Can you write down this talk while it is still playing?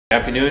Good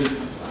afternoon.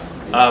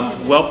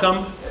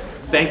 Welcome.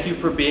 Thank you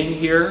for being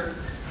here.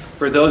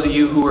 For those of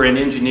you who are in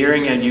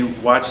engineering and you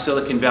watch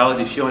Silicon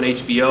Valley, the show on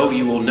HBO,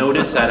 you will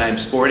notice that I'm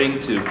sporting,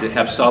 to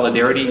have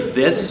solidarity,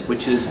 this,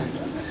 which is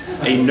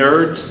a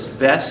nerd's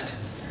vest,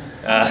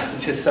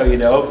 just so you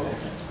know.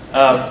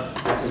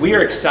 We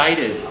are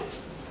excited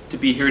to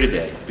be here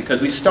today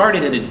because we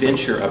started an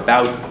adventure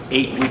about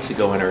 8 weeks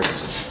ago in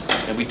earnest.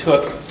 And we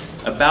took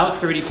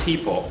about 30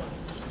 people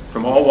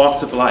from all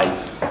walks of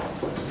life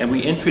and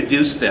we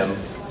introduced them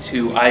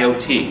to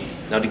IoT.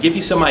 Now, to give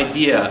you some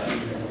idea,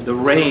 the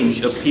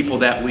range of people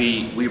that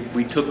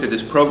we took to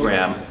this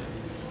program,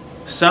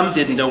 some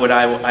didn't know what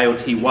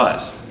IoT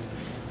was.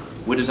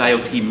 What does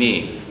IoT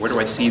mean? Where do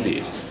I see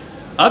these?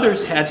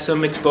 Others had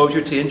some exposure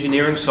to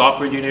engineering,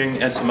 software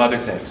engineering, and some other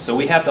things. So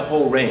we have the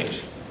whole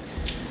range.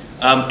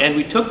 And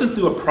we took them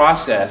through a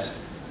process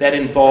that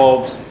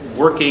involved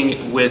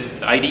working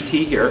with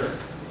IDT here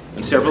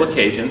on several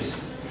occasions.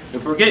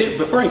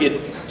 Before I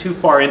get too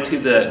far into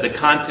the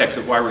context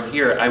of why we're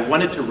here, I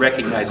wanted to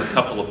recognize a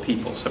couple of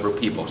people, several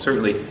people.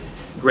 Certainly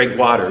Greg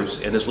Waters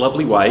and his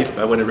lovely wife.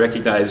 I want to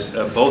recognize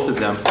both of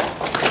them.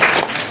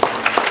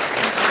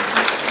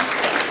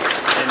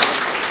 And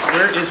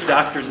where is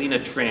Dr. Lena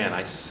Tran?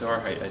 I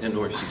didn't know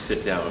where she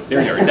sit down.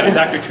 There you are.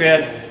 Dr.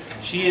 Tran,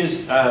 she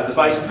is the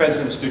Vice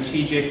President of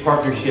Strategic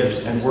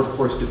Partnerships and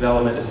Workforce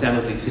Development at San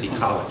Jose City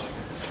College.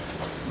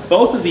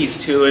 Both of these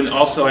two, and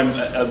also I'm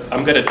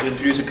going to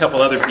introduce a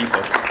couple other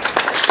people.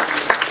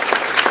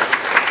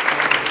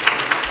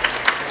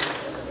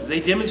 They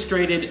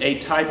demonstrated a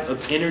type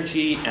of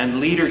energy and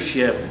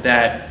leadership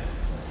that,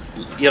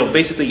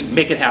 basically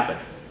make it happen.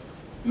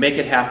 Make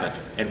it happen.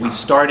 And we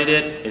started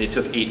it, and it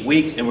took 8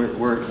 weeks, and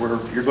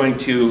you're going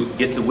to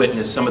get to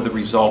witness some of the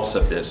results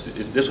of this.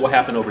 This will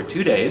happen over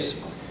 2 days,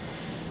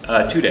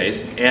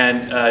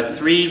 and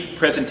 3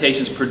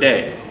 presentations per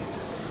day.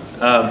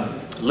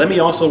 Let me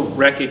also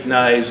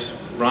recognize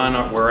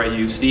Ron, where are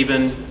you?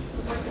 Stephen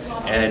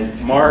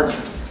and Mark.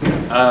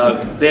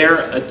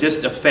 They're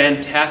just a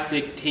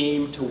fantastic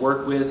team to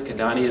work with.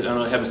 Kadani,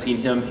 I haven't seen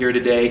him here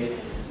today.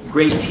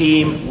 Great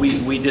team.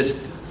 We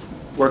just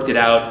worked it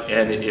out,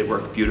 and it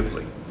worked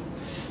beautifully.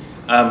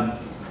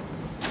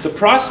 The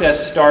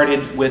process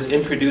started with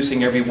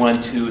introducing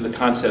everyone to the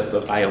concept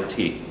of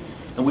IoT.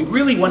 And we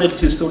really wanted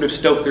to sort of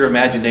stoke their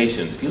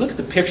imaginations. If you look at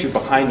the picture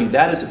behind me,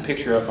 that is a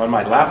picture on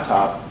my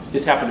laptop.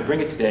 Just happened to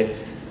bring it today,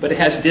 but it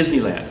has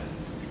Disneyland.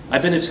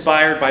 I've been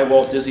inspired by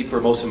Walt Disney for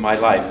most of my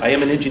life. I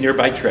am an engineer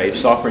by trade,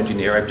 software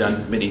engineer. I've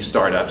done many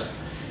startups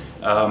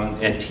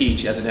and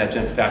teach as an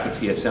adjunct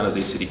faculty at San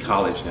Jose City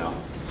College now.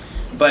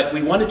 But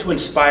we wanted to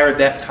inspire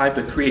that type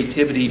of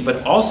creativity,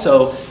 but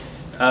also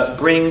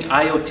bring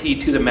IoT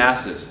to the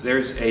masses.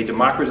 There's a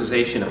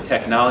democratization of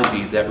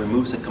technology that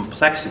removes the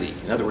complexity.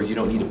 In other words, you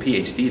don't need a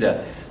PhD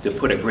to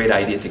put a great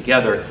idea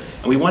together.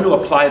 And we want to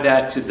apply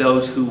that to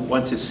those who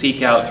want to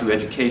seek out through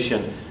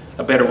education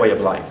a better way of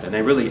life. And I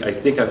hope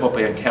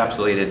I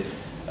encapsulated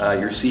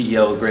your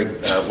CEO,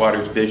 Greg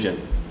Waters'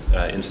 vision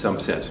in some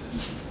sense.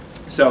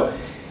 So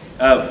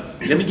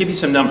let me give you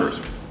some numbers.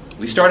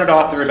 We started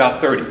off, there were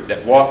about 30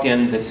 that walked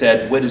in that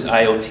said, what is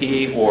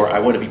IoT, or I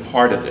want to be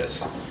part of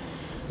this.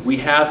 We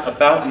have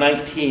about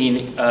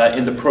 19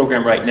 in the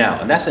program right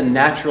now, and that's a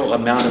natural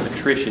amount of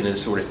attrition and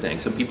this sort of thing.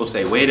 Some people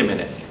say, wait a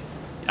minute,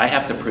 I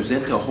have to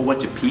present to a whole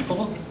bunch of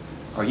people?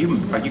 Are you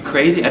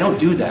crazy? I don't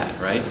do that,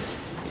 right?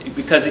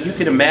 Because if you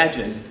can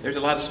imagine, there's a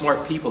lot of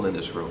smart people in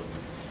this room.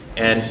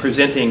 And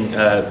presenting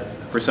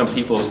for some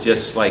people is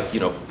just like,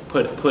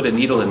 put a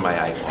needle in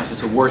my eyeballs.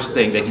 It's the worst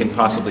thing they can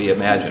possibly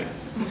imagine.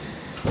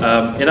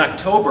 In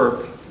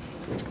October,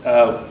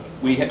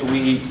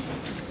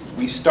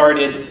 we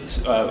started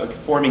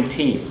forming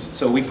teams.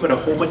 So we put a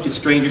whole bunch of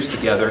strangers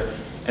together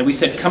and we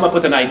said, come up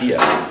with an idea.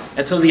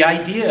 And so the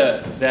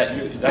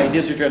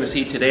ideas you're going to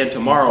see today and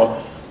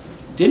tomorrow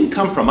didn't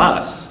come from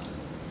us.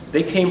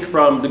 They came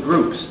from the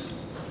groups,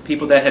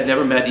 people that had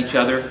never met each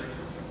other,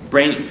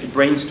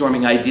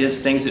 brainstorming ideas,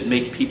 things that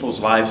make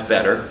people's lives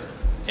better,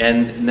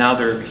 and now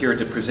they're here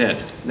to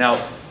present.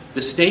 Now,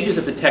 the stages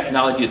of the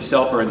technology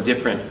itself are in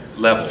different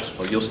levels.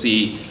 Well, you'll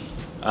see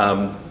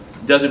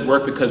does it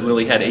work because we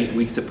only had 8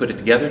 weeks to put it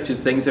together, to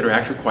things that are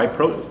actually quite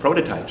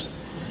prototypes.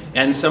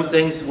 And some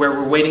things where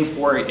we're waiting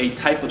for a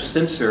type of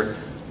sensor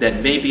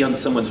that may be on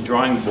someone's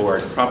drawing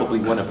board, probably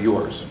one of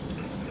yours,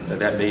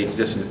 that may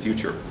exist in the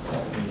future.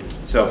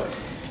 So,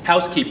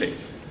 housekeeping.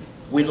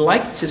 We'd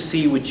like to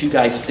see what you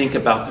guys think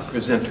about the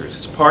presenters.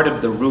 It's part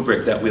of the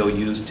rubric that we'll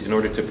use in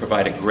order to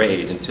provide a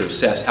grade and to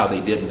assess how they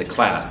did in the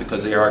class,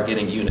 because they are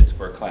getting units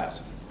for a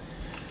class.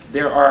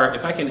 There are,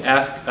 if I can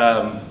ask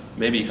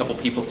maybe a couple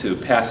people to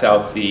pass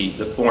out the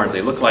forms.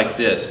 They look like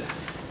this.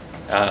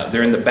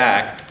 They're in the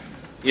back.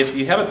 If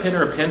you have a pen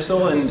or a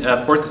pencil, and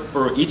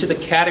for each of the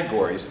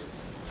categories,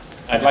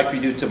 I'd like for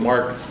you to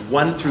mark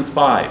 1 through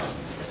 5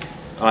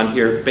 on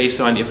here based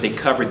on if they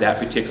covered that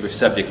particular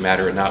subject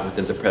matter or not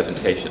within the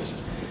presentations.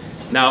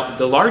 Now,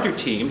 the larger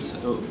teams,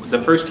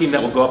 the first team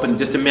that will go up in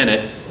just a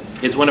minute,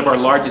 is one of our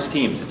largest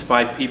teams. It's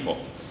 5 people.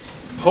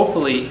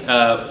 hopefully,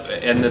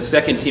 and the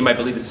second team I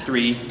believe is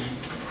 3,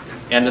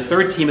 and the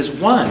third team is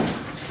 1.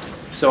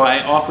 So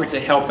I offered to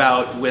help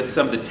out with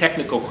some of the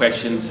technical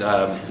questions.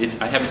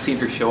 If I haven't seen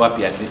her show up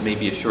yet, it may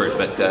be a short,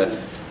 but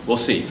we'll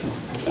see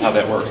how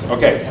that works.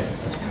 Okay,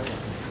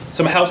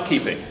 some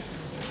housekeeping.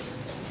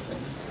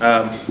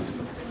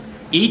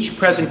 Each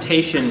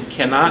presentation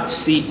cannot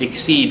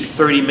exceed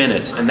 30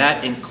 minutes, and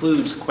that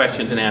includes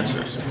questions and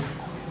answers.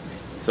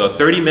 So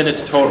 30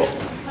 minutes total.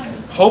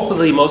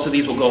 Hopefully most of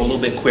these will go a little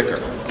bit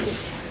quicker.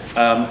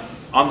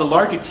 On the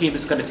larger team,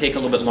 it's going to take a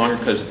little bit longer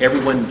because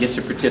everyone gets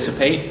to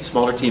participate.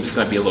 Smaller teams is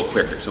going to be a little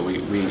quicker, so we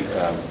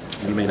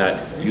may not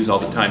use all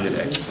the time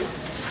today.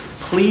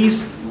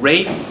 Please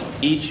rate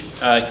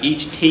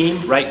each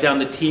team, write down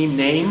the team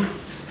name,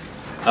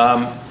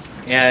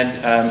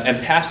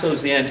 and pass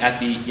those in at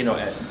the,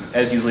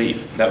 as you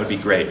leave. That would be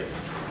great.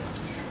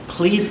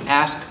 Please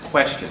ask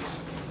questions.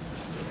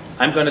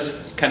 I'm going to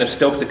kind of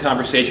stoke the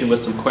conversation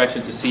with some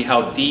questions to see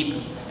how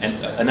deep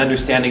an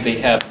understanding they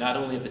have, not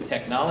only of the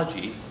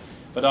technology,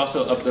 but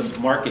also of the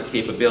market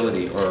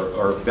capability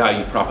or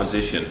value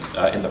proposition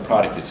in the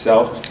product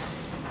itself.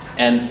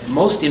 And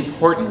most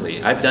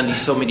importantly, I've done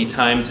these so many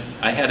times,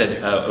 I had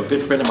a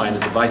good friend of mine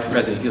as a vice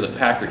president of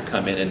Hewlett-Packard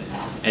come in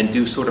and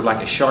do sort of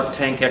like a Shark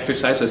Tank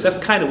exercise. So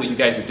that's kind of what you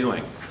guys are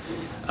doing.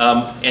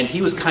 And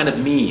he was kind of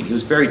mean, he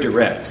was very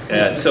direct.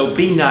 So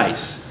be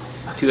nice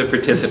to the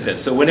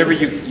participants. So whenever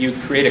you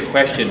create a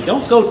question,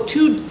 don't go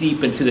too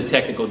deep into the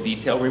technical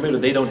detail. Remember,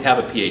 they don't have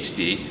a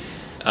PhD.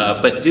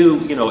 But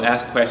do,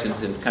 ask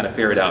questions and kind of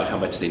ferret out how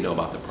much they know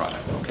about the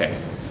product. Okay.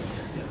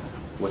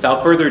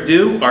 Without further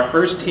ado, our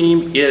first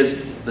team is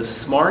the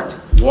Smart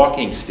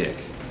Walking Stick.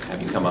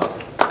 Have you come up?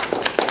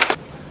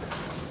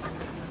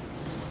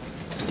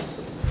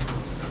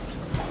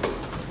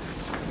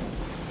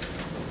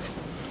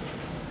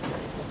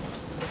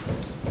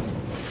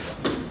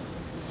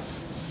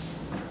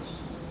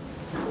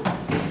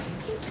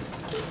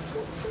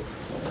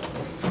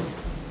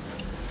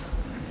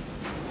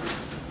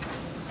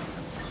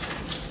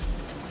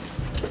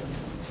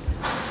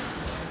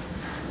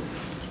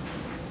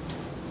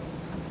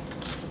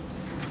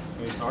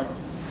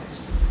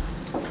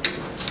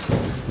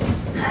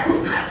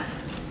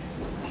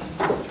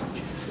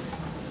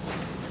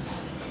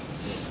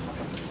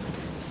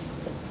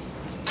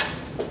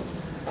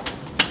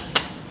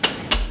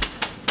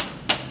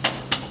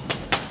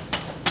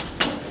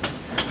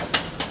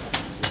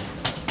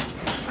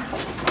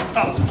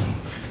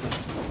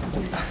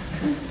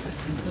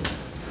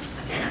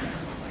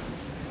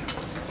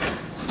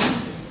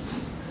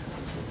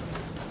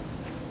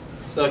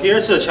 So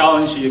here's a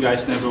challenge you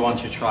guys never want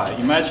to try.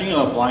 Imagine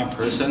a blind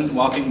person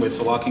walking with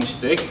a walking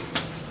stick,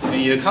 and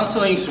you're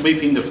constantly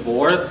sweeping the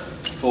floor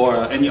for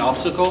any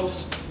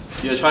obstacles.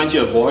 You're trying to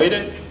avoid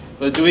it,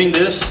 but doing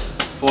this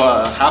for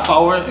a half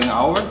hour, an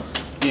hour,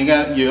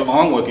 your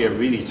arm will get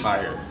really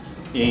tired.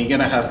 And you're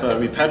gonna have a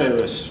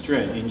repetitive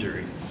strain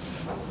injury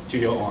to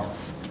your arm.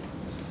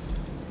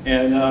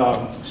 And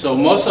so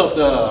most of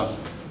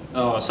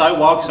the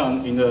sidewalks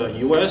in the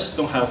US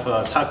don't have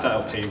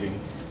tactile paving.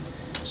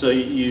 So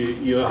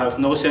you have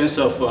no sense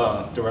of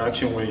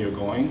direction where you're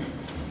going.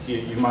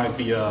 You might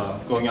be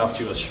going off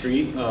to a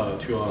street,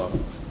 to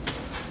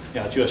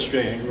a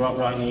street and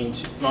run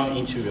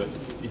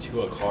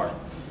into a car.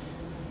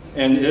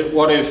 And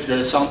what if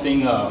there's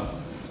something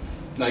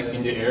like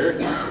in the air?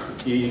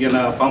 You're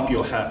gonna bump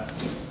your head.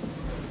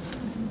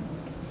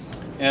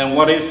 And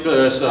what if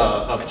there's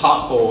a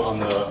pothole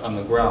on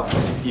the ground?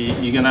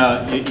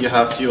 You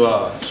have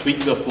to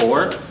sweep the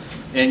floor.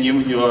 And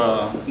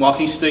your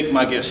walking stick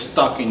might get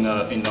stuck in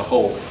the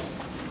hole,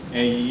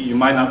 and you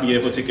might not be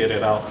able to get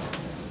it out.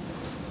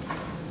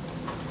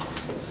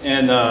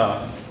 And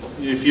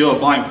if you're a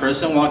blind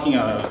person walking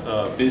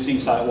a busy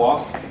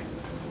sidewalk,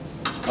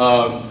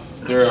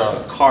 there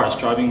are cars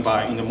driving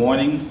by in the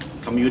morning,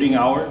 commuting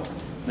hour.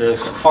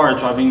 There's cars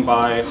driving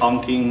by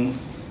honking,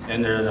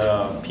 and there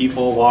are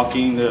people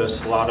walking.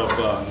 There's a lot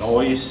of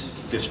noise,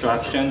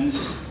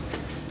 distractions.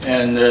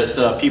 And there's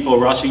people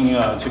rushing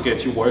to get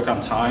to work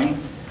on time,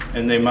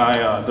 and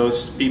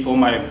those people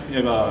might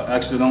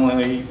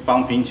accidentally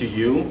bump into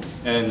you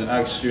and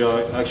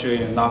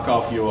actually knock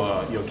off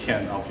your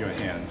can off your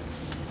hand.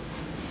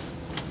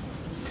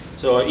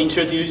 So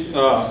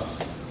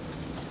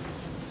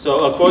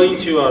so according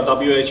to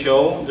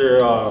WHO,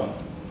 there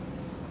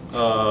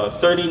are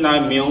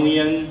 39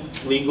 million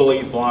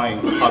legally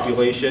blind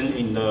population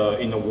in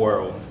the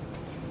world.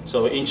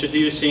 So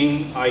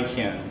introducing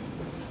ICANN.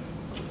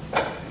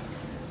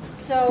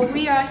 So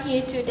we are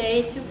here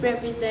today to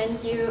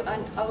represent you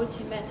on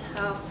ultimate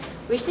health,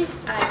 which is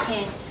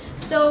ICANN.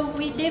 So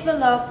we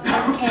developed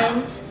a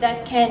can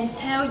that can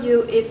tell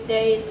you if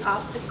there is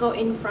obstacle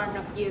in front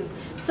of you.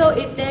 So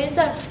if there is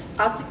an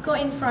obstacle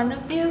in front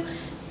of you,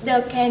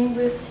 the can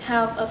will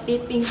have a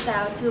beeping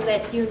sound to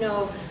let you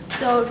know,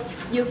 so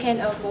you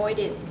can avoid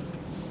it.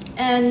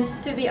 And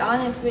to be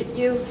honest with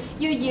you,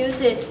 you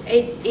use it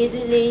as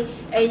easily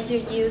as you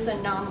use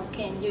a normal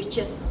can. You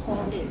just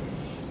hold it.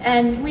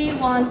 And we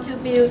want to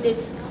build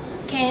this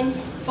can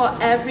for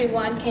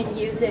everyone can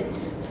use it.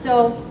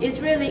 So it's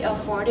really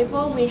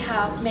affordable. We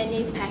have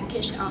many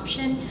package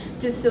options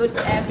to suit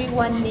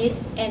everyone's needs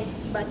and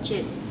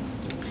budget.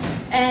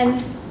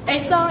 And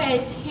as long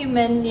as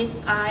human needs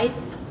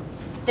eyes,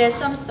 there's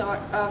some sort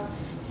of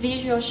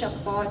visual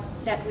support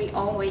that we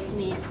always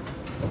need.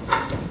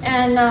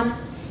 And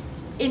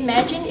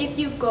imagine if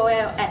you go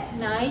out at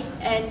night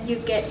and you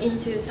get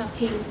into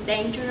something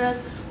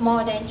dangerous,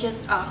 more than just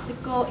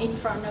obstacle in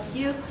front of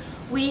you.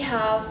 We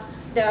have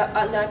the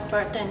alert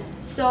button.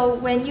 So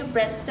when you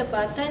press the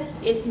button,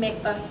 it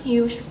makes a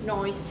huge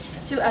noise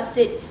to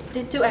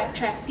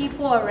attract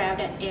people around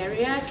that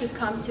area to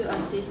come to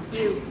assist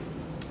you.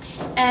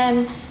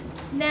 And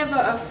never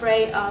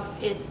afraid of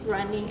it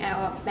running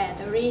out of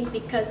battery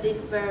because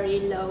it's very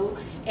low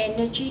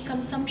energy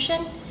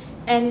consumption.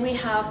 And we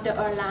have the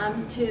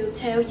alarm to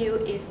tell you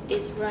if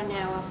it's run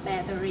out of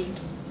battery.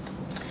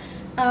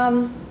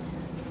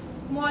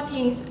 More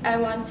things I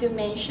want to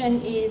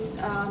mention is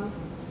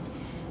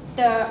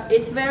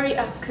it's very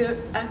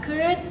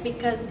accurate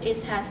because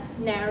it has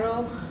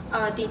narrow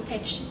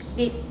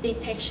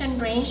detection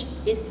range.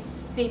 It's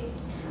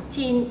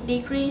 15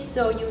 degrees,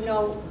 so you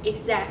know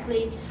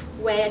exactly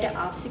where the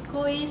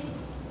obstacle is.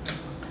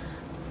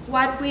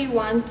 What we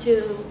want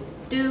to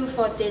do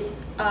for this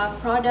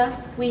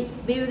products, we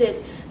build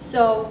it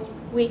so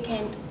we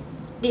can,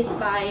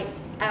 despite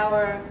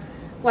our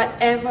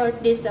whatever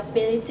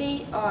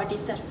disability or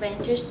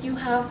disadvantage you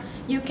have,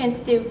 you can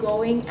still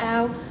going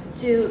out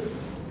to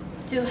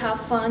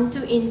have fun,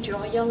 to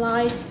enjoy your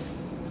life,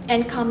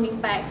 and coming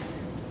back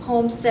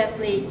home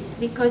safely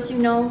because you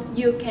know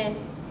you can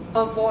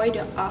avoid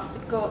the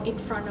obstacle in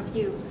front of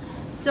you.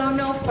 So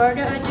no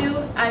further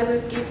ado, I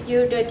will give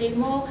you the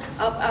demo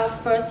of our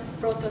first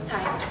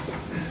prototype.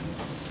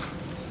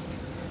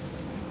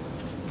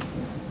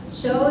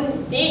 So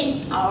this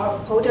is our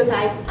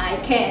prototype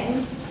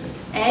ICANN,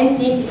 and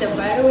this is the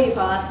battery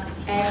part,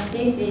 and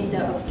this is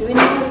the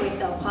Arduino with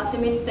the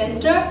proximity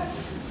sensor.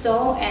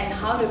 So, and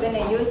how you're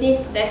gonna use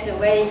it, that's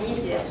very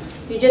easy.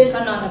 You just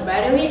turn on the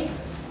battery,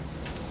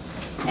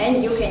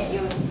 and you can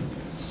use it.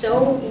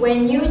 So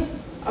when you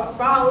are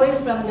far away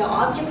from the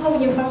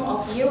obstacle in front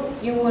of you,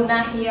 you will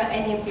not hear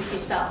any beep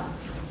sound.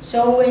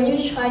 So when you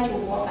try to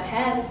walk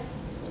ahead,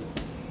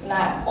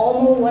 like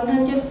almost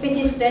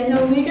 150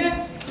 centimeters,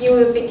 you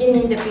will begin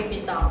in the beep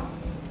sound.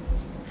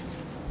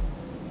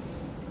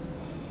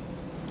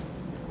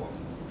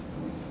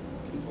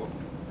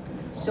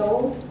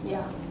 So,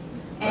 yeah.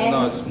 And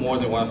no, it's more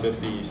than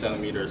 150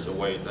 centimeters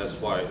away. That's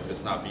why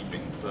it's not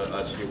beeping. But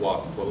as you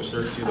walk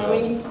closer to the...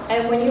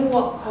 And when you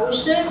walk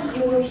closer,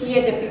 you will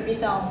hear the beep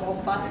sound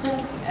more faster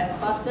and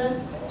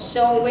faster.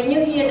 So when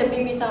you hear the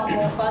beep sound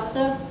more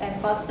faster and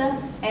faster,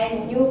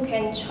 and you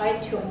can try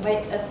to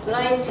make a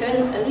slight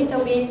turn a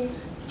little bit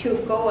to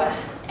go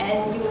ahead,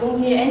 and you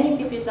won't hear any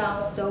beep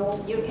sound, so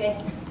you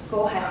can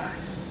go ahead.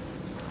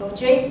 Go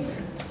straight.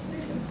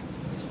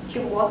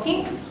 Keep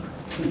walking.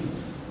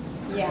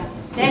 Yeah,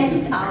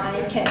 that's our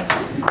ICANN.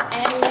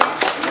 And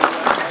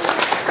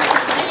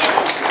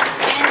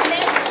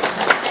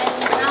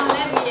now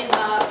let me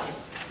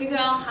figure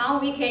out how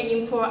we can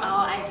import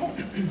our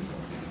ICANN.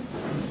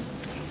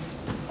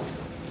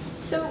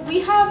 So we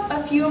have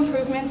a few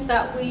improvements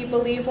that we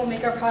believe will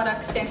make our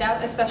product stand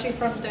out, especially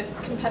from the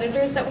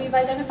competitors that we've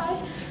identified.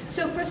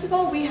 So first of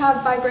all, we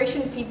have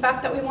vibration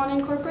feedback that we want to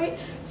incorporate.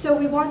 So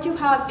we want to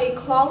have a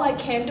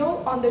claw-like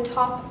handle on the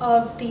top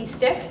of the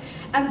stick,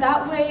 and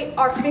that way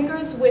our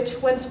fingers, which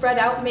when spread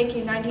out make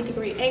a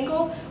 90-degree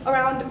angle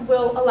around,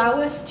 will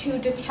allow us to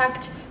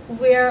detect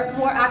where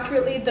more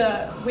accurately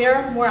the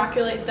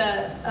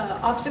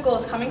obstacle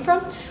is coming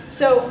from.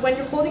 So when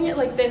you're holding it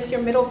like this,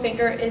 your middle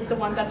finger is the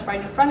one that's right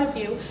in front of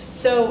you.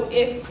 So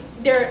if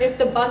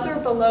the buzzer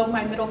below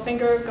my middle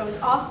finger goes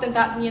off, then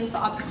that means the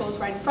obstacle is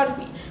right in front of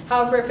me.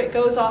 However, if it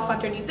goes off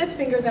underneath this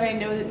finger, then I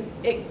know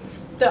that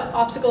the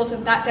obstacle is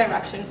in that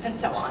direction, and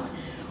so on.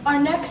 Our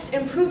next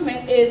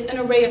improvement is an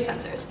array of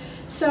sensors.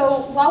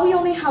 So while we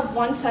only have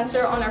one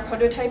sensor on our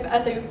prototype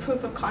as a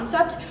proof of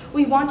concept,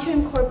 we want to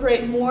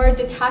incorporate more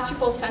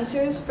detachable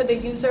sensors for the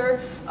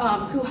user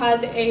who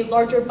has a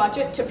larger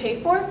budget to pay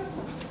for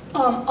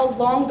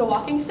along the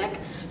walking stick,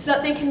 so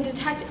that they can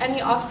detect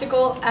any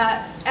obstacle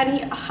at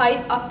any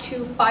height up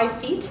to 5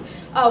 feet.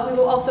 We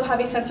will also have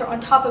a sensor on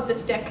top of the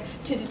stick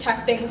to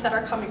detect things that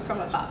are coming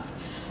from above.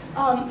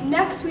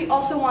 Next, we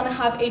also want to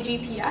have a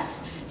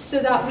GPS, so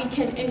that we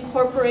can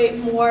incorporate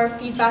more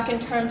feedback in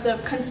terms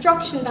of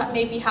construction that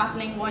may be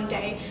happening one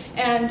day,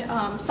 and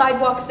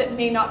sidewalks that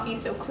may not be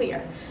so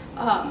clear,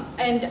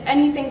 and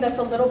anything that's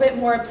a little bit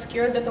more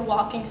obscure that the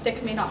walking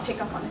stick may not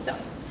pick up on its own.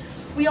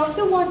 We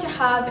also want to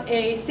have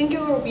a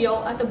singular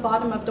wheel at the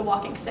bottom of the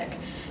walking stick.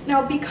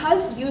 Now,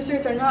 because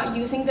users are not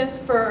using this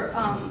for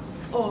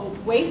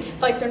weight,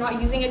 like they're not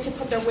using it to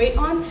put their weight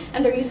on,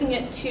 and they're using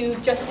it to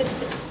just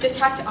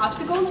detect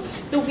obstacles,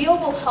 the wheel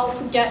will help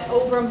get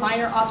over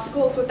minor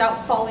obstacles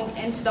without falling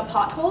into the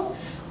pothole.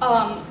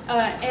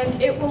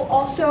 And it will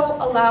also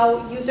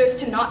allow users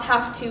to not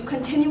have to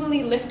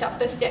continually lift up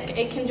the stick.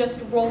 It can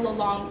just roll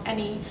along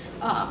any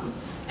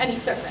any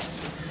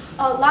surface.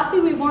 Lastly,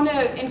 we want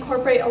to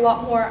incorporate a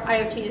lot more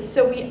IoTs.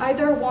 So we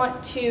either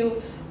want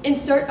to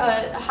insert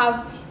a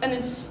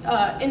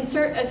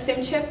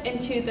SIM chip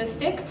into the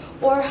stick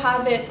or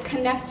have it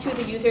connect to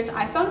the user's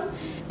iPhone.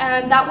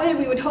 And that way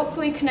we would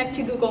hopefully connect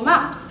to Google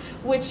Maps,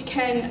 which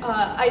can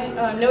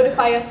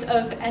notify us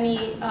of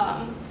any,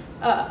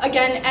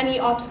 again, any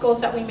obstacles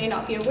that we may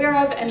not be aware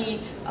of, any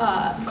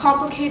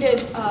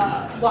complicated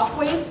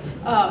walkways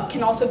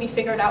can also be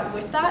figured out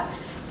with that.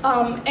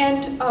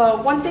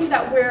 One thing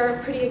that we're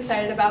pretty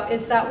excited about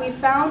is that we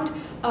found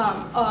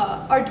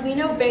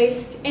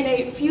Arduino-based, in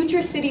a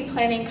future city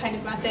planning kind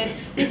of method,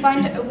 we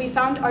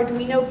found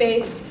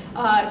Arduino-based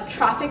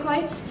traffic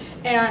lights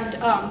and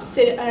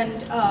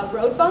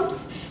road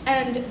bumps.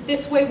 And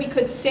this way we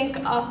could sync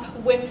up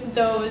with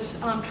those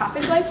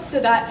traffic lights so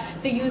that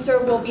the user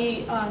will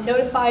be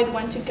notified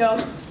when to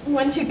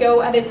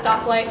go at his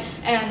stoplight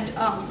and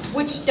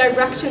which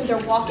direction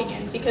they're walking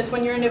in. Because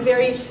when you're in a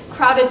very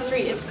crowded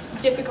street, it's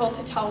difficult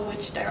to tell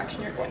which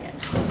direction you're going in.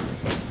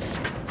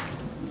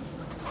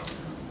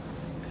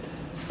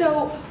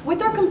 So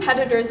with our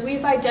competitors,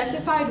 we've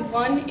identified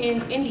one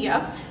in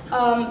India.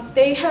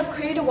 They have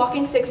created a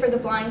walking stick for the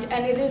blind,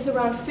 and it is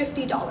around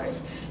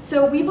 $50.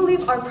 So we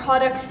believe our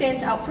product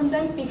stands out from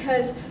them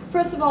because,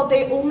 first of all,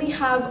 they only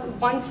have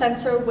one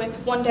sensor with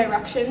one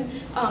direction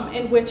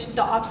in which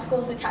the obstacle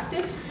is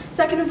detected.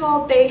 Second of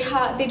all, they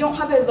don't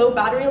have a low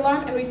battery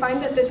alarm, and we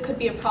find that this could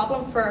be a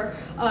problem for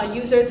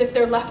users if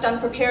they're left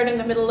unprepared in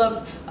the middle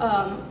of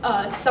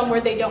somewhere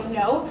they don't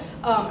know,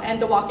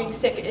 and the walking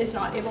stick is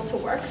not able to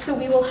work. So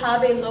we will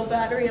have a low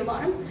battery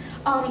alarm.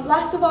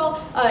 Last of all,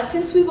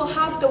 since we will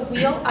have the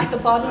wheel at the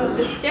bottom of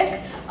the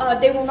stick,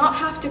 they will not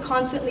have to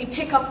constantly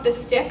pick up the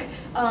stick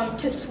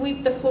to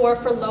sweep the floor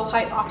for low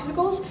height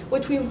obstacles,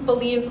 which we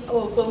believe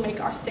will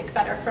make our stick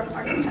better from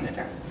our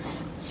competitor.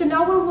 So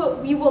now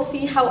we will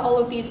see how all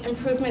of these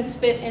improvements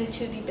fit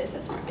into the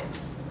business market.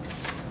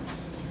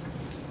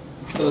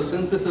 So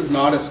since this is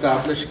not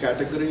established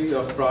category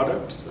of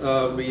products,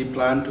 we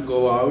plan to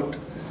go out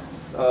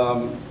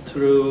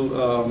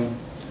through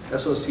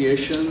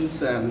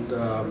associations and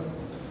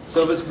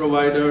service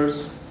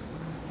providers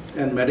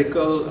and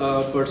medical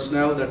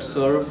personnel that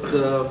serve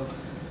the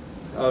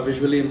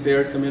visually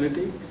impaired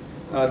community.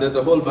 There's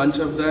a whole bunch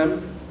of them: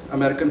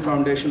 American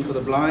Foundation for the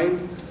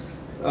Blind,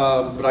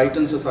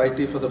 Brighton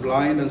Society for the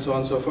Blind, and so on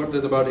and so forth.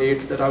 There's about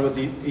 8 that I was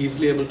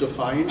easily able to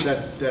find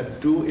that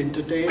do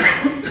entertain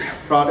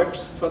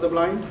products for the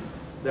blind,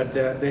 that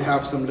they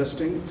have some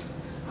listings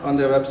on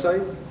their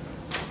website.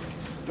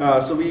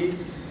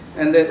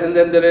 And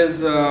then there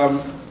is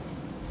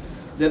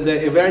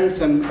the events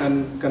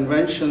and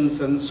conventions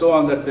and so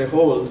on that they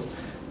hold,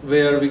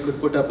 where we could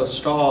put up a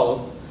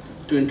stall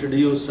to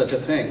introduce such a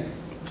thing.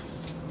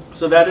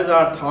 So that is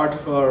our thought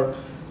for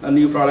a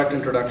new product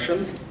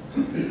introduction.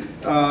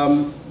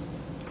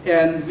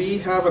 And we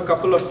have a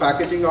couple of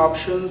packaging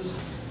options.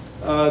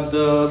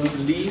 The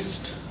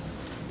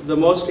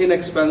most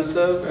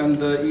inexpensive and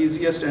the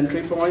easiest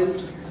entry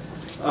point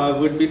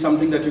would be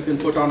something that you can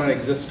put on an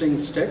existing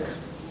stick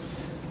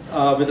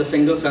with a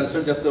single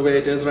sensor, just the way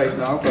it is right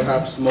now,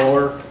 perhaps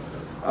more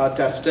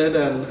tested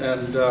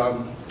and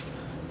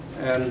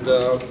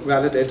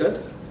validated.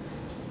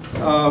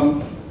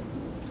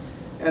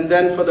 And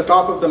then for the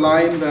top of the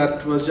line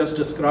that was just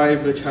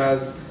described, which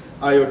has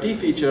IoT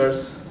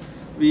features,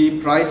 we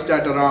priced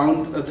at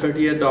around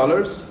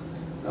 $38,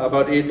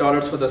 about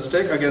 $8 for the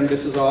stick. Again,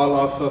 this is all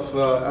off of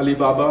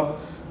Alibaba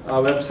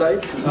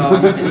website,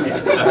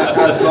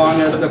 as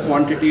long as the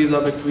quantities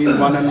are between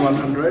 1 and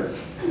 100.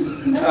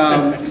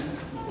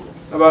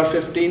 About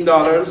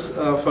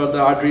 $15 for the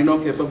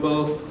Arduino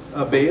capable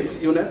base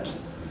unit,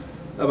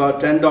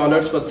 about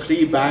 $10 for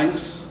 3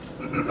 banks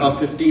of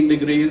 15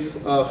 degrees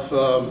of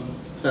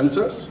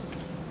sensors,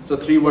 so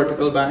 3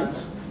 vertical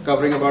banks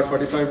covering about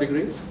 45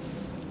 degrees,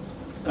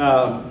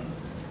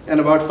 and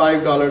about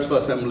 $5 for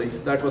assembly.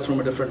 That was from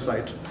a different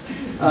site.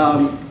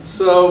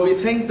 So we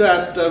think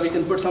that we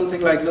can put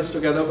something like this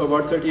together for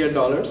about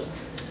 $38.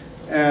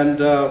 And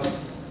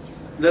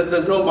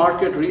there's no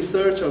market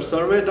research or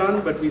survey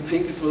done, but we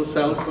think it will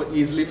sell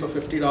easily for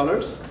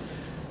 $50.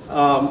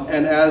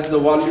 And as the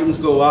volumes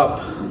go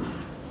up,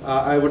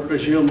 I would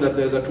presume that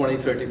there's a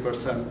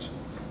 20–30%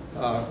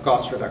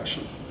 cost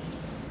reduction.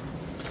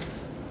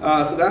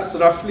 So that's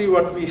roughly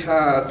what we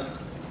had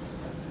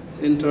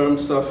in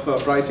terms of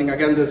pricing.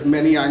 Again, there's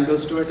many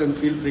angles to it, and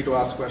feel free to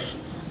ask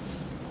questions.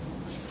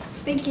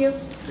 Thank you.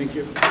 Thank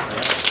you.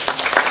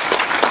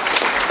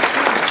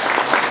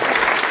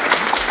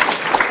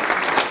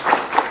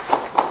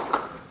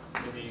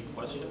 Any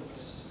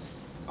questions,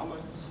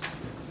 comments?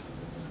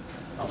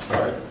 I'm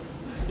sorry.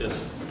 Yes.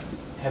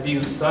 Have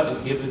you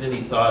given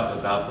any thought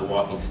about the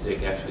walking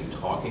stick actually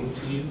talking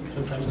to you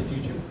sometime in the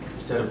future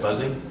instead of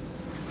buzzing?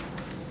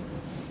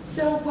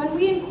 So when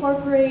we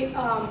incorporate,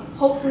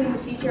 hopefully in the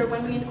future,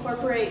 when we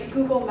incorporate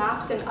Google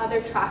Maps and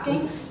other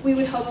tracking, we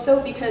would hope so,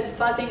 because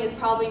buzzing is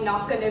probably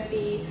not going to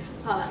be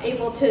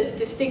able to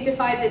distinguish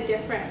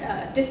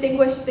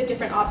the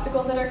different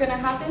obstacles that are going to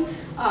happen.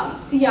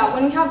 So yeah,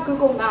 when we have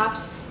Google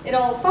Maps,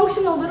 it'll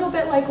function a little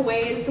bit like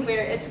Waze,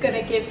 where it's going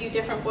to give you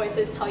different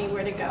voices, tell you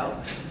where to go.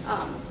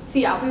 So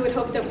yeah, we would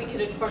hope that we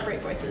could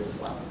incorporate voices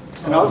as well.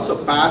 And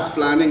also path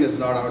planning is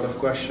not out of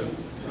question.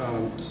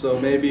 So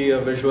maybe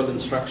a visual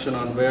instruction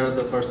on where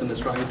the person is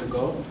trying to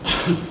go,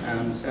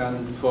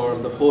 and for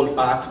the whole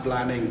path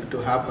planning to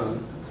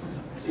happen,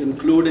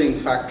 including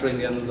factoring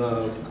in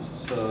the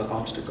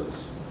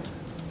obstacles.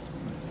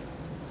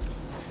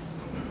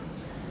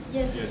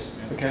 Yes.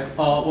 Okay.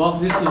 Well,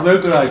 this is a very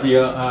good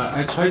idea.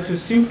 I try to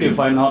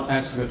simplify, not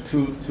ask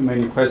too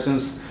many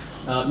questions.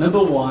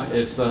 Number one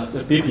is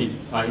the beeping,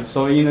 right?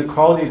 So in a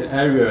crowded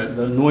area,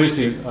 the noise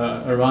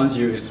around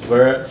you is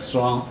very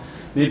strong.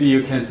 Maybe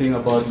you can think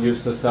about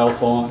use the cell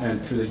phone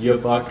and to the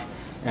earbud,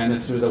 and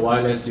through the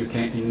wireless you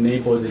can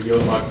enable the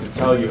earbud to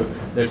tell you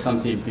there's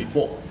something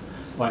before.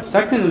 Right.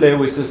 Secondly,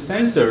 with the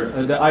sensor,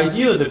 the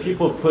idea that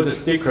people put a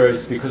sticker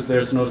is because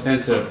there's no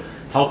sensor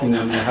helping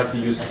them. They have to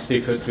use a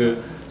sticker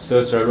to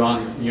search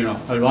around,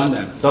 around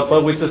them.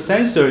 But with the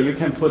sensor, you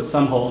can put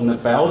somehow on the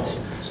belt.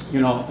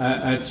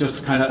 It's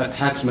just kind of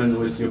attachment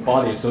with your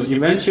body. So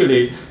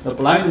eventually, the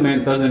blind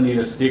man doesn't need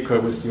a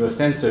sticker with your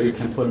sensor. You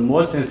can put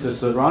more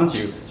sensors around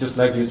you, just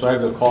like you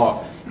drive the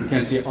car. You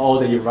can see all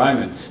the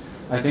environment.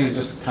 I think it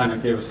just kind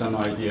of gives some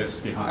ideas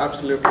behind.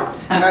 Absolutely.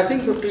 And I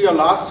think to your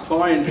last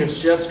point,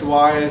 it's just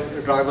why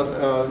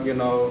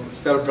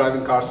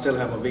self-driving cars still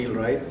have a wheel,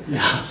 right?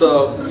 Yeah.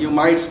 So you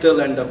might still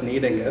end up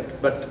needing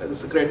it, but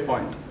it's a great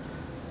point.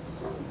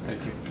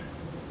 Thank you.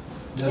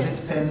 Does it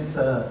sense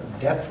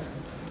depth?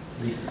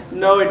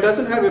 No, it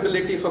doesn't have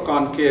ability for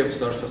concave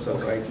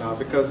surfaces right now,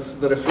 because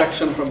the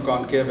reflection from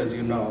concave, as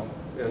you know,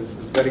 is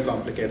very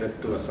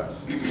complicated to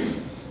assess.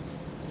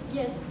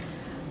 Yes.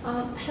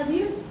 Have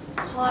you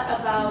thought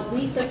about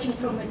researching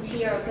for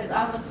material? Because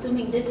I'm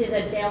assuming this is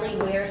a daily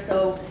wear,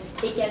 so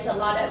it gets a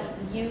lot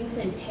of use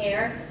and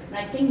tear. And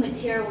I think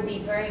material will be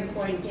very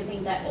important,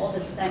 given that all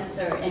the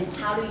sensor, and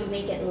how do you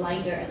make it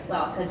lighter as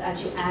well? Because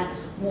as you add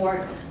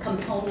more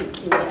component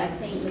to it, I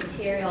think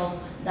material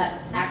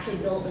that actually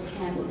build the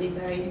can would be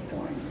very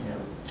important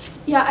too.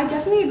 Yeah, I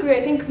definitely agree.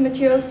 I think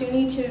materials do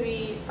need to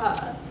be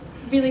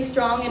really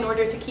strong in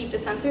order to keep the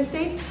sensors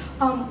safe.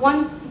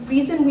 One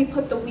reason we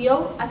put the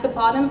wheel at the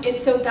bottom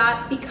is so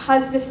that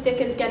because the stick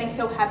is getting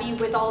so heavy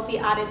with all the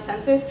added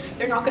sensors,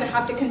 they're not going to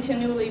have to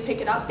continually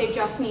pick it up. They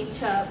just need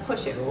to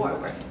push it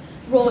forward,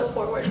 roll it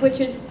forward, which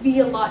would be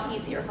a lot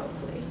easier,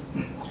 hopefully.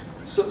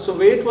 So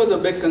weight was a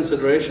big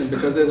consideration,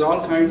 because there's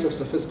all kinds of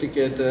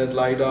sophisticated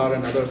LiDAR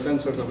and other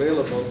sensors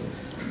available,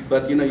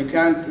 but you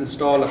can't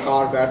install a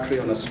car battery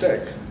on a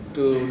stick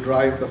to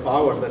drive the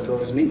power that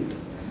those need.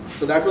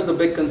 So that was a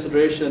big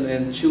consideration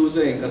in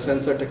choosing a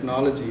sensor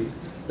technology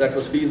that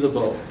was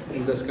feasible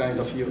in this kind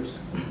of use.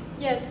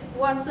 Yes,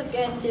 once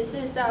again, this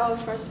is our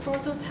first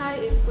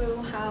prototype. It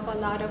will have a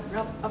lot of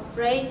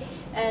upgrade,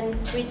 and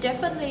we're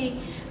definitely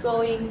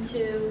going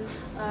to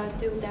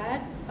do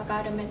that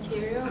about the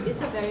material.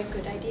 It's a very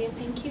good idea.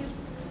 Thank you.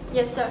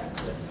 Yes, sir.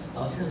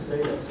 I was going to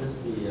say that since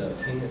the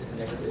cane is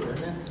connected to the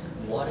internet,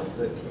 what if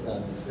the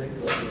stick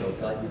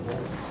guide you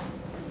home?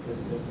 This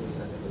system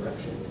says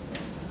direction,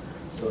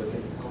 so it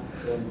can help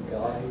them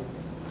guide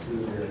to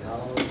their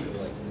house or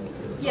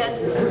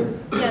Yes.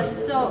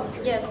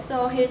 So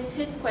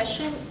his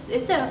question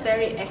is a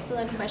very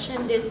excellent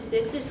question.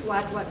 This is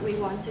what we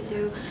want to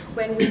do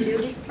when we do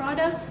this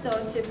product. So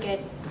to get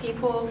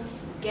people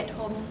get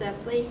home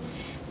safely.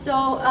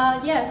 So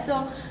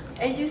so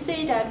as you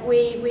say that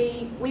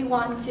we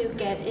want to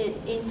get it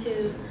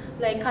into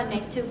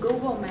connect to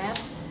Google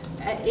Maps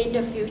in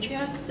the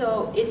future.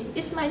 So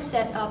it might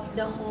set up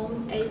the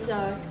home as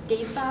a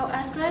default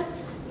address,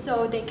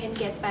 so they can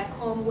get back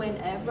home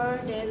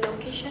whenever their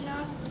location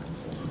is.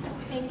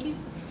 Thank you.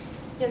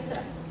 Yes,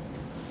 sir.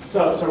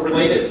 So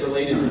related to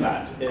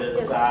that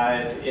is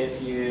that if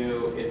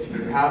you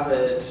have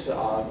it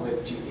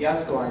with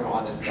GPS going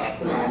on and stuff,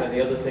 then one of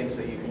the other things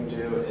that you can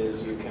do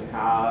is you can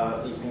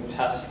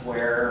test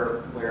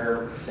where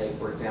say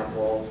for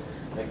example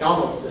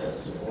McDonald's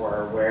is,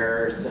 or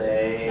where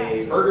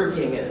say Burger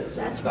King is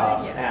and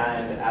stuff. Right, yeah.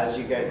 And as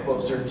you get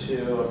closer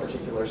to a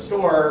particular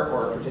store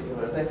or a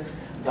particular thing,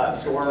 that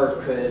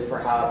store could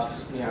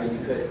perhaps, you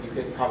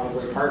could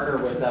probably partner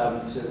with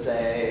them to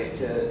say,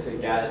 to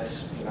get,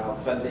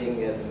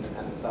 funding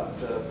and stuff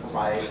to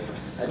provide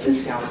a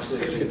discount to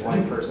the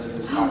blind person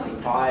who's walking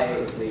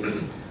by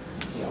the,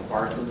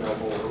 Barnes and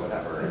Noble or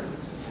whatever.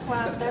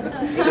 Wow, that's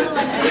an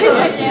excellent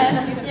idea.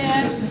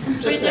 Yeah.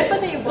 We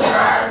definitely will.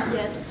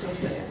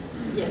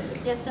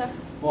 Yes, sir.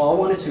 Well, I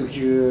wanted to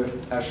hear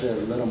actually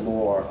a little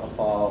more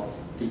about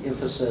the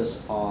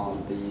emphasis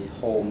on the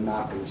whole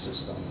mapping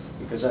system,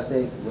 because I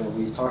think when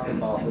we talk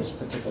about this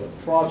particular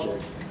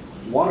project,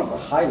 one of the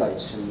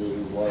highlights to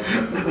me was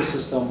the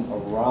ecosystem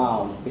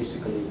around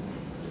basically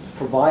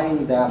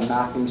providing that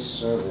mapping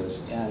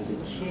service, and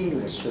the key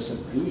was just a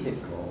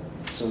vehicle,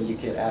 so you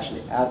could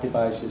actually add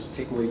devices,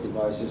 take away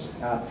devices,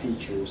 add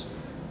features.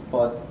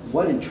 But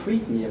what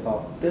intrigued me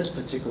about this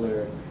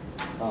particular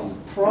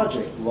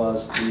project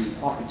was the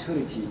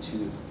opportunity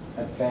to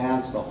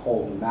advance the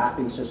whole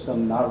mapping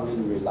system, not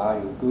really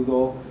relying on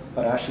Google,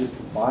 but actually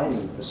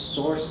providing the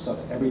source of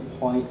every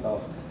point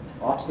of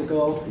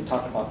obstacle. We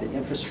talked about the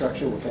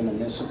infrastructure within the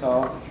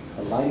municipal,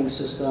 the lighting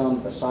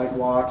system, the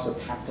sidewalks, the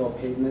tactile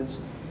pavements.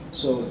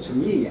 So to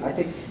me, I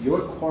think your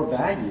core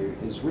value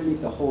is really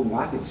the whole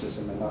mapping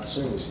system and that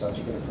service that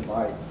you're going to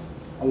provide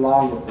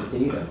along with the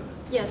data.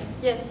 Yes,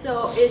 yes.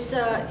 So it's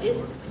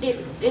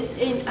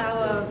in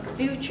our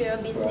future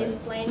business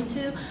plan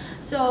too.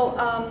 So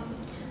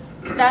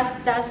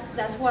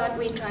that's what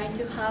we're trying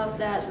to have,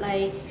 that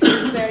like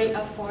it's very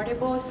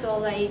affordable, so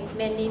like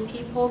many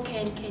people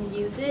can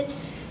use it,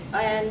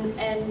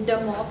 and the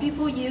more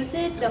people use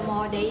it, the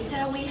more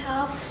data we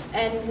have,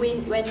 and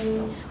when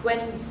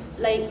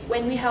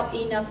we have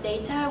enough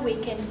data, we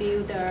can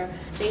build a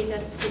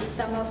data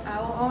system of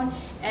our own.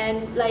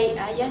 And like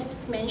I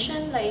just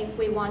mentioned, like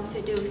we want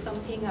to do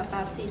something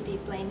about city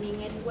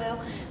planning as well.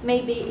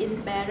 Maybe it's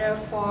better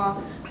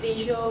for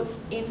visual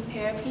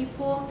impaired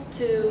people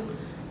to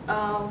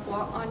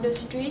walk on the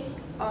street,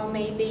 or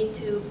maybe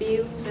to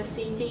build the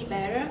city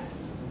better.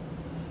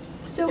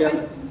 So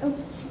Yeah.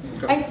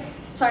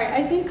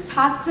 I think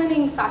path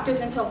planning factors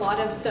into a lot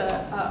of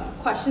the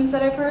questions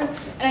that I've heard,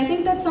 and I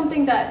think that's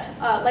something that,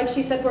 like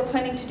she said, we're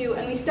planning to do.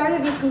 And we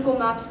started with Google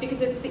Maps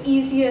because it's the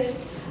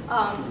easiest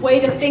way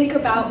to think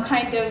about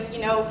kind of,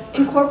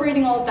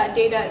 incorporating all of that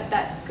data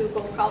that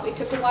Google probably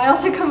took a while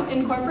to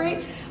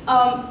incorporate.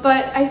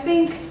 But I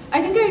think I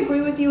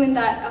agree with you in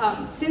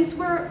that since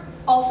we're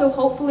also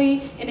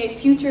hopefully in a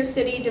future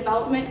city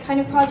development kind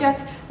of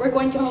project, we're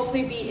going to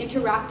hopefully be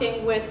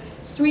interacting with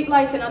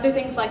streetlights and other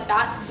things like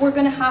that. We're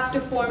going to have to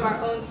form our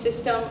own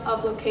system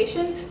of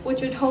location,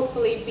 which would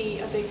hopefully be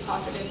a big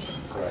positive.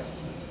 Correct.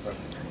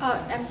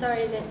 I'm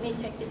sorry, let me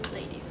take this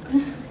lady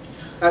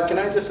first. Can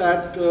I just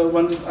add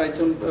one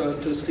item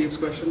to Steve's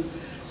question?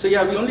 So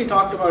yeah, we only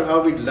talked about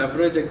how we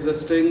leverage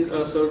existing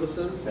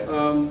services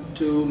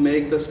to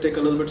make the stick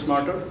a little bit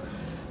smarter.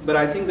 But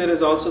I think there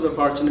is also the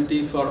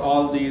opportunity for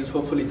all these,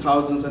 hopefully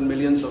thousands and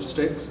millions of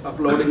sticks,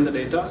 uploading the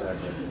data,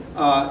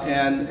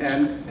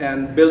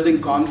 and building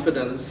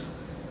confidence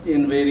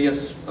in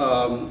various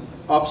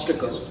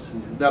obstacles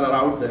that are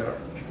out there.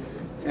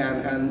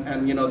 And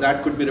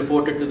that could be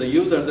reported to the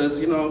user.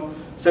 There's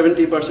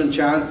 70%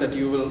 chance that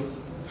you will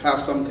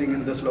have something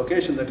in this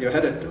location that you're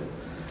headed to.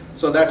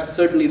 So that's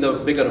certainly the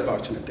bigger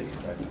opportunity.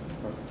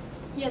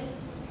 Yes.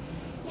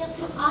 Yeah,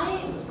 so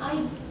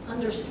I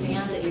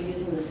understand that you're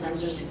using the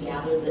sensors to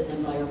gather the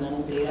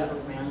environmental data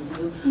around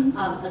you.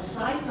 Mm-hmm.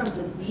 Aside from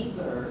the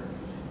beeper,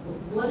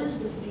 what is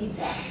the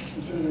feedback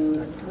to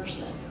the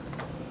person?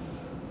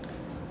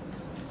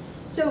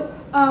 So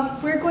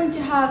we're going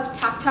to have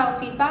tactile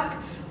feedback.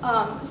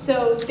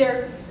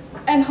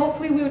 And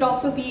hopefully we would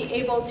also be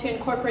able to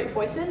incorporate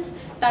voices.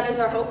 That is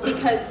our hope,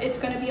 because it's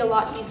going to be a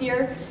lot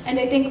easier. And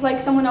I think, like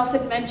someone else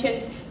had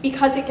mentioned,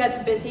 because it gets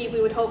busy,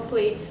 we would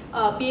hopefully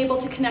be able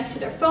to connect to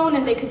their phone,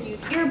 and they could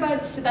use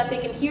earbuds so that they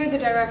can hear the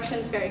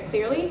directions very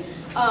clearly.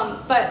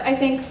 But I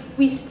think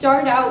we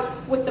start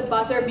out with the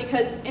buzzer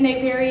because in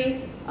a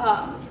very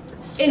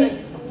in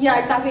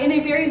a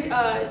very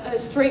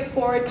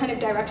straightforward kind of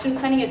direction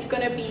planning, it's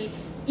going to be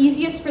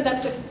easiest for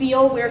them to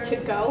feel where to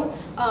go,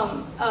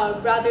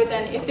 rather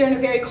than if they're in a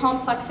very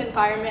complex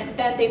environment,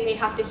 then they may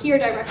have to hear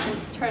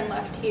directions, turn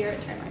left here,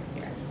 turn right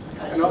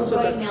here. So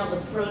right now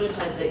the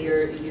prototype that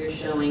you're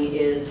showing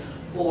is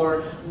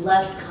for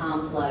less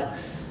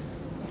complex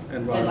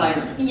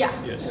environments. Yeah.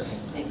 Yes.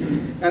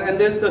 And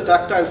there's the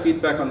tactile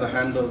feedback on the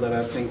handle that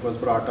I think was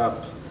brought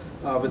up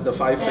with the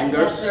 5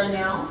 fingers. That's there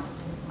now?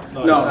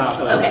 No, it's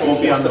not. Okay. It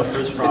won't be on the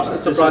first product.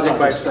 It's a project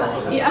by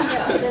itself. Yeah.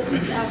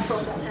 This is our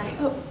prototype.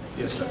 Oh.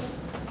 Yes, sir.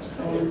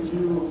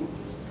 You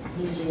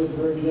mentioned at the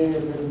very beginning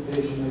of the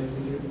presentation, I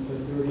think you said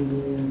 30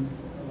 million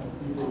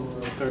people.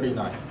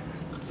 39.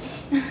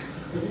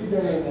 Have you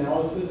done an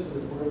analysis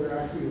of where they're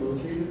actually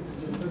located?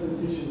 Your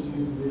presentation seems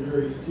to be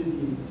very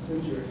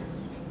city-centric.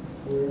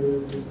 Where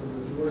is it the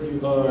majority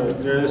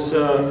of there's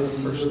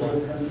first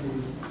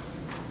countries?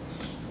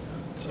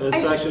 So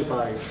it's actually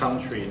by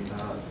country, it's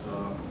not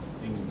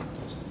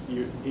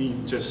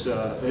in just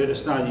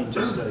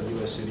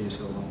U.S. cities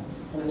alone.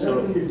 And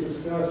everything you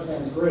discussed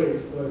sounds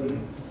great, but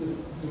this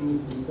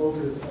seems to be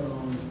focused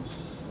on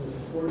the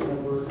support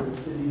network of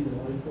cities and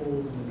light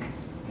poles and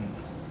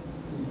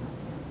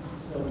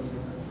some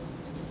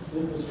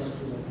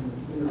infrastructure that can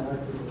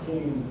interact with the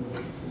cane,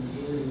 but the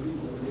majority of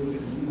people that really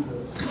can use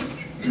this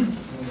in the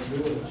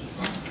village.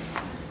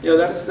 Yeah,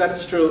 that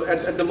is true.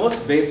 At the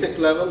most basic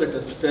level, it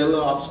is still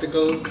an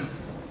obstacle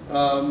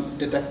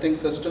detecting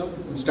system,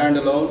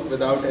 standalone,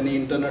 without any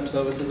internet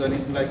services or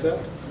anything like that.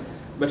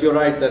 But you're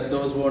right that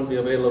those won't be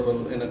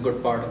available in a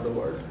good part of the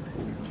world.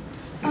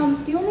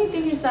 The only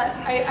thing is that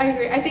I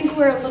agree. I think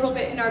we're a little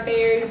bit in our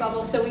Bay Area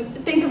bubble, so we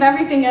think of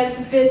everything as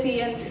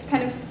busy and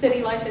kind of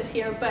city life is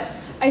here. But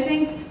I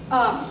think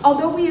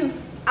although we've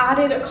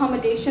added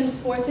accommodations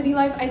for city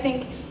life, I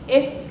think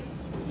if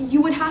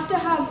you would have to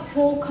have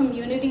whole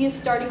communities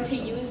starting to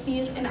use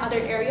these in other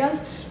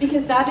areas,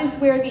 because that is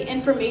where the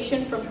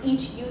information from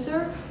each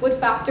user would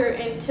factor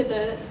into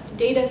the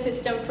data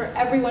system for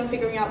everyone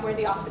figuring out where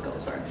the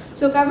obstacles are.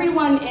 So if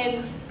everyone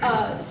in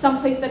some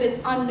place that is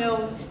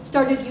unknown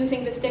started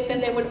using the stick,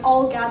 then they would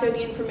all gather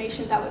the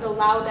information that would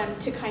allow them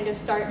to kind of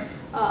start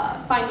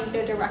finding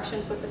their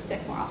directions with the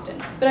stick more often.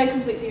 But I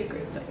completely agree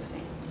with what you're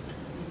saying.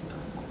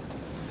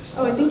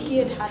 Oh, I think he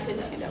had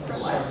his hand up for a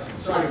while.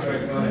 Sorry,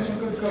 go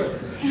ahead. Good.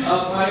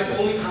 My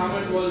only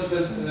comment was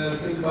that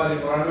think about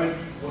environment,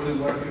 what is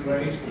working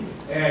right,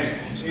 and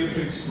if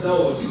it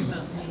snows,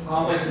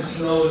 how much the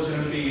snow is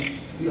going to be,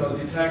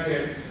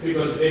 detected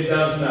because it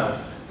does melt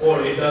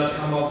or it does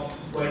come up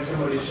when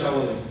somebody's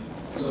shoveling.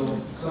 So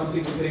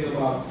something to think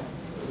about,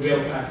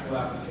 real practical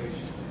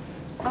application.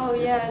 Oh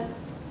yeah.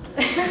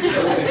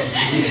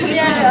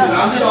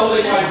 Yeah. I'm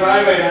shoveling my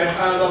driveway and I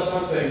piled up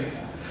something,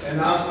 and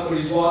now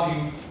somebody's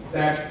walking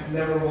that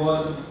never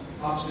was an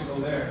obstacle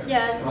there.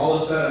 Yes. And all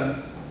of a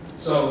sudden,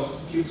 so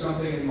keep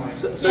something in mind.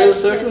 So you'll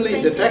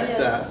certainly detect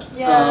that,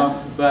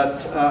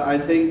 but I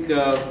think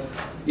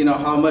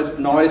how much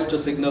noise to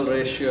signal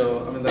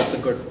ratio. I mean, that's a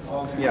good.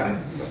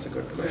 That's a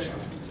good question.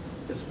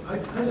 I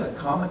had a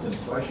comment and a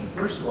question.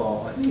 First of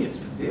all, I think it's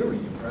very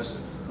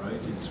impressive, right?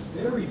 It's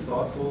very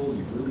thoughtful.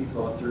 You've really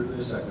thought through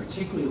this. I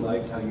particularly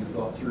liked how you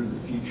thought through the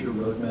future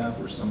roadmap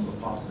or some of the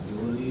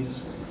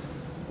possibilities.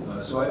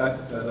 So I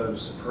thought it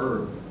was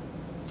superb.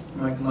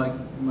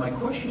 My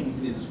question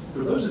is,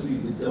 for those of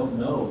you that don't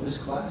know, this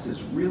class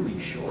is really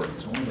short.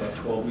 It's only about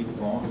 12 weeks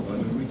long,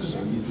 11 weeks. So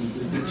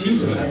the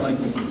teams have had like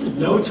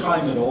no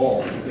time at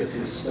all to get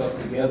this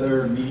stuff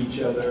together, meet each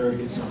other,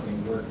 get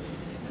something work.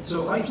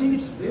 So I think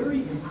it's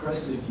very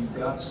impressive you've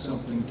got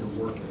something to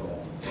work at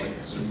all,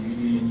 right? So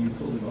you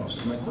pulled it off.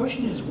 So my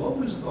question is, what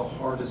was the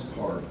hardest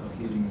part of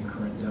getting the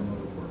current demo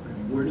to work? I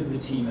mean, where did the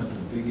team have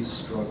the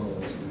biggest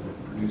struggles to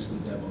produce the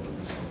demo that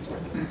we saw?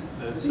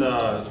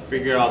 Let's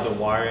figure out the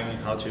wiring,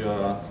 how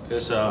to,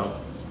 because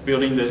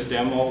building this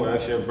demo, we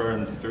actually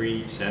burned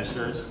 3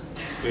 sensors.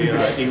 We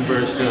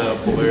inverse the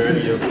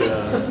polarity of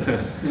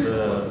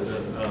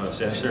the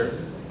sensor.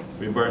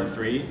 We burned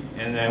 3,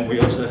 and then we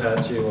also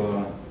had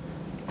to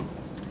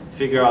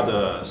figure out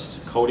the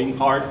coding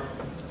part,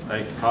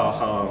 like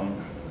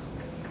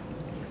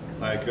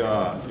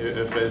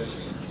if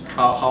it's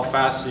how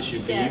fast it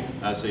should be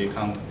as you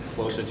come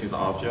closer to the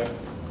object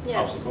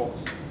obstacle.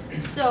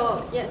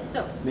 So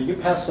so. May you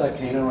pass that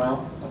cane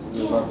around? I would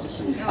love to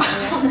see.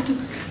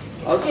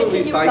 Also,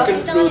 we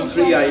cycled through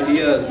 3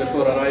 ideas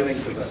before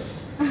arriving to this.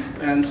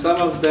 And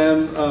some of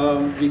them,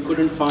 we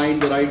couldn't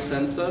find the right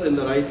sensor in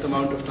the right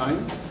amount of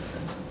time.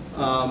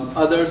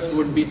 Others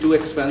would be too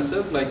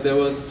expensive. Like there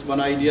was one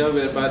idea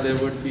whereby there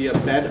would be a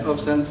bed of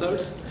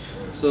sensors.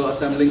 So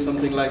assembling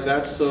something like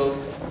that. So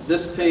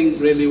this thing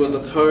really was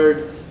the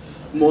third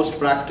most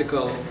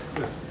practical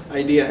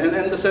idea.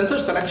 And the sensor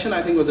selection,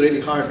 I think, was really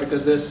hard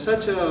because there's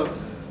such a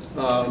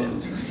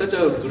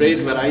great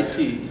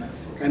variety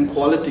and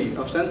quality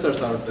of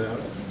sensors out there.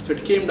 So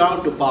it came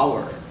down to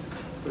power,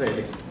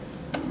 really.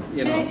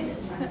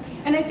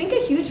 And I think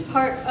a huge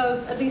part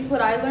of at least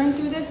what I learned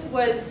through this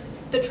was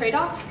the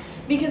trade-offs.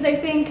 Because I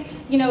think,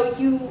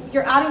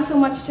 you're adding so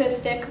much to a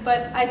stick,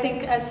 but I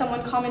think as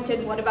someone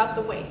commented, what about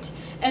the weight?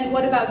 And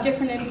what about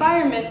different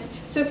environments?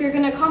 So if you're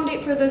going to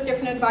accommodate for those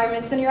different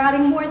environments, then you're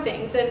adding more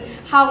things. And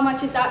how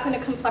much is that going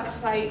to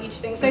complexify each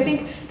thing? So I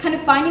think kind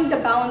of finding the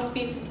balance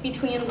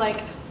between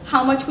like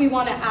how much we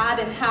want to add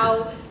and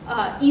how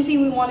easy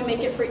we want to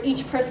make it for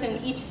each person,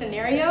 each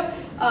scenario,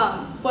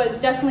 was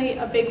definitely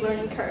a big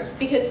learning curve.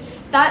 Because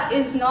that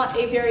is not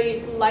a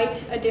very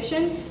light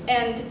addition,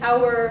 and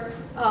our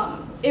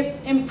if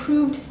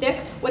improved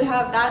stick would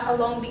have that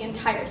along the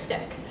entire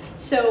stick.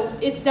 So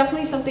it's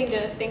definitely something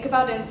to think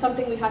about and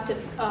something we have to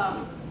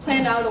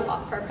plan out a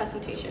lot for our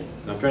presentation.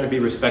 I'm trying to be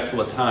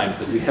respectful of time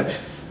because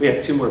we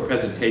have 2 more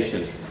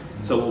presentations.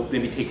 So we'll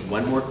maybe take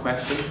one more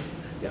question.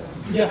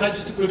 Yeah,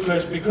 just a quick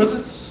question. Because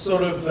it's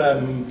sort of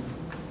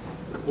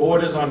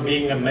borders on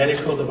being a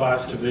medical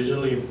device to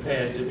visually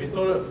impaired, have you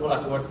thought of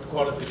what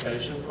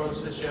qualification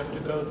process you have to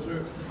go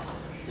through?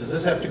 Does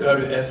this have to go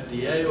to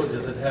FDA or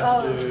does it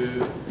have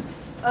to?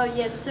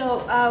 Yes,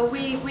 so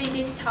we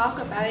did talk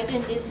about it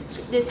and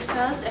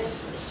discuss,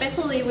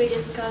 especially we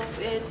discussed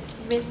with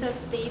Mr.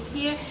 Steve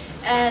here,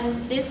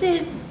 and this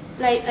is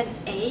like an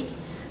aid,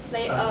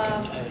 like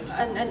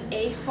an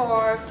aid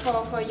for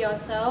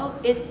yourself.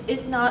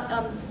 It's not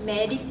a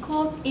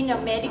medical, in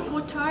a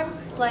medical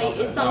terms, like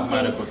it's something.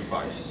 Not a medical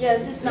device.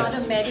 Yes, it's not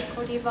a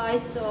medical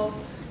device, so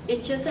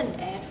it's just an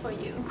aid for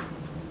you.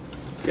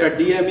 Yeah,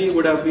 DME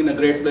would have been a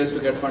great place to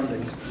get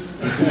funding.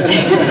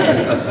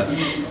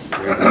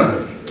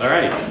 All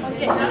right.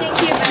 Okay,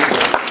 thank you.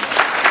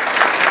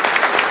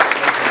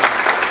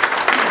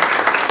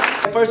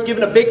 first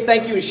giving a big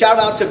thank you and shout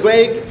out to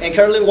Greg and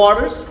Carolyn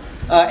Waters,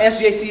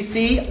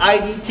 SJCC,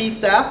 IDT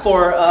staff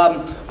for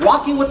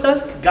walking with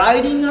us,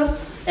 guiding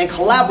us, and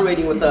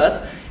collaborating with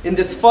us in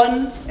this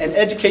fun and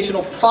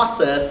educational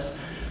process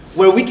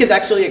where we could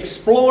actually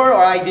explore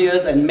our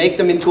ideas and make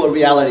them into a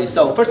reality.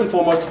 So first and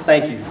foremost,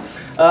 thank you.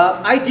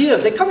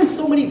 Ideas, they come in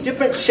so many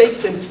different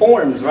shapes and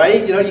forms,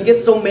 right? You know, you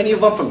get so many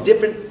of them from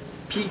different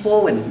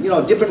people and, you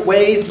know, different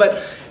ways,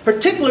 but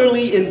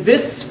particularly in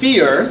this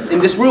sphere, in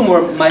this room,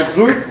 or my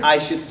group, I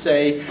should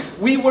say,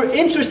 we were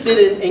interested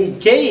and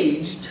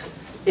engaged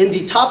in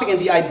the topic and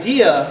the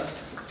idea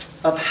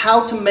of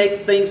how to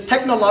make things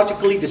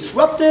technologically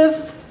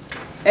disruptive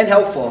and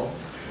helpful.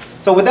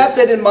 So with that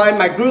said in mind,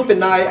 my group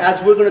and I,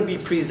 as we're going to be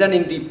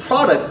presenting the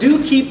product,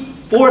 do keep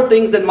 4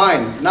 things in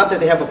mind. Not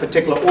that they have a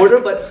particular order,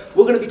 but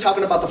we're going to be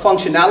talking about the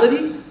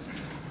functionality.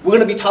 We're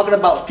going to be talking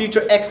about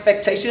future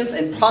expectations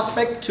and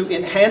prospect to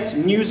enhance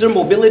user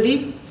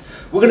mobility.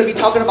 We're going to be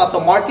talking about the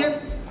market.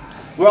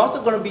 We're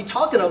also going to be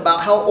talking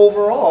about how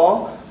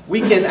overall we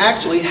can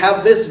actually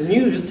have this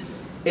used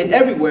in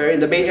everywhere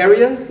in the Bay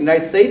Area,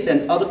 United States,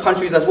 and other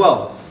countries as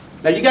well.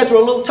 Now you guys were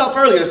a little tough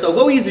earlier, so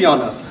go easy on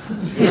us.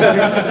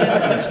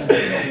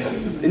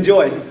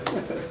 Enjoy.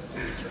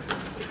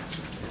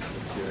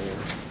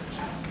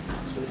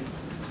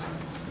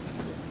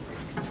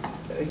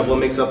 What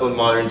makes up a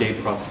modern day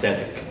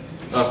prosthetic?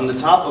 From the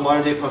top, a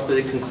modern day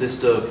prosthetic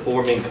consists of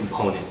 4 main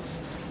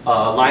components.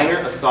 A liner,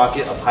 a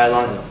socket, a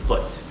pylon, and a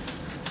foot.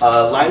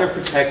 Liner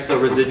protects the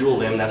residual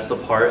limb, that's the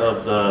part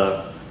of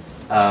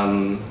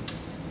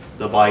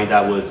the body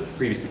that was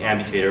previously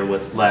amputated or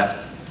what's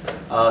left.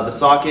 The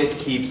socket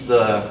keeps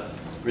the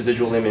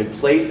residual limb in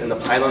place, and the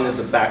pylon is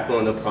the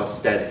backbone of the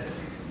prosthetic.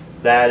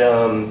 That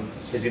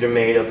is either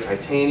made of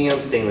titanium,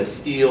 stainless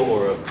steel,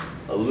 or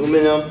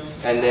aluminum,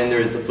 and then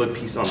there is the foot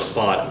piece on the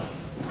bottom.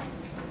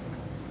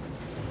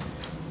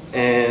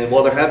 And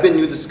while there have been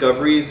new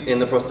discoveries in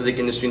the prosthetic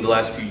industry in the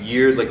last few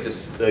years, like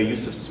the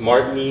use of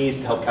smart knees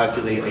to help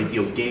calculate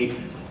ideal gait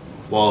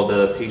while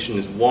the patient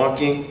is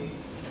walking,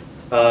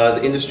 the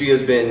industry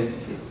has been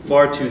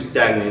far too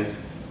stagnant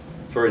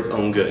for its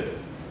own good.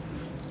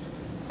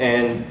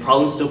 And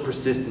problems still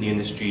persist in the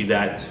industry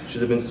that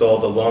should have been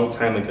solved a long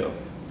time ago.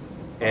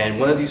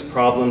 And one of these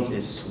problems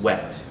is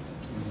sweat.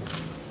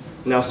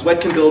 Now,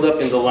 sweat can build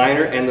up in the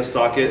liner and the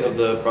socket of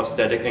the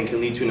prosthetic and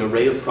can lead to an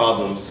array of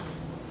problems.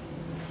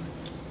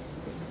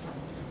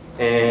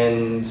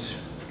 And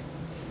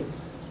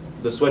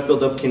the sweat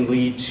buildup can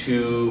lead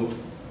to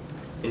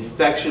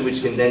infection,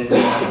 which can then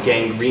lead to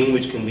gangrene,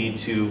 which can lead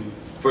to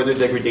further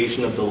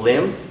degradation of the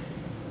limb,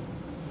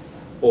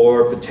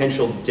 or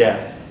potential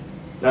death.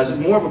 Now, this is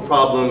more of a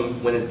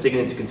problem when it's taken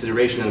into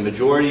consideration, and the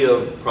majority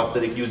of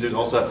prosthetic users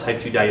also have type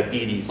 2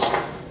 diabetes,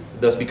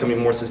 thus becoming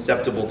more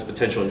susceptible to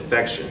potential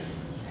infection.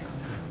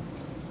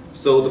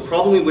 So the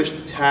problem we wish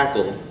to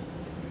tackle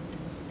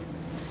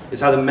is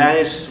how to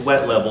manage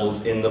sweat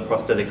levels in the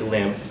prosthetic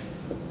limb.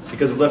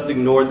 Because if left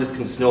ignored, this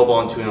can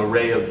snowball into an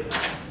array of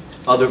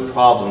other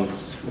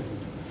problems.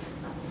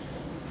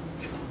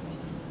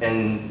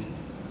 And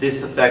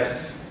this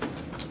affects,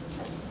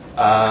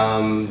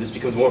 this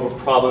becomes more of a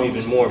problem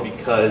even more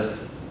because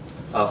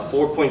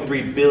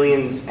 4.3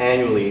 billion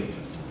annually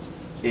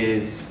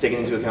is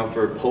taken into account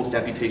for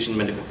post-amputation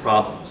medical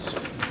problems.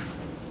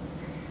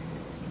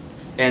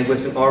 And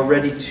with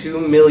already 2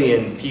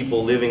 million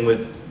people living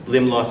with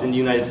limb loss in the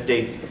United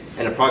States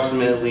and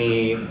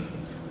approximately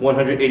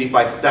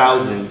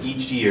 185,000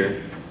 each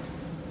year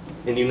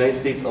in the United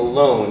States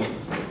alone,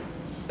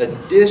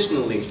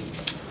 additionally,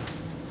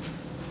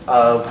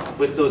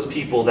 with those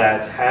people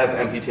that have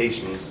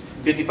amputations,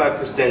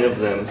 55% of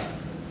them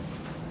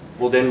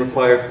will then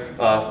require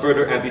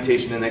further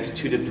amputation in the next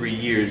 2 to 3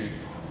 years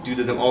due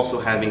to them also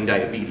having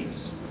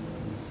diabetes.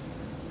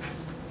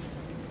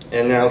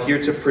 And now here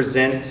to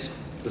present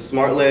the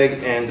smart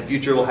leg and the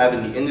future we'll have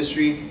in the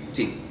industry,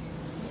 T.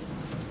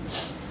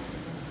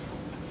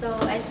 So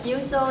as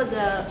usual,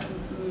 the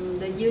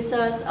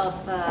users of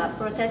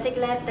prosthetic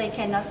leg, they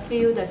cannot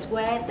feel the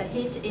sweat, the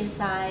heat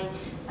inside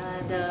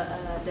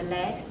the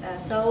legs.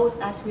 So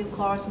that will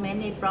cause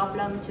many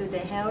problems to the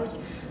health,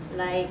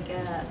 like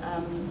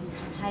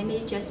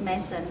Jaime just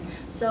mentioned.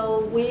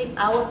 So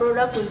our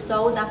product will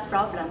solve that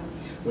problem.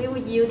 We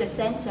will use the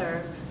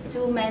sensor.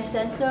 2 main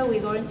sensors.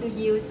 We're going to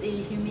use a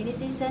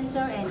humidity sensor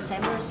and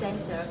temperature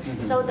sensor,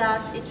 so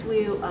that it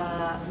will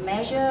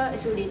measure,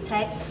 it will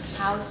detect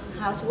how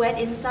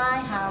sweat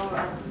inside,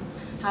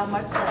 how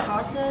much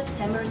hotter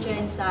temperature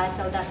inside,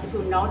 so that it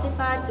will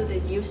notify to the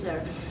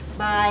user.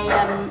 By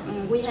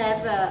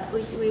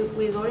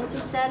we're going to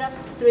set up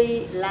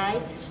 3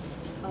 lights.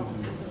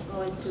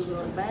 Going to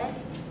go back.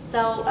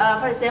 So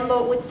for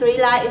example, with 3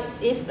 lights,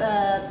 if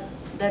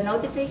the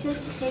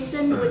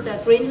notification with the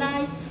green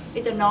light,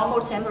 it's a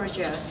normal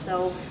temperature,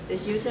 so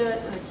this user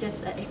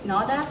just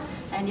ignore that.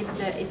 And if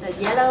it's a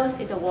yellow, it's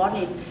a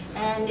warning.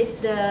 And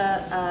if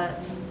the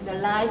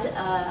light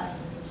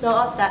show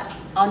up that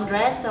on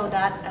red, so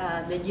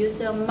that the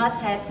user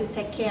must have to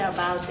take care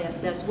about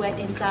the sweat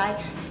inside.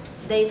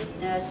 they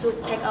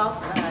should take off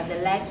the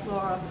legs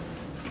for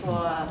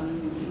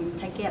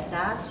take care of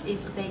that.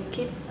 If they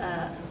keep,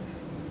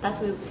 that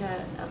will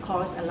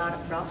cause a lot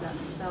of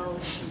problems. So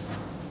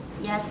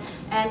yes,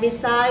 and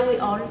besides, we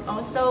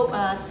also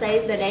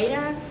save the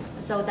data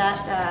so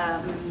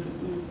that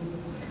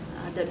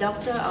the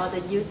doctor or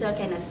the user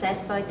can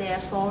access by their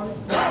phone,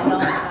 know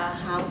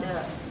how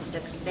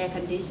their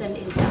condition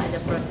inside the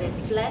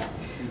prosthetic leg.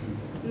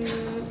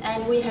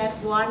 And we have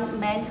one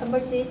main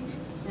competitor.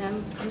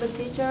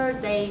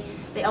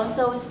 They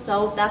also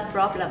solve that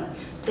problem.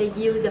 They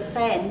use the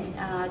fans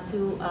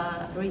to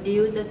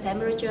reduce the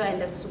temperature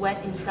and the sweat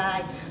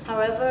inside.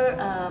 However,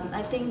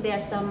 I think there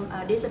are some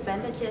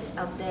disadvantages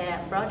of their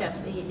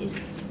products. It is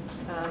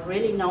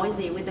really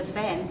noisy with the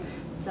fan.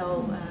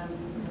 So,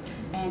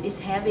 and it's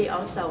heavy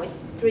also with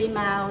 3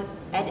 mounts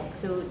added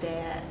to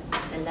the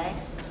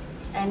legs.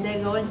 And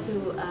they're going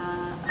to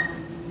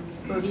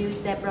produce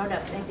their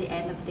products at the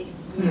end of this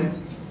year.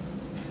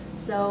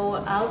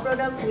 So our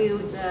product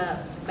is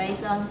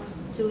based on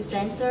 2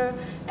 sensors,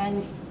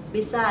 and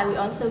besides we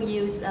also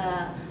use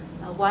a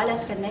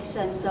wireless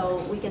connection, so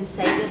we can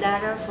save the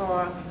data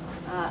for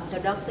the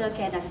doctor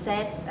can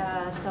access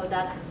so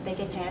that they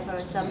can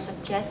have some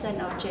suggestion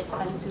or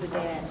treatment to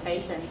their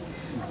patient.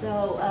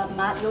 So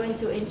Matt going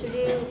to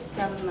introduce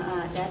some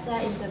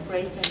data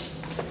integration.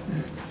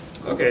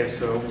 Okay,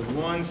 so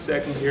 1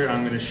 second here,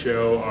 I'm going to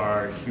show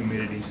our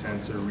humidity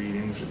sensor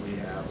readings that we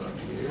have up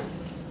here.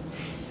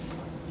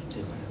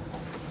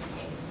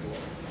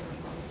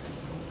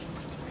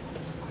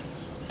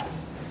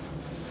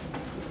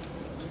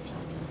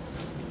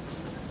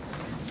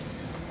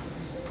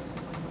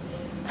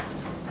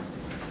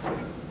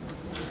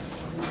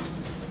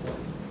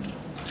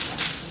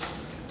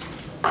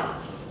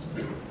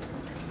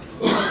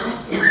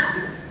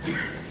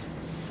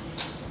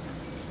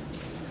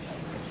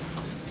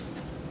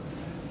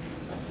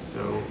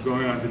 So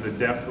going on to the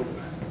depth.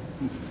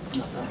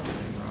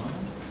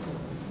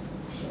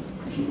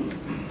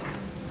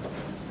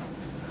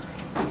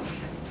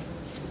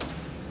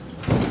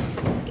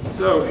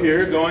 So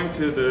here, going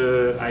to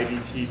the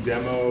IDT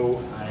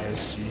demo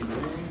ISG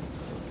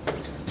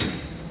thing.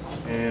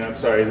 And I'm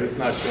sorry, is this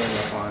not showing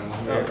up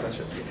on? No, it's not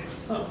showing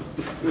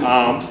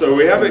up. So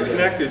we have it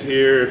connected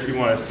here if you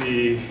want to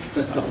see.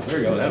 Oh, there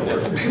you go, that'll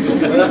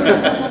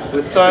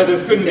work. Sorry,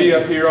 this couldn't be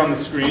up here on the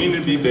screen,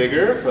 it'd be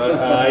bigger,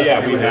 but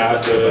yeah, we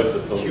have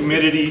the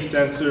humidity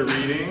sensor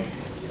reading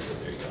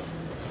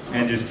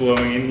and just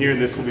blowing in here.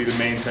 This will be the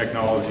main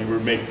technology we're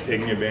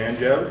taking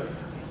advantage of.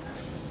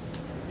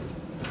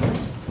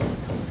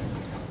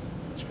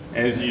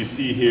 As you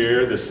see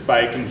here, the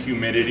spike in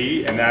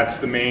humidity, and that's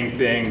the main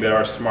thing that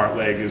our smart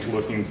leg is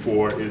looking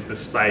for, is the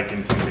spike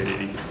in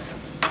humidity.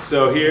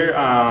 So here,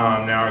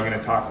 now we're going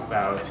to talk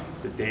about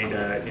the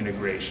data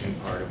integration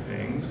part of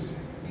things.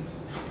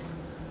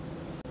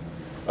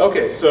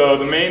 Okay, so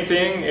the main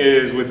thing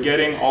is with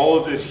getting all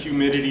of this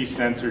humidity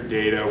sensor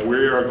data, we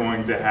are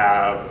going to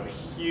have a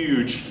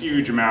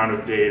huge amount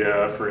of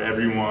data for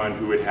everyone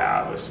who would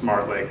have a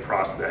smart leg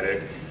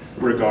prosthetic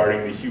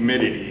regarding the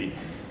humidity.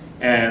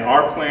 And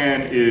our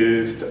plan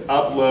is to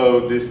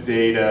upload this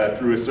data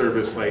through a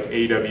service like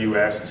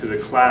AWS to the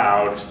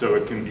cloud so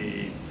it can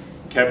be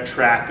kept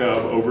track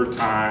of over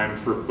time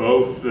for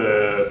both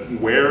the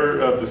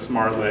wearer of the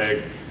smart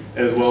leg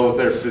as well as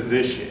their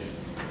physician.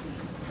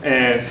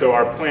 And so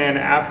our plan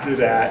after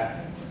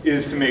that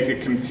is to make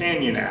a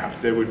companion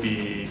app that would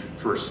be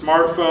for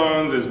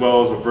smartphones as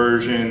well as a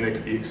version that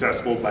could be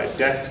accessible by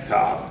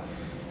desktop.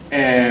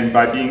 And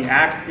by being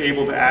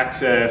able to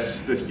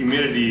access the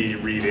humidity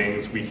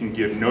readings, we can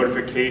give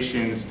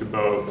notifications to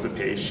both the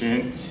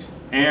patient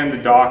and the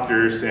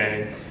doctor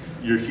saying,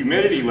 your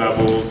humidity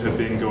levels have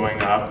been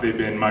going up, they've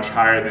been much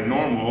higher than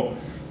normal.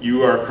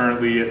 You are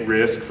currently at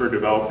risk for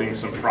developing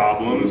some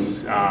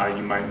problems.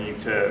 You might need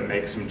to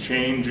make some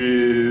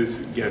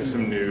changes, get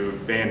some new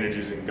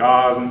bandages and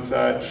gauze and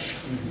such.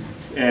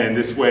 And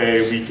this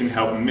way we can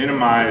help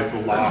minimize the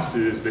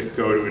losses that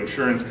go to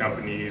insurance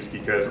companies,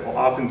 because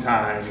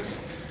oftentimes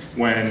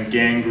when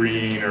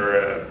gangrene or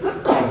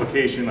a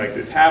complication like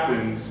this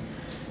happens,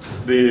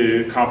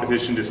 the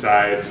competition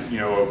decides, you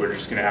know, we're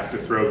just gonna have to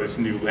throw this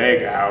new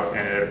leg out,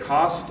 and at a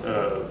cost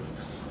of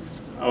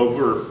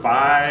over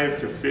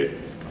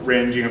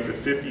ranging up to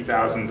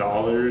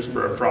 $50,000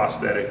 for a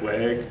prosthetic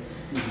leg.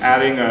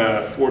 Adding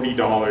a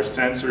 $40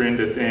 sensor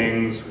into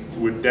things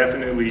would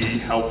definitely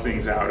help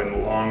things out in the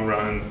long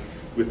run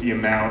with the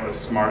amount of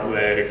smart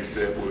legs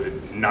that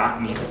would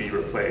not need to be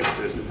replaced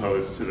as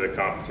opposed to the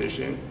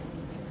competition.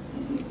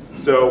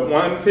 So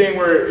one thing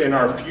in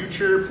our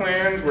future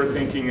plans we're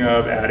thinking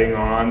of adding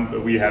on,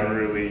 but we haven't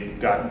really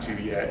gotten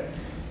to yet,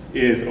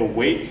 is a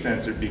weight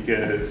sensor,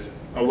 because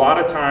a lot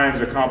of times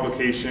a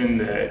complication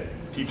that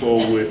people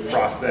with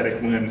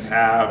prosthetic limbs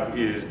have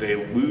is they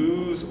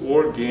lose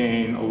or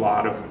gain a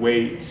lot of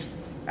weight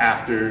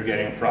after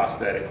getting a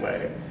prosthetic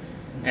leg.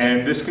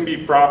 And this can be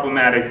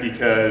problematic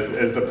because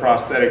as the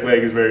prosthetic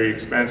leg is very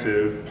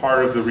expensive,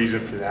 part of the reason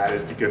for that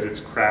is because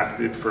it's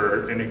crafted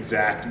for an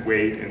exact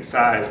weight and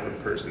size of a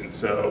person.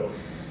 So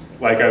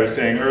like I was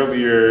saying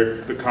earlier,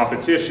 the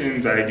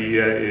competition's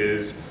idea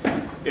is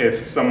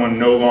if someone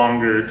no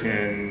longer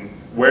can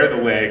wear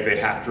the leg, they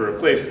have to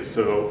replace it.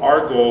 So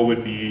our goal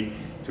would be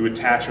to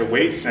attach a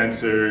weight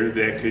sensor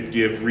that could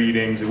give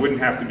readings. It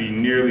wouldn't have to be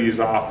nearly as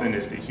often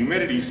as the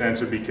humidity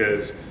sensor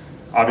because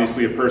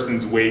obviously a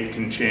person's weight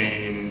can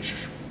change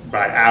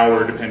by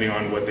hour depending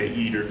on what they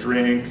eat or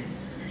drink.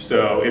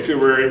 So if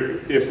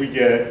we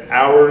get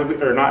hourly,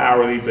 or not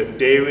hourly, but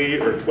daily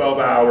or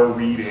 12-hour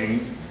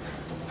readings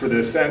for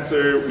the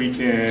sensor, we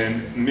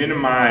can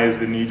minimize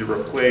the need to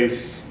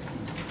replace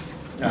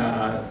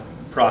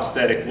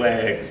prosthetic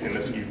legs in the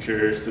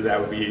future, so that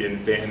would be an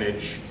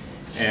advantage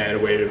and a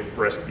way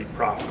for us to be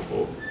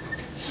profitable.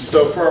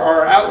 So for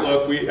our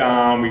outlook, we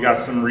got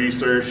some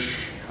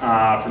research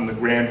from the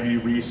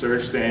Grandview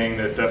research saying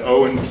that the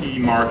O&P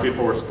market,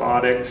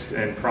 orthotics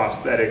and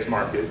prosthetics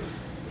market,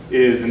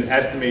 is an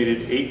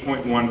estimated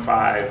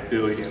 $8.15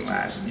 billion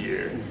last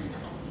year.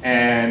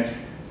 And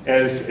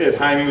as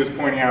Jaime was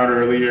pointing out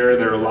earlier,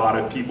 there are a lot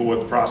of people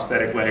with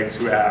prosthetic legs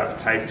who have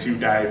type 2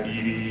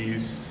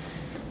 diabetes,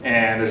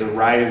 and there's a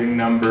rising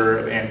number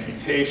of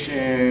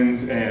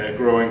amputations and a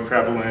growing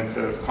prevalence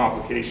of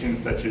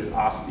complications such as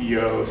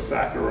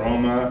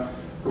osteosarcoma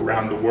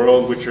around the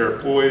world, which are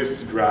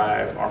poised to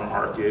drive our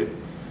market.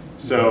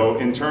 So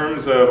in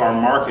terms of our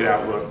market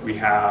outlook,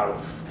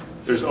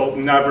 there's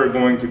never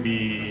going to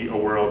be a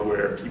world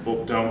where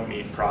people don't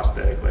need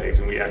prosthetic legs,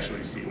 and we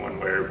actually see one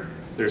where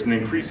there's an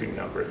increasing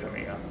number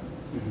coming up.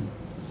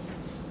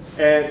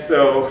 And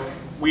so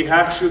we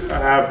actually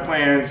have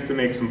plans to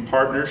make some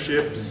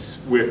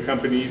partnerships with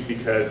companies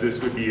because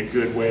this would be a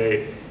good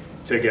way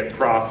to get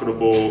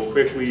profitable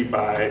quickly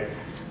by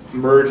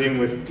merging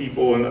with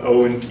people in the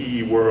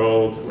O&P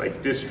world,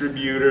 like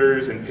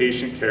distributors and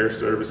patient care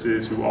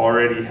services who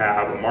already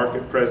have a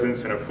market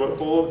presence and a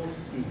foothold.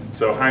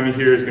 So Jaime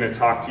here is going to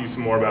talk to you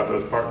some more about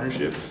those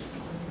partnerships.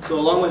 So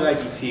along with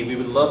IDT, we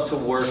would love to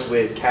work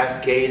with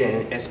Cascade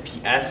and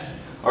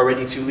SPS,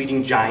 already two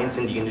leading giants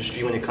in the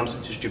industry when it comes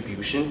to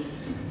distribution.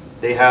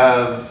 They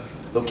have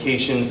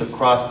locations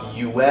across the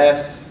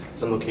US,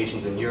 some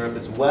locations in Europe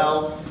as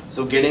well.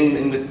 So getting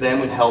in with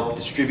them would help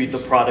distribute the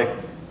product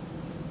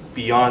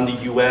beyond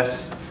the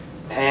US.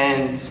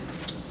 And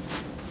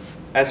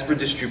as for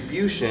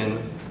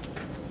distribution,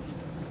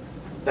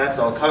 that's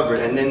all covered.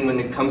 And then when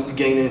it comes to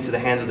getting it into the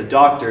hands of the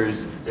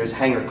doctors, there's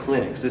hanger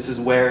clinics. This is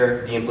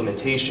where the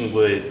implementation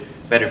would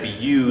better be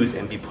used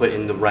and be put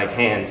in the right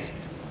hands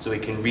so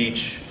it can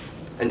reach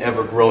an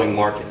ever-growing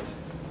market.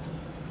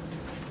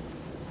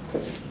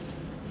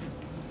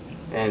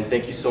 And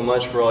thank you so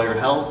much for all your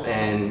help,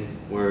 and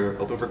we're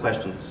open for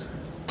questions.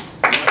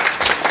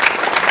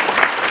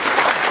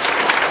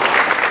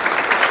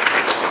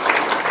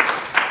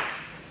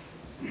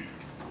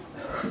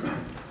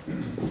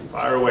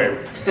 Fire away.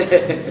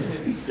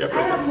 Yep,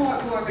 I have more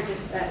of a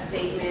just a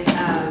statement.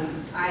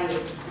 I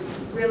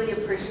really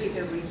appreciate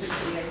the research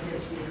you guys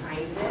did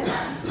behind this.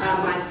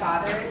 My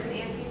father is an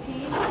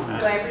amputee,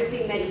 so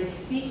everything that you're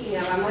speaking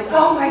of, I'm like,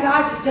 oh my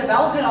God, just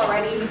develop it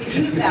already. We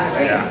can use that,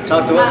 right? Yeah.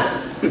 Talk to us.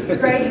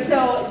 Right,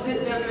 so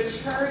the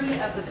maturity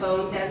of the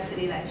bone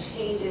density that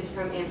changes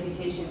from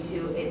amputation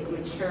to it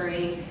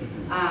maturing,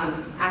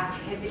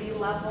 activity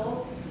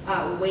level,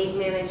 weight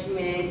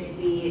management,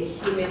 the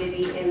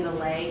humidity in the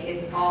leg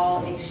is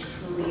all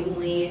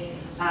extremely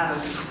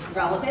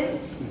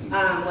relevant,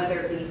 whether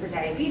it be for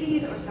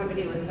diabetes or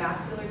somebody with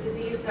vascular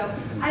disease. So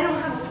I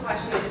don't have a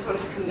question, I just want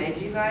to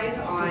commend you guys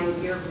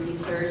on your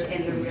research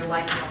and the real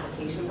life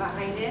application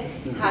behind it,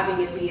 having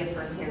it be a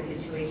first-hand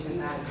situation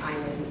that I'm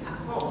in at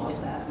home with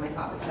my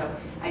father. So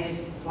I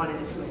just wanted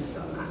to commend you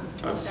on that.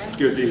 That's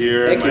good to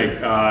hear. And like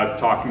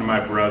talking to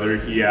my brother,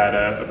 he had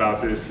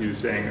about this, he was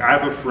saying, I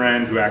have a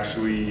friend who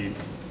actually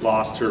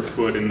lost her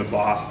foot in the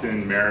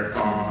Boston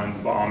Marathon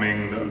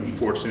bombing, the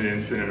unfortunate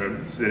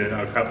incident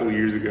a couple of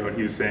years ago, and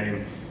he was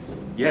saying,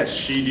 yes,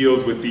 she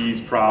deals with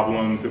these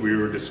problems that we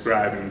were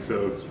describing,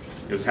 so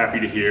I was happy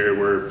to hear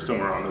we're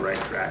somewhere on the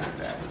right track with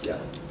that. Yeah,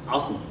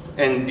 awesome.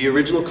 And the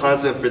original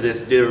concept for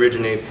this did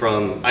originate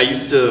from, I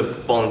used to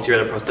volunteer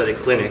at a prosthetic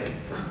clinic,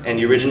 and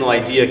the original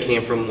idea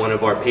came from one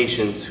of our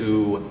patients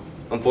who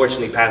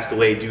unfortunately passed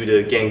away due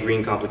to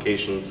gangrene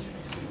complications.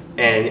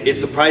 And it's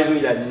surprising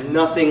me that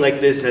nothing like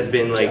this has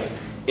been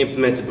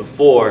implemented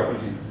before.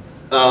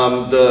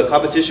 The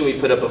competition we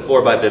put up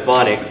before by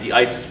Vivonics, the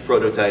ICE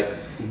prototype,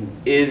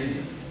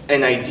 is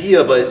an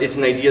idea, but it's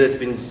an idea that's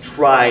been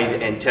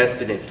tried and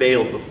tested and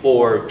failed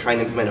before, trying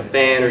to implement a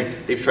fan, or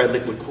they've tried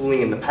liquid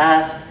cooling in the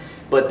past,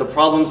 but the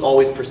problems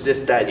always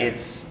persist that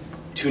it's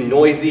too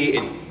noisy,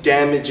 it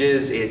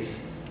damages,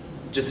 it's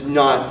just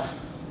not,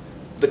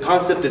 the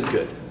concept is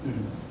good,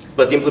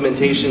 but the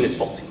implementation is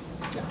faulty.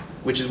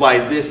 Which is why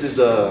this is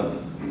a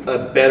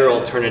better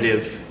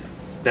alternative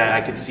that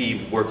I could see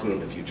working in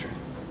the future.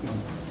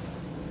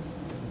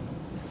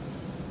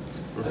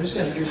 I'm just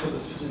kind of curious what the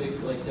specific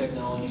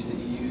technologies that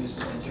you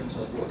used in terms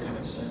of what kind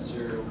of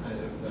sensor, what kind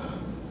of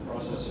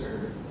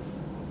processor,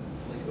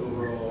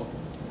 overall.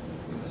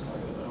 You want to talk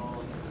about that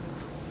all?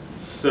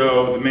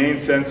 So the main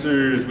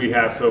sensors we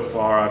have so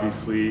far,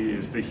 obviously,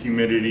 is the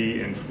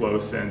humidity and flow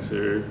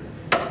sensor,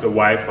 the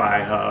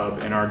Wi-Fi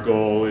hub, and our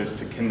goal is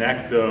to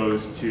connect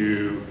those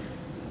to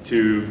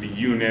the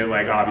unit,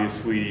 like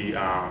obviously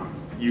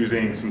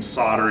using some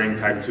soldering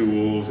type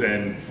tools.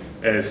 And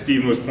as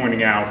Stephen was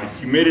pointing out, the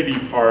humidity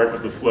part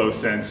of the flow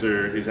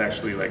sensor is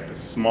actually like the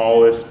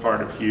smallest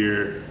part of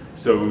here,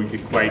 so we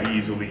could quite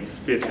easily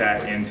fit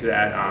that into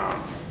that.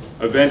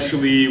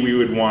 Eventually, we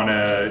would want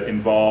to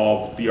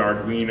involve the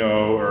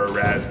Arduino or a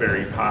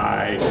Raspberry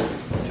Pi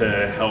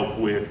to help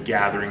with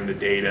gathering the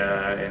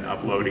data and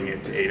uploading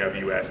it to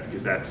AWS,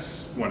 because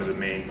that's one of the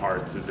main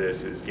parts of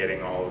this, is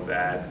getting all of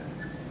that.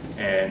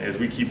 And as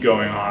we keep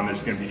going on,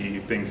 there's going to be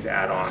things to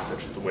add on,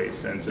 such as the weight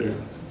sensor.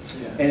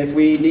 And if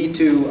we need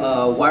to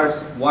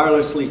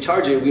wirelessly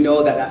charge it, we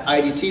know that at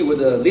IDT we're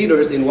the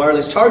leaders in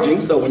wireless charging,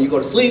 so when you go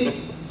to sleep,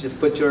 just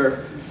put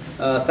your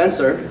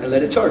sensor and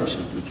let it charge.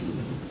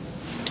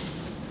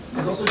 I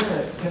was also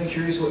kind of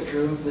curious what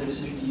drove the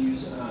decision to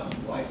use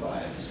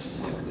Wi-Fi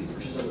specifically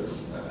versus other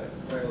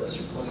wireless,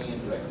 or plugging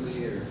in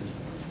directly, or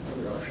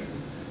other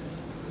options.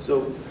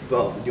 So,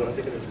 well, do you want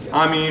to take it?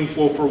 I mean,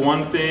 well, for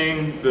one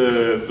thing,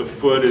 the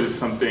foot is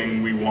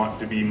something we want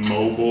to be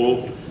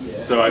mobile. Yeah.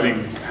 So I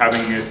think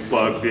having it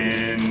plugged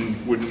in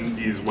wouldn't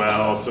be as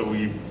well. So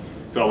we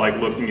felt like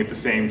looking at the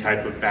same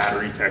type of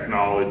battery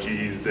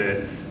technologies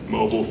that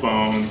mobile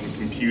phones and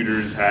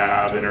computers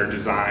have and are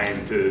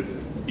designed to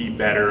be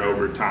better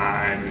over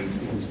time, and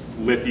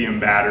lithium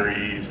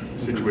batteries,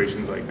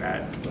 situations like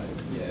that.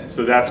 Yeah.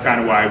 So that's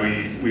kind of why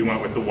we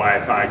went with the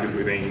Wi-Fi, because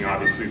we're thinking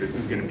obviously this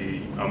is going to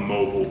be a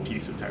mobile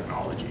piece of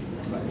technology.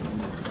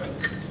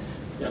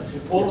 Yeah, to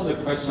follow the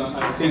question,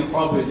 I think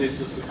probably this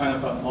is kind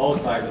of an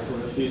outside for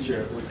the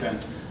future. We can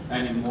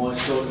add more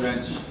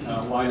short-range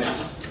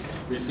wireless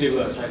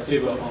receiver,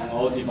 transceiver on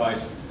all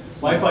devices.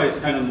 Wi-Fi is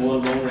kind of more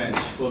long-range.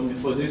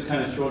 For this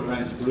kind of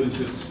short-range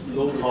Bluetooth,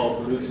 low-power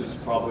Bluetooth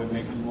probably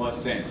making more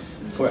sense.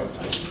 Correct.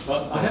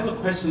 But I have a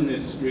question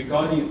is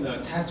regarding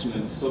the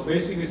attachment. So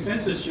basically,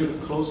 sensors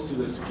should close to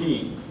the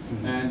skin.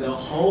 And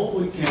how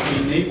we can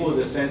enable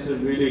the sensor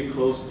really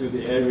close to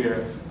the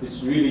area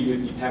is really you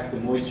detect the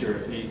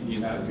moisture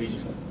in that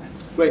region.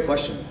 Great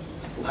question.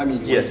 I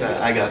mean, yes,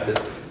 I got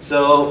this.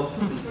 So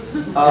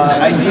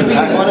ideally,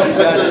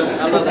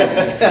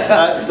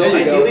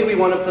 we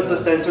want to put the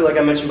sensor, like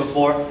I mentioned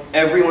before.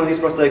 Every one of these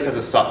prosthetics has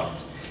a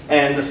socket,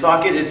 and the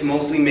socket is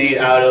mostly made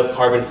out of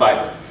carbon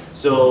fiber.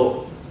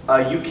 So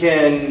you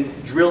can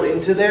drill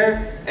into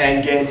there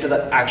and get into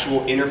the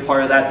actual inner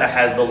part of that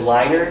has the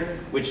liner,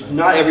 which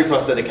not every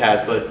prosthetic has,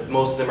 but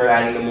most of them are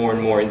adding them more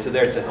and more into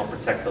there to help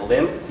protect the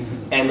limb.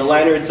 And the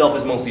liner itself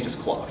is mostly just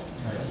cloth.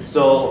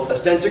 So a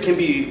sensor can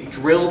be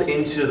drilled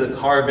into the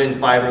carbon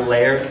fiber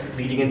layer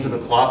leading into the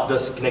cloth,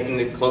 thus connecting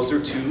it closer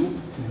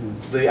to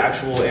the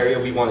actual area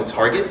we want to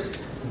target.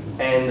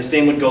 And the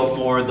same would go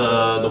for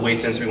the weight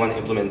sensor we want to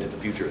implement into the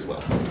future as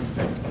well.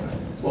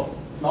 Well,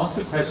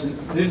 last question.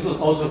 This is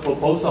also for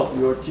both of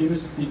your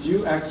teams. Did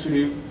you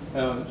actually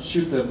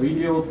shoot the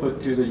video,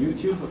 put to the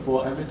YouTube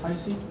for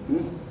advertising?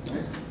 No?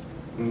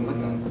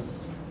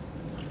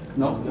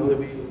 Not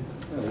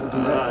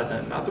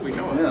that we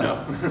know of,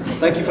 no.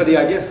 Thank you for the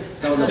idea.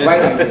 That was a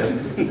bright idea.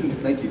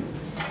 Thank you.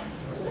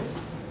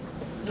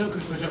 Just a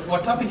quick question.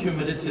 What type of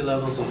humidity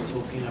levels are you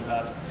talking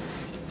about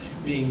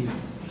being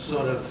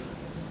sort of,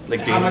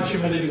 like how much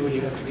humidity would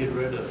you have to get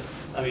rid of?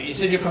 I mean, you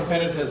said your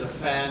competitor has a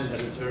fan, but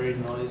it's very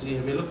noisy.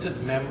 Have you looked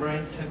at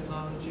membrane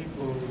technology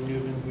for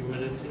removing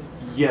humidity?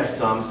 Yes,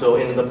 so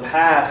in the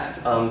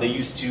past, they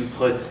used to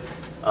put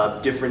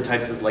different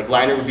types of, like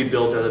liner would be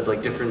built out of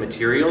like different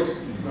materials.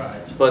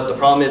 Right. But the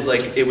problem is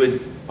like it would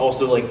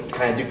also like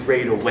kind of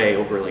degrade away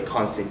over like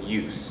constant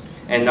use.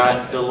 And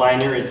not the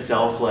liner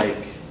itself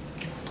like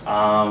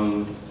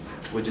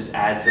would just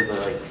add to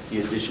the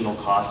additional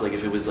cost, like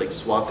if it was like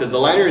swapped, because the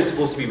liner is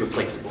supposed to be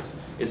replaceable.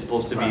 It's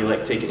supposed to be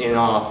like taken in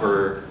off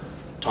or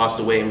tossed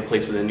away and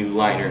replaced with a new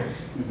liner.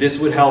 This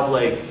would help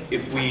like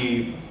if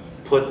we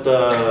put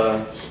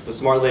the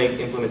smart leg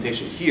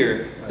implementation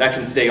here, that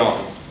can stay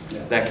on.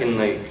 That can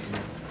like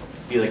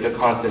be like a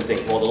constant thing.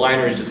 While the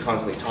liner is just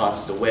constantly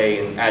tossed away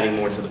and adding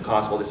more to the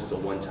cost, while this is a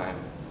one-time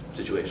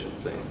situation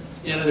thing.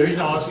 You know, the reason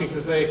I'm asking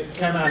because they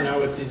came out now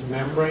with these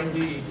membrane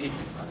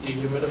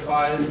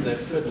dehumidifiers that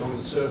fit on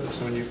the surface.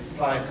 When you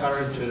apply a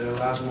current, it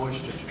allows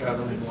moisture to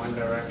travel in one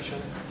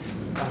direction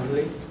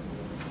only.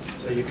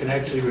 So you can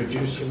actually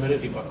reduce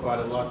humidity by quite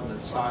a lot, and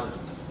it's silent.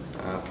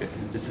 Okay,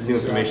 this is new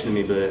information to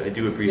me, but I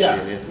do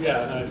appreciate it.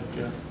 Yeah,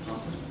 yeah.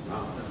 Awesome.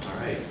 All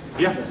right.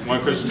 Yeah,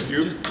 one question to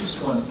you.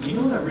 Just one. You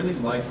know what I really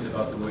liked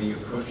about the way you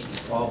approached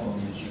the problem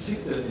is you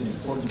picked an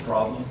important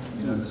problem.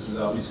 You know, this is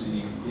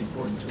obviously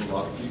important to a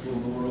lot of people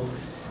in the world.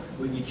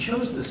 But you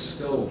chose the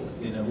scope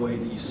in a way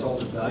that you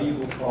solved a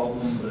valuable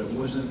problem, but it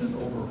wasn't an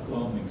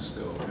overwhelming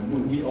scope.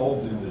 And we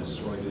all do this,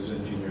 right, as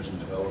engineers and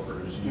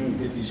developers. You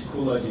get these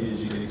cool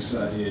ideas, you get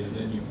excited, and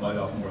then you bite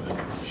off more than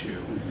you can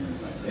chew.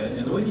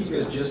 And the way that you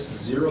guys just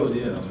zeroed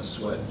in on the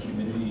sweat and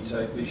humidity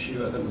type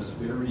issue, I thought was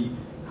very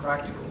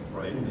practical.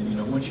 right?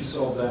 And once you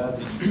solve that,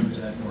 then you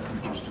can add more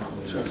features to it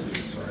later too.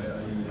 So I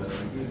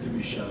give you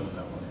a shout out on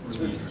that one.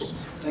 Really interesting.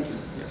 Thank you.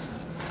 Yeah.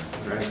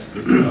 All right.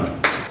 Good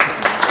job.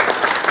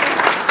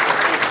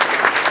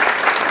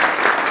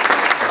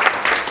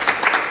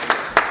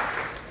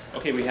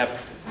 Okay, we have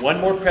one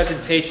more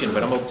presentation,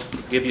 but I'm going to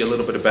give you a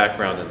little bit of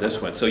background on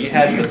this one. So you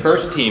had the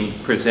first team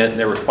present, and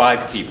there were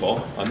 5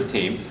 people on the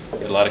team. You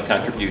had a lot of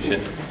contribution.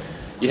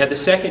 You had the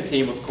second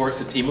team, of course,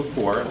 a team of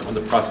 4 on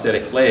the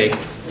prosthetic leg.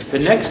 The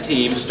next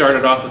team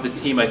started off with a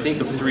team, I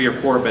think, of 3 or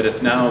 4, but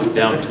it's now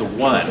down to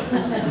 1.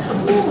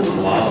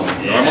 Wow.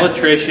 Normal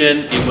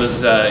attrition. It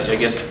was, I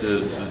guess,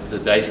 the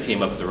dice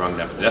came up with the wrong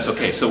number. That's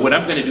okay. So what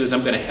I'm going to do is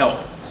I'm going to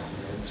help.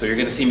 So you're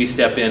going to see me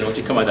step in. Why don't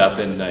you come on up?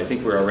 And I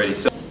think we're already.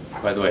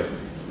 By the way,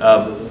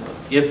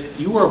 if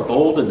you are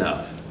bold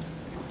enough,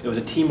 it was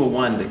a team of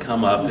 1 to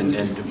come up and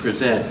to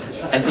present,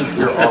 I think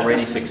you're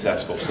already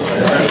successful. So,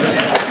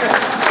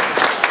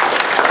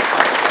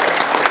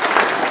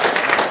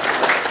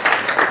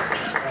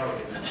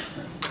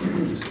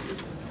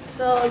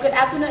 so good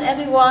afternoon,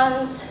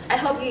 everyone. I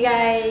hope you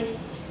guys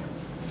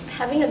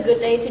having a good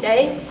day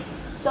today.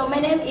 So my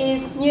name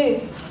is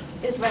Như.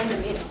 It's right in the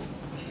middle.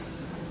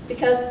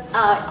 Because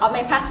on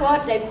my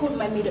passport, they put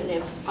my middle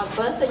name on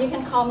first, so you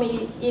can call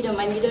me either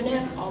my middle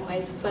name or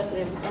my first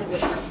name anyway.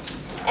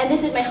 And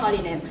this is my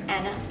holy name,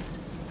 Anna.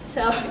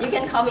 So you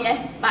can call me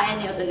by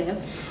any other name.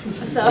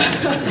 So,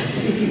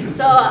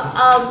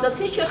 the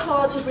teacher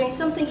told us to bring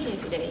something here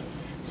today.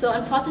 So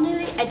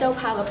unfortunately, I don't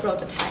have a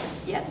prototype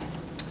yet.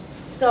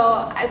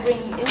 So I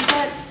bring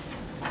instead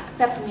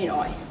peppermint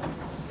oil.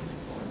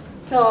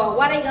 So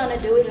what I'm gonna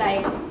do is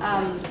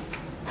I'm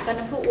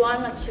gonna put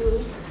 1 or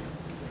 2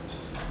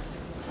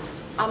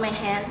 on my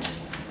hand,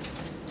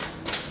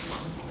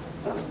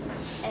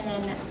 and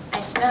then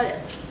I smell it.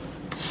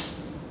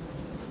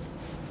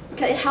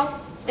 Because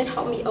it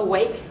helped me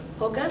awake,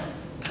 focus.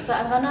 So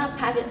I'm gonna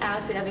pass it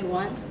out to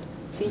everyone.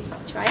 Please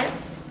try it.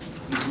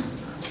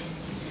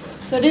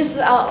 So this is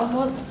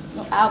almost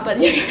not out, but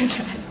you can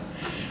try it.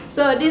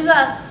 So these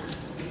are,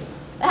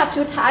 I have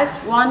 2 types.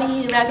 One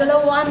is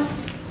regular one,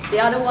 the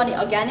other one is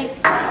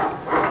organic.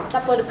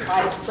 Double the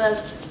price, but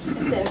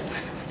it's same.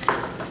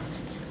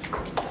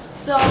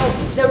 So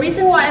the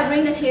reason why I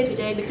bring it here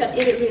today because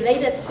it is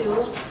related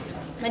to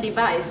my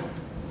device.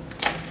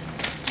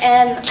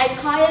 And I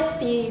call it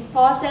the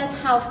 4-sense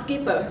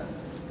housekeeper.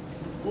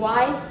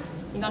 Why?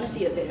 You're gonna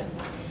see it later.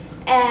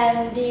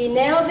 And the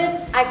name of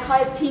it, I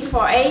call it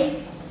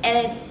T4A,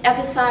 and as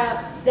a sign,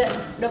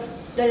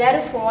 the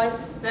letter 4 is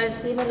very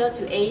similar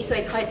to A, so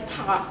I call it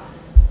TAR.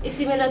 It's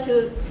similar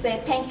to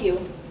say thank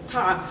you,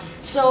 TAR.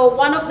 So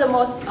one of the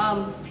most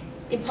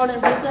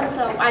important reasons,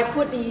 so I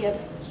put the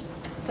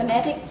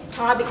phonetic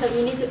TAR because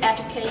we need to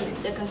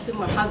educate the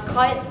consumer how to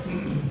call it,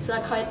 so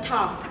I call it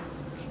TAR.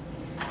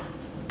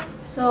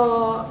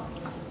 So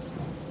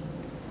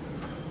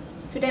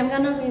today I'm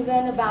going to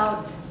present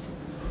about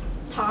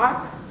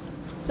TAR.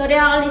 So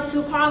there are only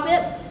 2 parts of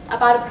it,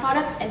 about the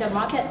product and the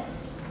market.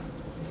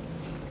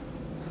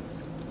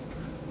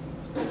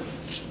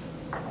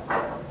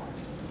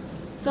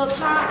 So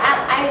TAR,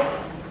 as I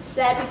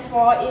said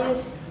before,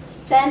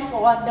 stands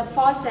for the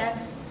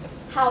 4-sense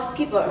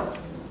housekeeper.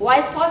 Why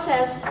is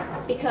 4-sense?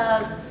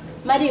 Because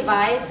my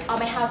device or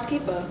my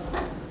housekeeper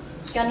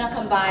gonna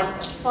combine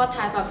 4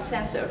 types of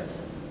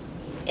sensors.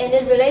 And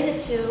it's related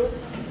to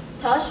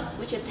touch,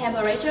 which is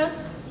temperature,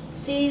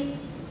 see,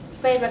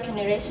 face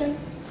recognition,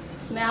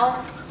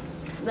 smell,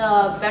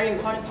 the very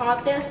important part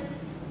of this,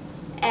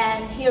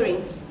 and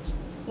hearing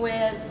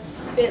with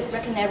speech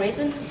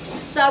recognition.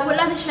 So I would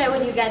like to share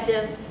with you guys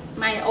this,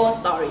 my own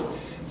story.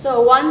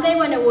 So one day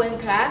when I was in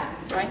class,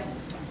 right,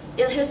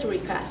 it's history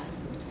class.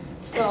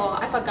 So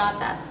I forgot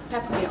that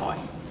peppermint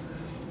oil.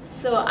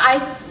 So I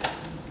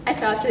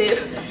fell asleep.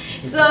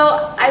 So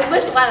I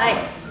wish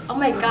oh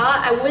my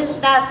God, I wish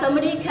that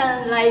somebody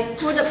can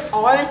put the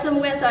oil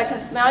somewhere so I can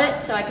smell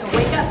it, so I can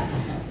wake up.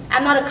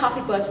 I'm not a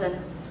coffee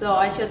person, so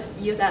I just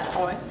use that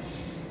oil.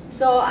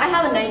 So I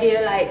have an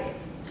idea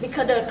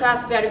because the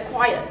class is very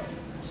quiet,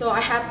 so I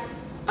have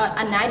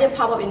an idea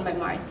pop up in my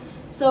mind.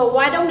 So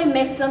why don't they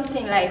make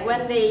something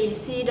when they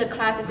see the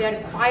class is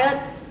very quiet,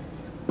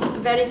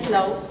 very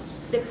slow,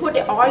 they put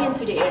the oil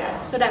into the air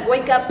so that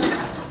wake up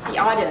the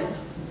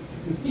audience.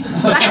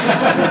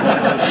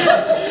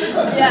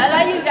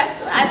 Yeah, you guys,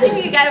 I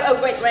think you guys are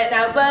awake right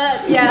now,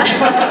 but yeah.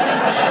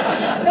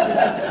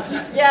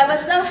 Yeah, but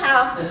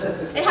somehow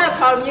it had a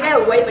problem. You guys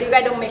are awake, but you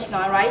guys don't make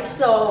noise, right?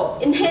 So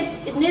it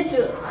needs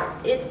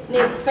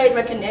face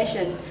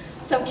recognition.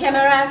 Some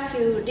cameras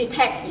to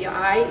detect your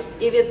eye.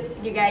 If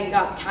you guys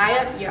got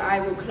tired, your eye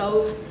will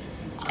close,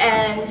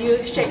 and you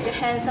shake your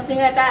hand, something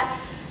like that.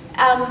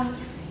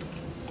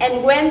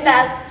 And when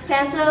that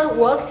sensor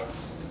works,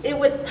 it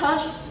would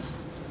touch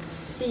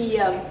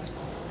the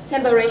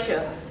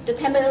temperature. The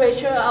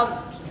temperature of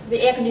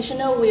the air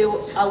conditioner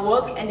will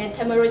work, and then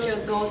temperature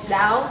goes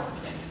down.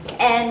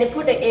 And they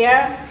put the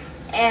air,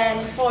 and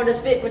for the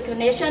speech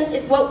recognition,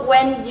 it works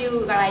when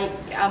you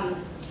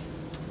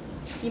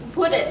you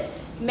put it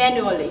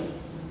manually.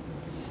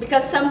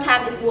 because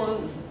sometimes it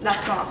will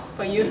last more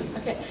for you.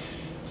 Okay,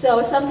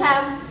 so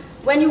sometimes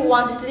when you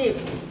want to sleep,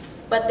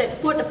 but they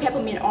put the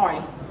peppermint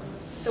oil,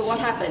 so what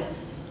happened?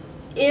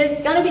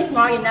 It's gonna be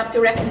smart enough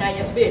to recognize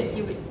your spirit.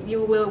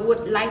 You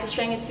would like to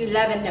change it to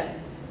lavender,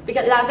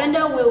 because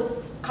lavender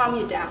will calm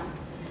you down.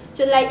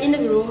 So like in the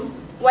room,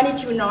 when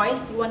it's too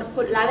noise, you want to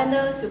put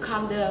lavender to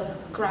calm the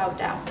crowd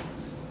down.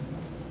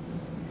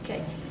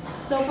 Okay,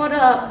 so for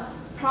the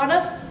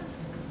product,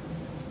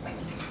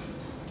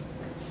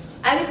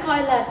 I will call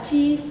it a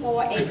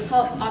T48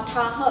 herb or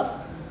tar herb.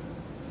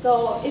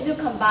 So if you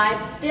combine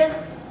this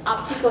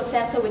optical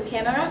sensor with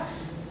camera,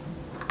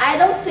 I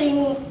don't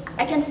think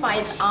I can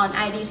find it on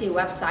IDT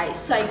website,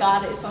 so I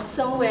got it from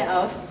somewhere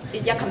else,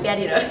 it's your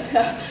competitors.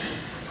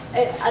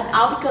 An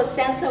optical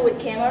sensor with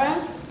camera.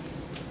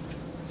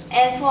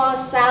 And for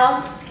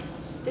sound,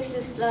 this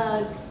is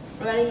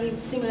really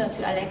similar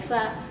to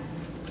Alexa.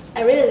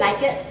 I really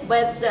like it,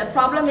 but the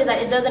problem is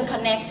that it doesn't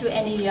connect to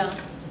any air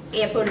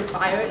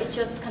purifier. It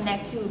just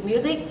connects to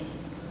music.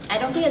 I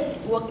don't think it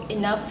works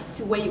enough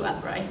to wake you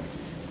up, right?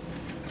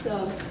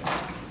 So,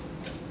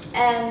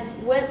 and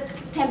with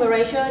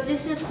temperature,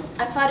 this is,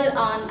 I found it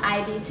on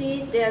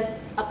IDT. There's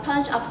a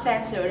bunch of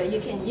sensors that you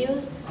can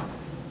use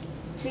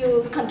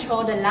to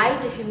control the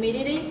light, the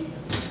humidity.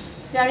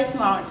 Very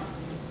smart.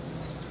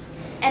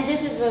 And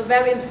this is a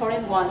very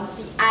important one,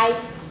 the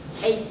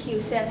IAQ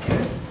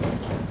sensor.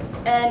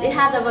 And it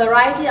has a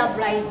variety of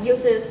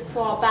uses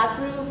for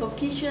bathroom, for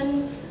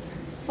kitchen,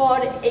 for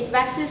the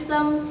HVAC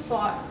system,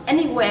 for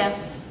anywhere.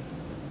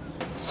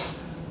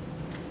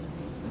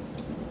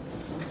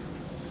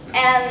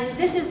 And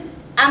this is,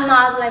 I'm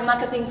not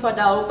marketing for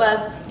those,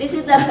 but this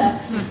is the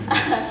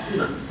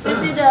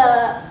this is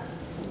the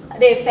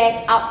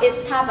effect of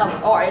its type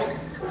of oil.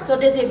 So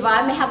this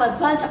device may have a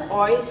bunch of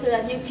oil so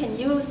that you can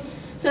use.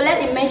 So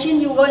let's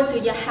imagine you go into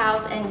your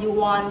house and you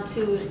want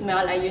to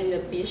smell like you're in the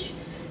beach.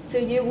 So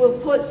you will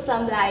put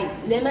some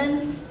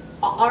lemon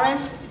or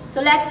orange.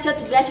 So just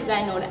to let you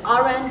guys know that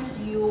orange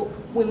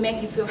will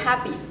make you feel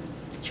happy.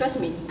 Trust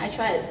me, I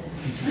tried it.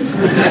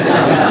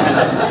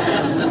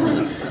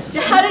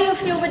 So how do you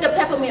feel with the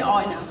peppermint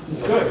oil now?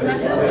 It's good.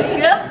 It's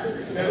good?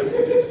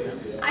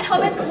 I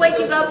hope it wakes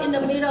you up in the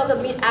middle of the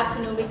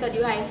mid-afternoon because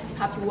you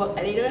have to work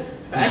later,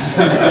 right?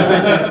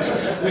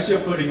 Which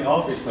you're putting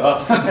office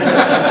up.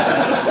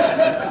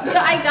 So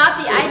I got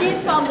the idea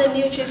from the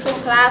nutrition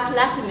class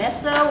last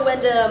semester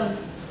when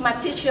my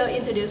teacher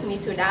introduced me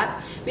to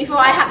that. Before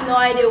I had no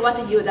idea what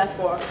to use that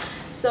for.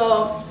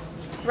 So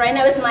right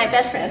now it's my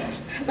best friend.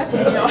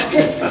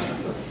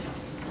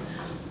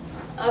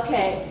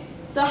 Okay,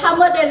 so how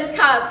much does it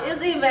cost? It's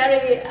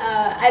very,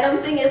 I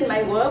don't think it's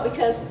my work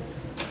because,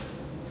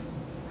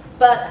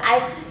 but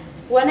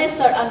when I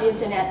search on the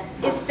internet,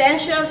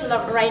 essentials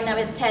right now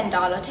is $10,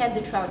 $10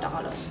 to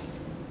 $12.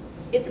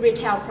 It's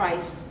retail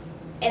price.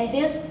 And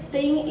this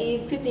thing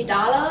is $50.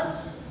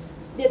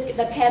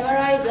 The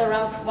camera is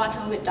around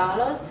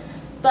 $100.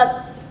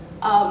 But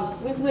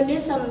we will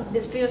need some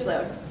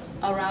diffuser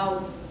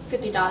around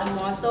 $50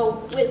 more.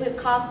 So it will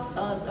cost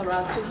us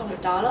around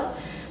 $200.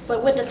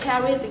 But with the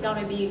tariff, it's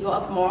going to go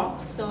up more.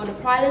 So the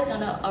price is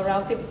going to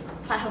around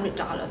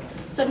 $500.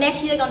 So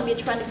next year, going to be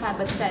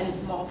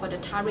 25% more for the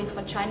tariff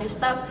for Chinese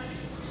stuff.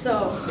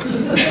 So,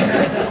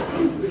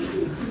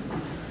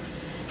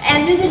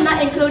 and this is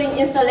not including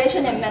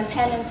installation and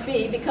maintenance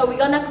fee because we're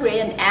going to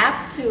create an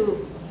app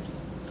to,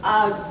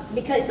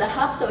 because it's a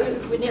hub, so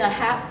we need an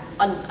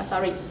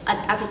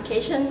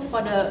application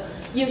for the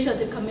user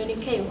to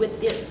communicate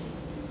with this.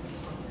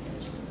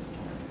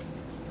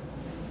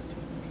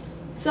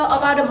 So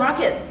about the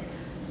market.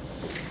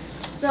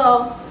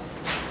 So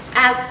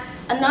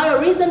another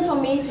reason for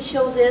me to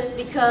show this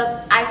because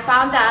I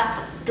found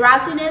that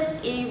drowsiness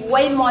is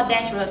way more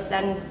dangerous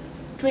than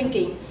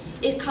drinking.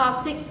 It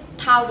causes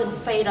 6,000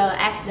 fatal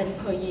accidents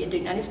per year in the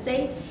United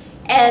States.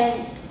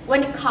 And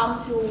when it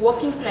comes to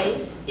working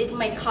place, it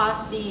may cause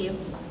the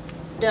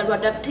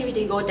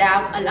productivity go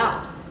down a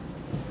lot.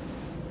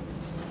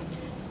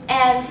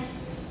 And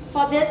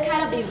for this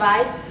kind of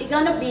device, it's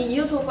going to be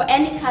useful for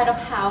any kind of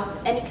house,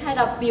 any kind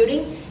of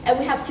building. And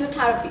we have two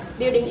types of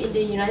building in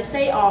the United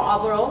States or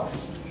overall.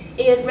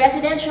 Is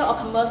residential or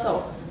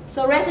commercial.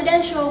 So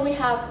residential, we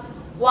have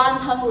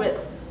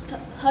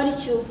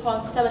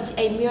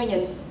 132.78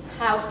 million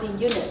housing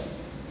units.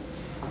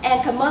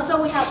 And commercial,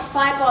 we have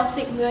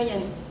 5.6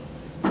 million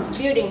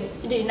buildings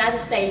in the United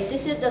States.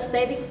 This is the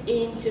static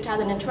in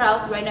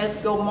 2012, right now it's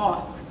go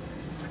more.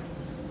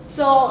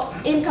 So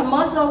in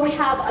commercial, we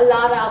have a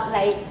lot of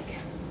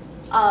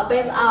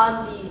based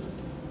on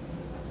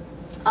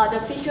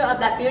the feature of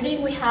that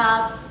building, we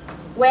have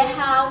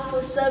warehouse,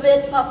 food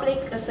service, public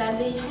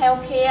assembly,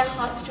 healthcare,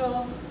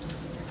 hospital,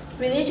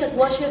 religious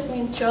worship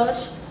in church,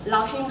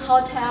 lodging,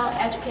 hotel,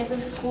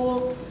 education,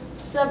 school,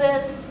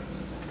 service,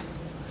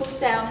 food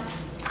sale.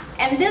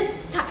 And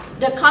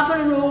the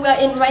conference room we're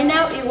in right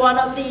now is one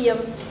of the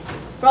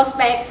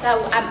prospects that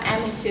I'm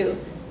aiming to.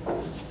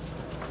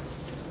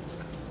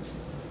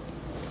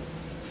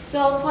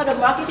 So for the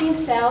marketing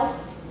sales,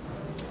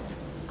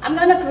 I'm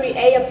gonna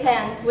create a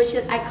plan which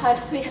is, I call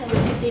it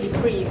 360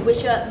 degree,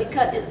 which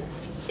because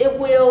it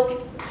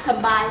will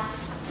combine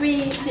 3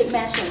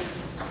 dimensions.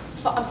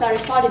 I'm sorry,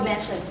 4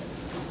 dimensions.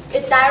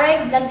 It's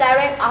direct, then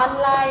direct,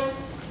 online,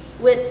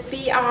 with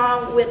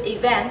PR, with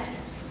event,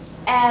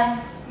 and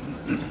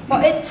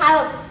for each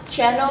type of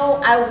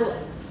channel,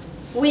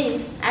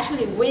 we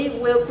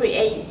will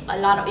create a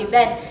lot of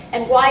events.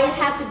 And why it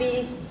has to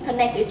be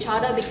connected to each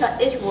other? Because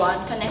each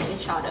one connects to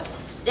each other.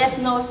 There's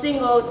no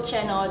single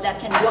channel that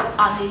can work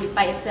only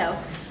by itself.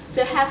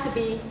 So it has to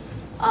be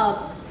a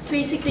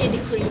 360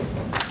 degree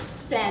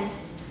plan.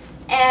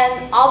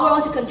 And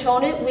overall, to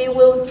control it, we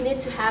will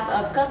need to have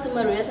a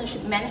customer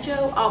relationship manager,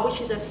 or which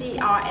is a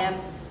CRM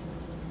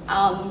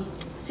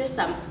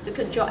system to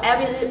control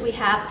every lead we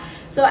have.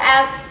 So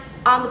as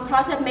on the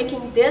process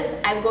making this,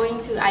 I'm going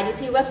to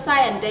IDT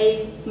website and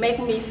they make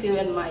me fill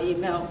in my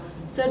email.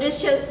 So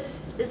this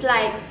is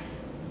like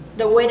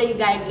the way that you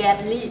guys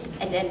get lead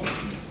and then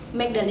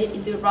make the lead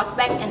into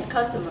prospect and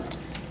customer.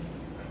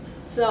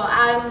 So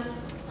I'm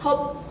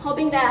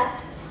hoping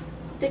that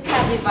this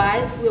kind of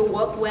device will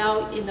work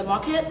well in the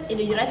market, in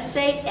the United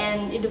States,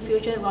 and in the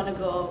future want to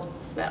go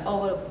spread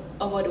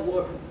over the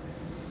world.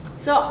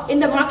 So in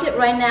the market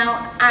right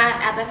now,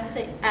 as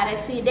I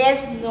see,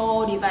 there's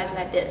no device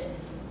like this.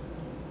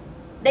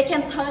 They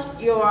can touch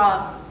your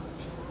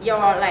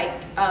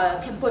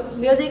can put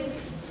music,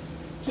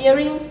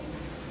 hearing.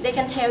 They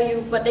can tell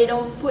you, but they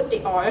don't put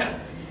the oil.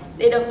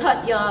 They don't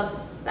touch your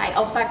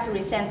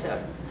olfactory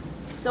sensor.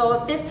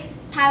 So this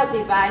type of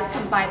device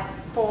combines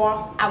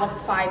 4 out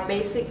of 5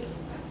 basic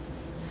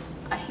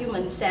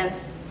human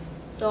sense.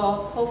 So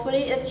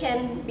hopefully it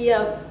can be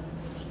a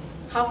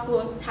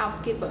helpful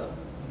housekeeper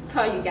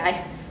for you guys.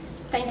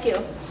 Thank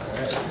you.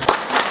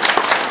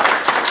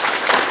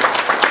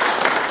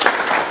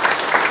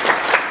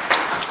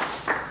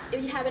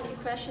 If you have any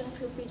questions,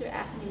 feel free to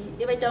ask me.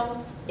 If I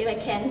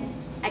can,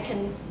 I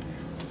can.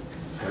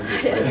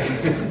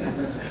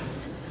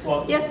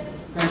 Well, yes.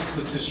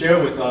 Thanks to share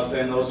with us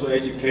and also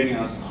educating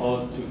us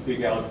how to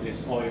figure out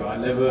this oil. I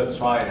never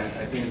tried, and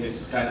I think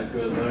this is kind of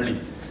good learning.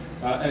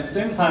 At the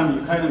same time,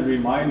 you kind of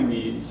remind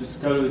me,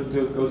 just go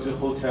to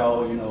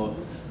hotel,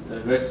 the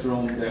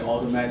restroom, they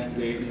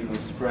automatically,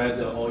 spread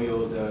the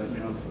oil,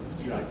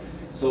 right.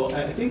 So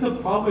I think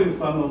probably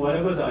from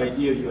whatever the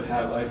idea you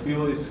have, I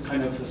feel it's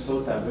kind of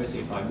so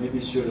diversified. Maybe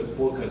should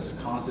focus,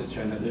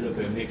 concentrate a little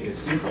bit, make it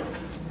simple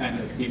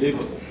and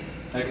believable.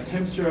 Like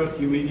temperature,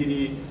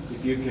 humidity,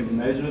 if you can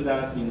measure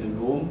that in the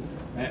room,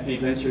 and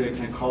eventually it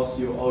can cause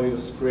you oil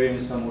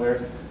spraying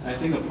somewhere. I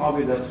think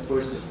probably that's the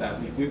first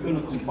step. If you're going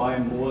to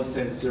combine more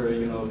sensor,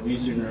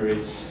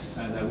 visionary,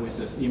 and with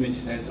this image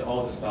sensor,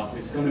 all the stuff,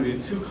 it's going to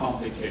be too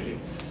complicated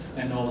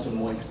and also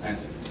more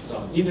expensive.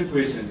 So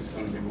integration is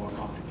going to be more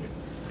complicated.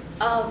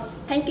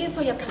 Thank you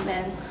for your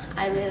comment.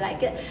 I really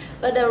like it.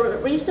 But the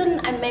reason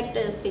I make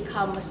this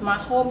become a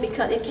smart home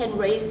because it can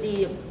raise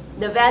the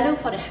value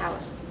for the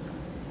house.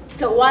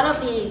 So one of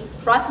the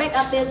prospects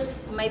of this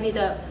may be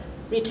the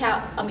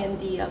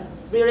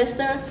real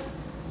estate,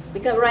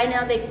 because right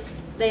now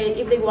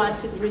if they want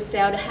to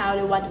resell the house,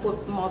 they want to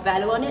put more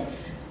value on it.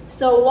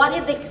 So what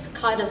if they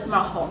call it a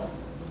smart home?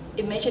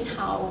 Imagine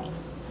how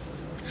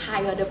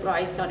higher the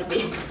price is going to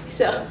be.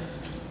 So,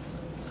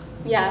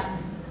 yeah.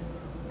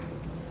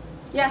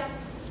 Yes.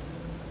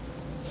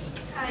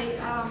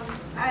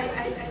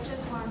 I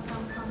just want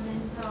some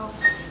comments. So,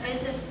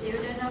 as a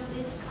student of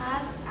this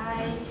class,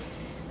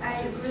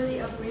 I really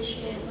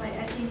appreciate,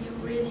 I think you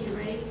really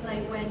raised,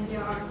 when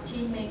your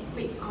teammate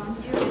quit on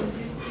you and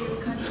you still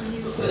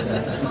continue on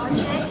the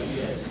project.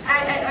 Yes.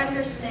 I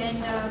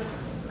understand,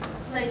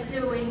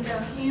 doing the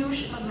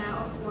huge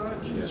amount of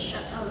work in a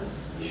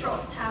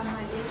short time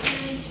like this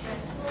is really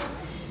stressful.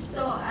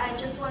 So I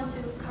just want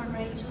to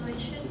congratulate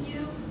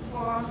you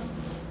for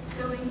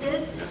doing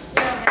this.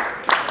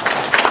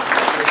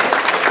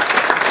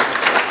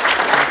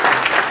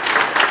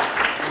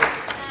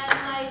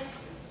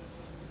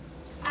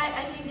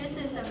 I think this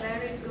is a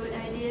very good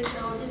idea.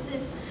 So this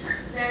is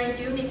very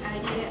unique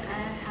idea.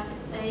 I have to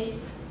say,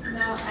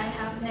 no, I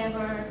have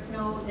never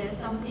known there's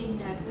something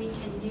that we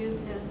can use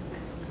this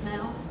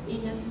smell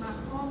in a smart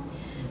home.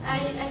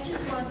 I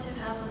just want to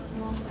have a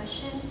small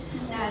question.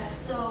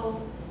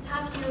 So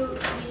have you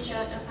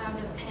researched about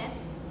the pets?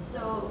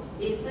 So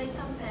if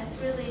some pets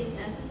really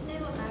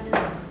sensitive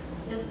about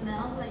the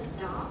smell, like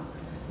dogs,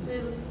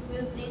 will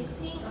this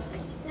thing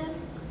affect them?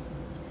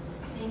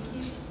 Thank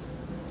you.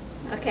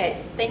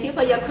 Okay, thank you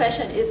for your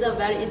question. It's a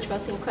very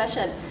interesting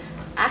question.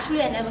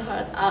 Actually, I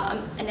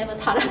never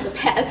thought of the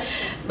pet,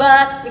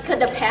 but because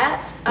the pet,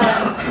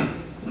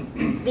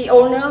 the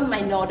owner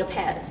might know the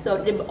pet, so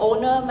the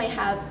owner may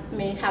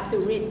have to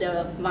read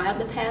the mind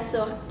of the pet,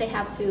 so they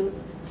have to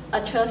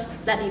adjust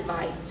that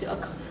device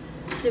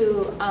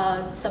to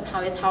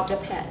somehow help the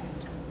pet,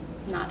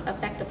 not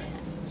affect the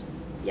pet.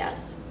 Yes,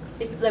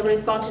 it's the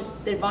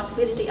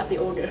responsibility of the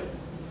owner.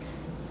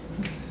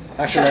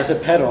 Actually, as a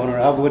pet owner,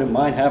 I wouldn't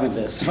mind having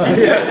this.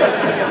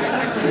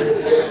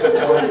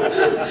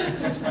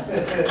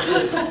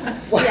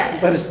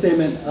 But a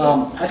statement,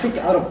 I think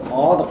out of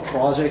all the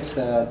projects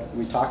that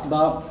we talked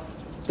about,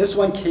 this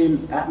one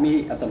came at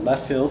me at the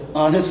left field,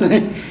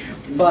 honestly.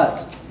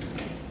 But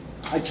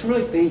I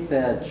truly think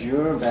that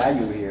your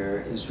value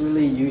here is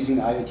really using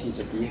IoT as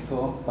a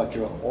vehicle, but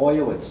your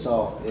oil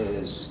itself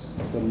is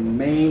the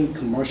main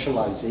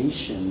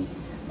commercialization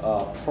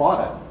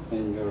product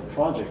in your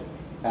project.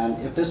 And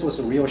if this was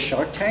a real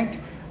Shark Tank,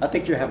 I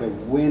think you have a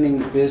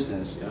winning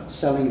business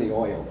selling the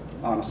oil,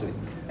 honestly.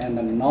 And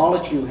the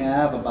knowledge you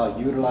have about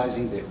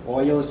utilizing the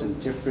oils in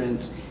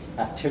different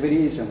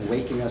activities and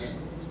waking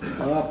us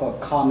up or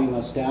calming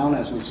us down,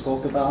 as we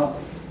spoke about,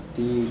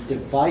 the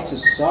device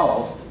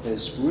itself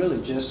is really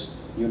just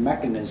your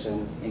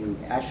mechanism in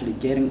actually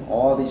getting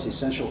all these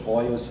essential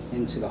oils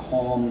into the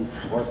home,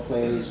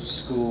 workplace,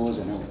 schools,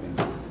 and everything.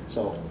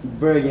 So,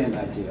 brilliant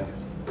idea.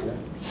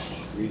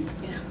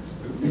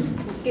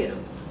 Yeah.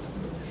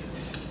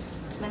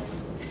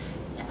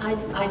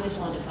 I just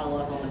wanted to follow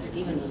up on what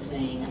Stephen was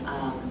saying.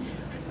 I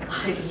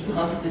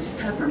love this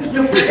peppermint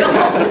oil.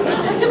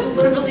 I'm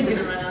literally going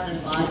to run out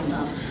and buy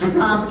some.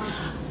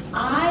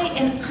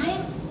 I'm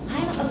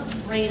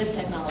afraid of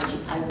technology.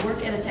 I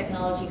work at a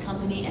technology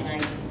company, and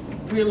I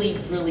really,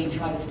 really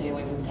try to stay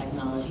away from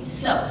technology.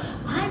 So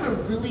I'm a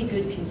really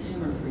good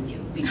consumer for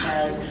you,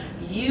 because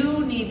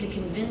you need to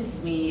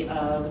convince me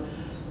of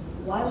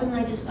why wouldn't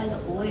I just buy the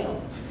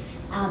oil?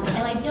 And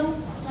I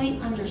don't quite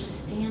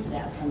understand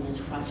that from this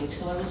project,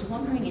 so I was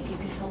wondering if you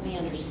could help me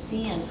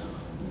understand,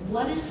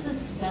 what is the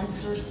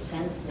sensor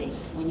sensing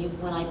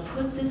when I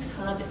put this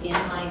hub in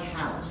my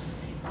house,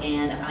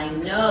 and I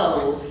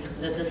know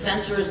that the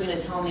sensor is going to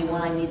tell me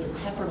when I need the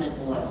peppermint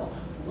oil?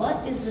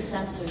 What is the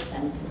sensor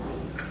sensing?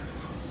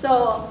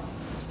 So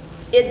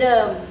it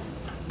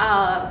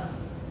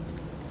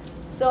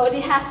so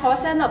they have four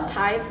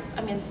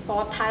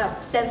type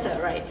of sensor,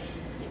 right?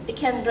 It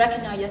can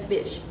recognize your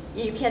speech.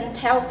 You can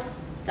tell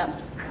them.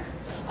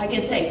 I can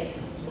say,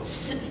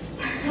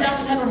 put out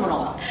the peppermint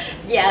oil.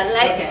 Yeah,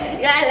 like okay.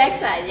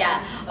 Alexa,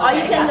 yeah. Or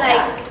you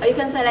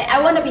can say like,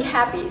 I want to be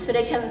happy, so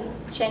they can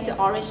change to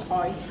orange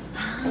oil.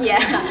 Yeah.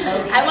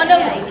 Okay.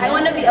 I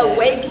want to be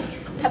awake,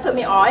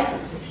 peppermint oil.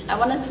 I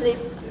want to sleep,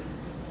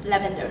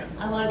 lavender.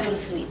 I want to go to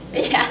sleep. So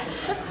yeah.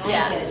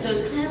 Yeah. So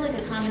it's kind of like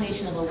a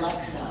combination of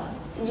Alexa.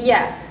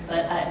 Yeah.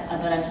 But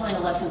I'm telling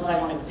Alexa what I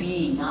want to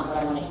be, not what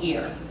I want to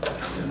hear.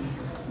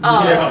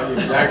 Oh. Yeah,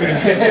 exactly.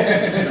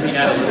 Let me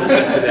add a little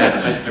bit to that.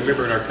 I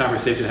remember in our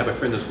conversation, I have a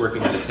friend that's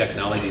working on a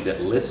technology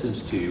that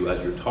listens to you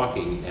as you're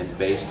talking, and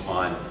based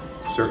on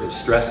certain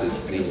stresses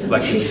and the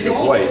inflections in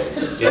your voice,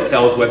 it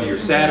tells whether you're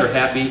sad or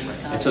happy.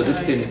 And so this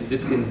can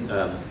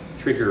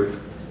trigger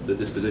the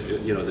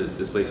disposition, the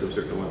displacement of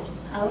certain oils.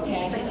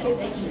 Okay,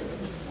 thank you.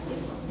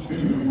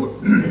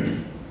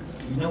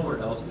 You know where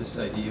else this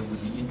idea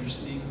would be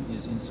interesting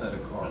is inside a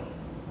car.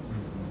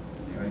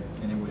 Right?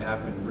 And it would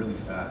happen really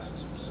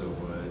fast, so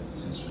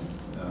it's interesting.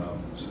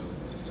 So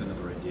just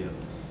another idea.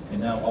 And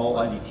now all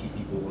IDT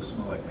people will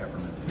smell like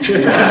peppermint.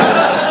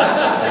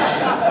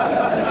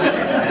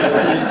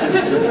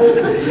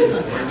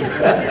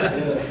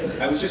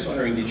 I was just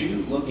wondering, did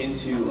you look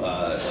into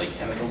like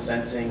chemical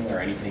sensing or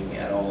anything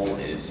at all?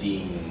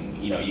 Seeing,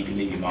 you can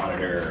maybe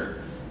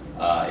monitor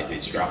if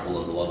it's dropped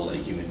below the level that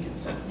a human can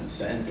sense the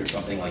scent or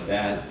something like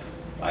that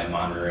by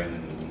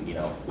monitoring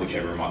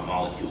whichever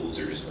molecules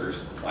are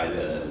dispersed by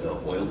the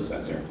oil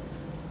dispenser.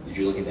 Did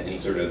you look into any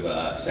sort of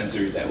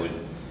sensors that would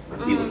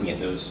be looking at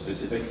those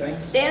specific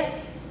things? There's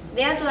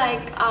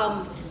like,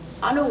 on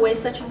the way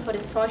searching for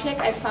this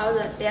project, I found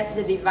that there's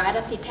the device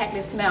that detects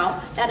the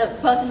smell, that a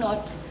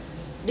personal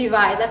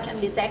device that can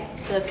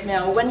detect the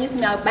smell. When you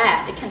smell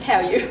bad, it can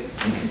tell you.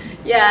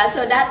 Yeah,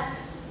 so that,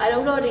 I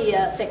don't know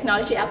the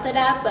technology after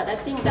that, but I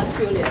think that's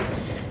brilliant.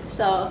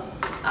 So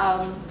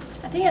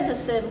I think it's the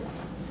same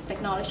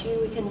technology,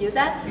 we can use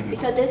that,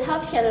 because this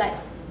hub can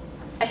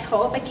I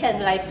hope it can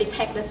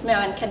detect the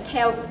smell and can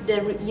tell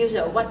the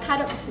user what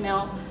kind of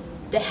smell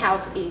the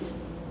house is.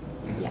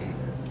 Yeah.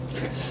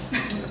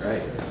 All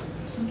right.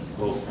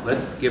 Well,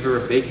 let's give her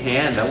a big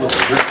hand. That was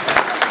great.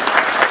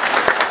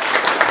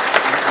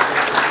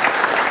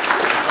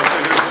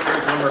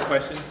 There's one more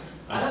question.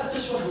 I have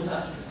just one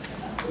last.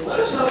 What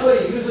if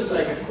somebody uses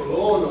like a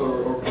cologne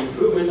or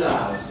perfume in the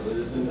house?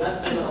 Isn't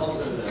that going to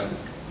alter the...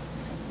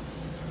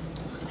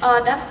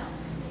 That's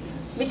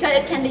because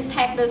it can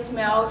detect the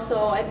smell,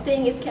 so I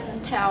think it can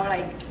tell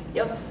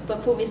your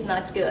perfume is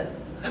not good.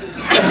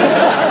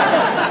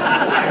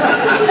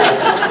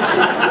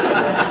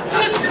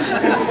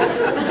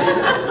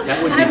 That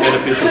would be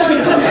beneficial to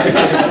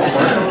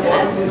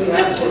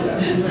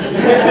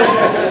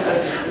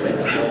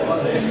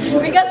you.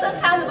 Because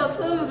sometimes the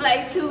perfume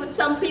to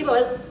some people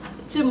is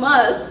too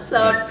much,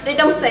 so they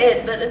don't say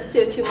it, but it's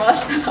still too much.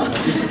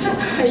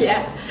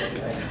 Yeah.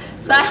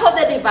 So I hope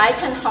the device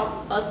can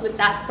help us with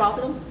that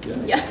problem.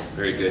 Yeah. Yes.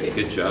 Very good.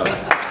 Good job.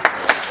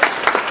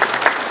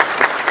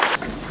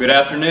 Good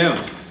afternoon.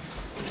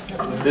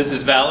 This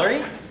is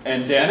Valerie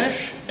and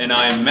Danish, And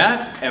I'm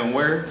Matt, and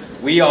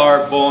we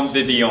are Bon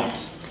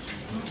Vivant.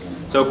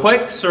 So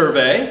quick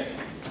survey.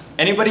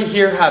 Anybody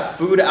here have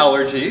food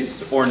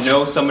allergies or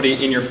know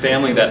somebody in your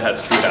family that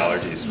has food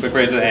allergies? Quick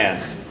raise of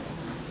hands.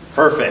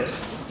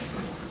 Perfect.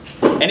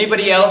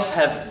 Anybody else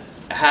have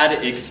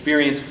had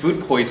experienced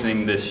food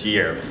poisoning this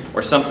year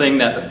or something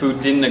that the food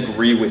didn't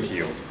agree with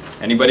you?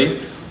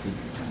 Anybody?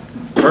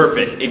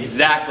 Perfect.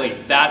 Exactly.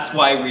 That's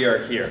why we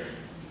are here.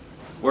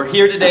 We're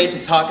here today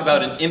to talk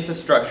about an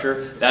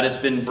infrastructure that has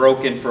been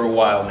broken for a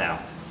while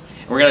now.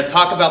 And we're going to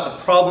talk about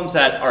the problems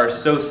that are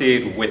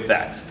associated with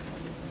that.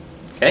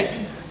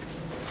 Okay?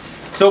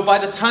 So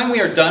by the time we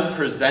are done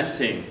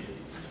presenting,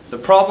 the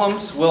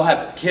problems will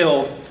have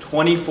killed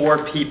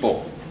 24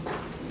 people.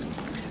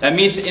 That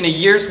means in a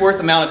year's worth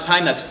amount of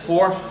time, that's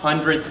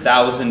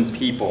 400,000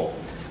 people,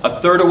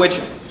 a third of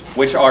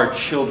which are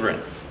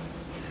children.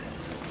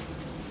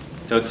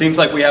 So it seems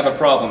like we have a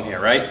problem here,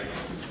 right?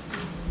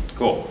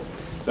 Cool.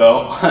 So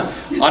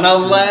on a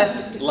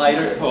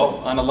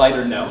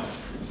lighter note,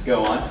 let's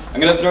go on.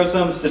 I'm going to throw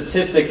some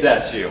statistics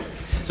at you.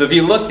 So if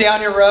you look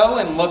down your row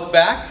and look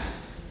back,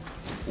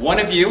 one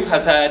of you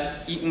has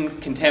eaten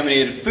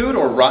contaminated food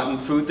or rotten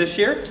food this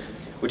year,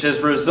 which has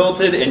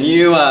resulted in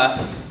you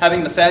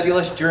having the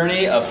fabulous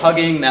journey of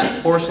hugging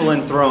that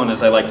porcelain throne,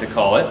 as I like to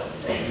call it.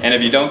 And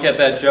if you don't get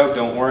that joke,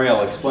 don't worry,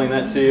 I'll explain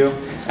that to you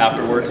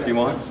afterwards if you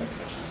want.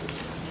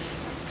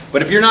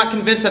 But if you're not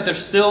convinced that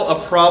there's still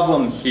a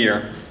problem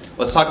here,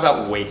 let's talk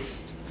about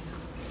waste.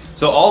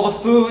 So all the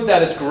food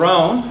that is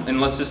grown,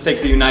 and let's just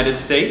take the United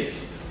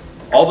States,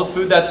 all the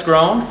food that's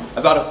grown,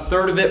 about a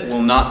third of it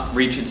will not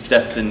reach its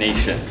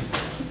destination.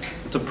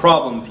 It's a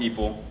problem,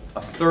 people.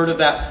 A third of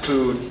that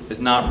food is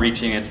not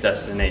reaching its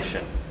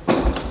destination.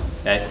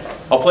 Okay?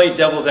 I'll play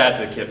devil's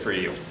advocate for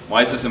you.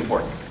 Why is this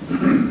important?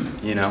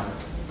 You know?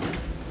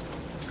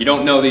 You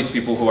don't know these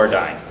people who are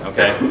dying,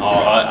 okay?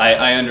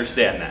 I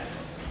understand that.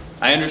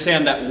 I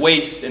understand that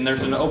waste, and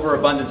there's an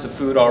overabundance of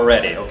food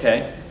already,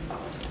 okay?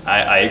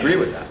 I agree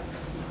with that.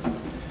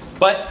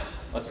 But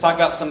let's talk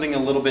about something a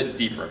little bit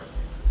deeper.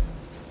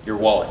 Your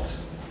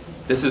wallets.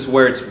 This is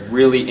where it's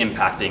really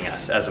impacting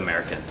us as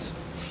Americans.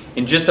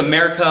 In just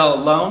America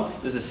alone,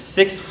 this is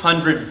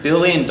 $600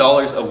 billion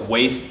of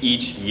waste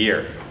each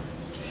year.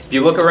 If you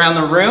look around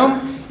the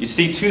room, you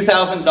see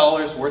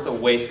 $2,000 worth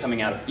of waste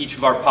coming out of each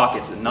of our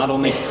pockets, and not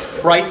only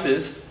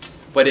prices,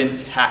 but in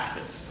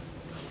taxes.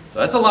 So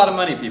that's a lot of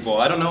money, people.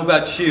 I don't know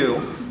about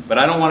you, but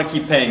I don't want to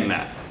keep paying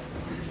that.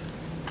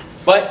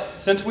 But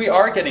since we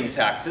are getting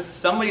taxes,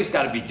 somebody's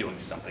got to be doing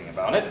something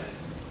about it.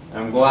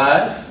 I'm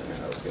glad.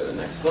 Let's go to the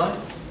next slide.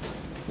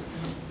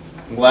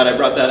 I'm glad I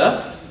brought that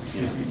up.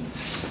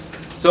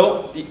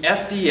 So the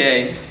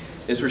FDA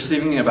is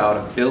receiving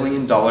about $1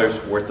 billion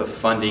worth of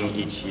funding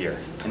each year.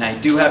 And I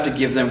do have to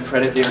give them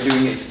credit. They're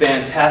doing a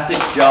fantastic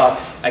job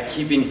at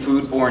keeping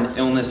foodborne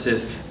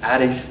illnesses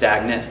at a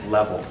stagnant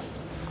level.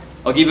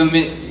 I'll give them an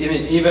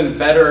even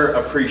better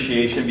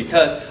appreciation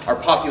because our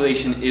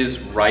population is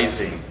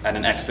rising at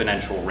an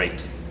exponential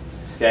rate.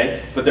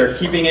 Okay? But they're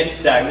keeping it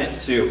stagnant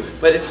too.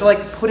 But it's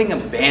like putting a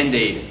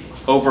Band-Aid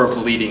over a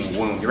bleeding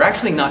wound. You're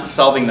actually not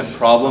solving the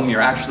problem, you're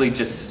actually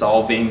just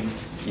solving,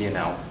 you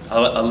know,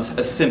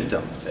 a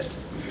symptom of it.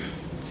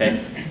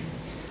 Okay?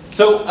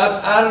 So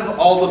out of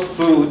all the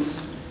foods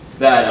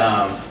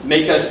that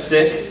make us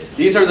sick,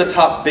 these are the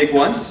top big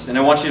ones, and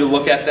I want you to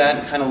look at that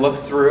and kind of look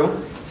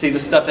through. See the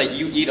stuff that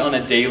you eat on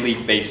a daily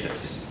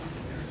basis.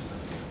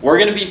 We're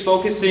going to be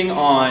focusing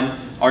on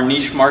our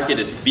niche market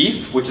is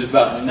beef, which is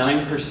about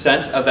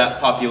 9% of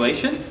that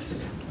population.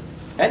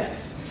 Okay?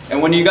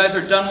 And when you guys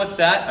are done with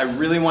that, I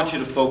really want you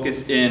to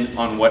focus in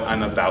on what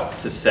I'm about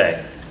to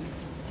say.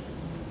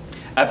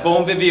 At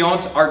Bon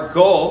Vivant, our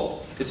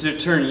goal is to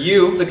turn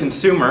you, the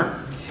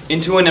consumer,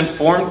 into an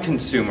informed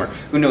consumer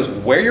who knows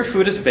where your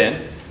food has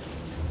been,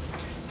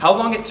 how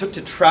long it took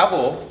to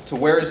travel to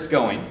where it's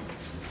going,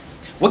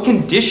 what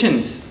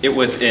conditions it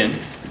was in,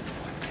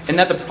 and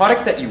that the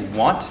product that you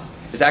want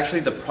is actually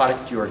the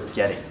product you are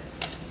getting.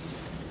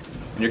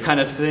 And you're kind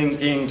of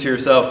thinking to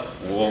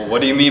yourself, well, what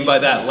do you mean by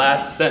that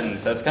last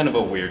sentence? That's kind of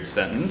a weird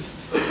sentence.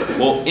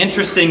 Well,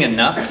 interesting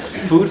enough,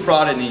 food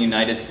fraud in the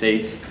United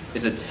States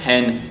is a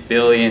 $10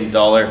 billion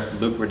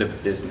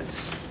lucrative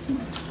business.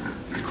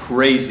 It's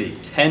crazy,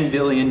 $10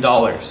 billion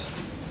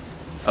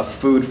of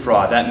food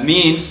fraud. That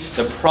means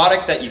the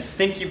product that you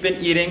think you've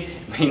been eating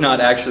may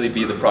not actually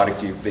be the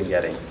product you've been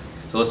getting.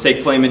 So let's take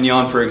filet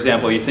mignon, for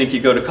example. You think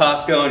you go to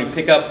Costco and you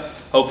pick up,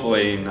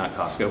 hopefully not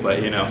Costco,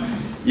 but you know,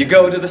 you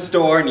go to the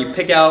store and you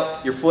pick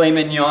out your filet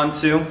mignon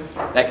too.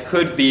 That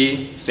could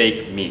be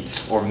fake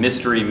meat or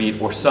mystery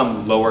meat or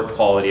some lower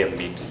quality of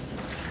meat.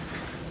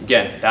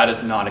 Again, that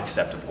is not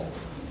acceptable.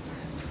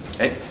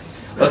 Okay?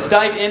 Let's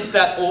dive into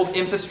that old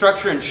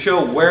infrastructure and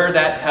show where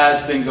that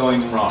has been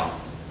going wrong.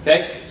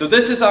 Okay? So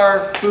this is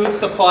our food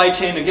supply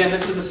chain. Again,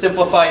 this is a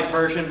simplified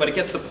version, but it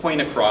gets the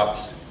point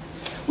across.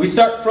 We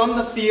start from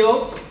the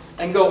fields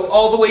and go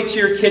all the way to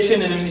your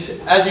kitchen, and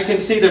as you can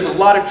see, there's a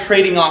lot of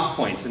trading off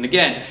points. And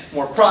again,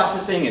 more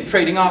processing and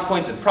trading off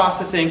points and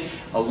processing,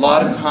 a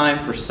lot of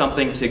time for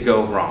something to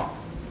go wrong.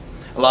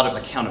 a lot of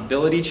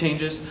accountability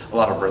changes, a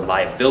lot of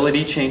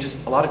reliability changes,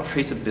 a lot of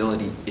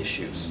traceability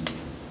issues.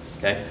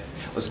 Okay?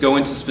 Let's go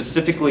into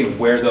specifically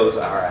where those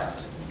are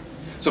at.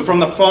 So from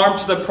the farm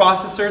to the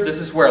processor, this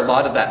is where a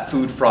lot of that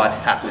food fraud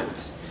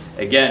happens.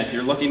 Again, if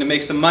you're looking to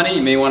make some money,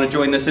 you may want to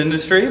join this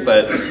industry,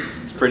 but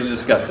it's pretty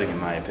disgusting in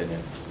my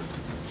opinion.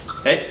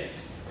 Okay?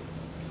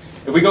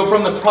 If we go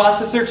from the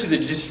processor to the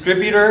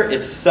distributor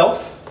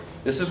itself,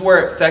 this is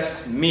where it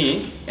affects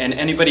me and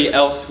anybody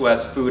else who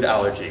has food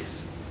allergies.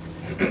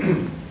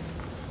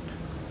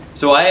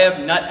 So I have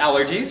nut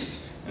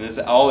allergies, and as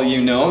all of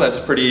you know, that's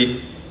a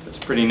pretty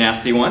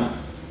nasty one.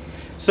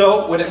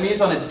 So what it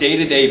means on a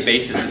day-to-day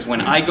basis is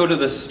when I go to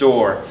the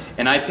store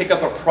and I pick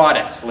up a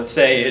product, let's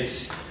say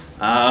it's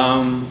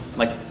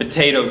like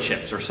potato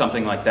chips or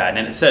something like that,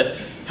 and it says,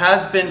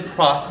 has been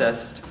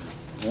processed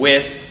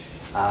with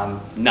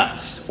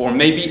nuts, or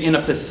maybe in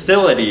a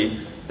facility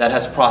that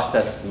has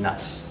processed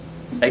nuts.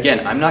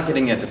 Again, I'm not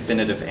getting a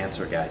definitive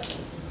answer, guys.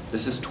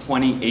 This is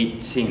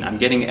 2018. I'm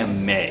getting a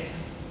May.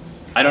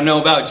 I don't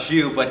know about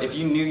you, but if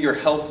you knew your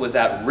health was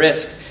at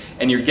risk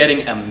and you're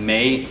getting a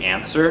May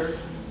answer,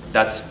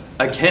 that's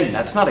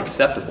not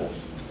acceptable.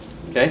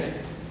 Okay?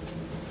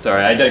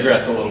 Sorry, I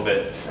digress a little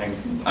bit.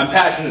 I'm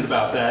passionate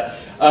about that.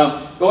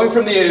 Going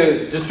from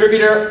the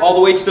distributor all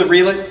the way to the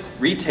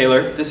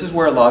retailer, this is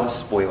where a lot of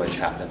spoilage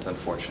happens,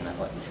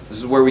 unfortunately. This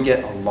is where we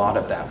get a lot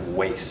of that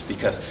waste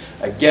because,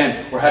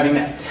 again, we're having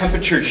that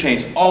temperature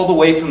change all the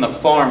way from the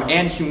farm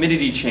and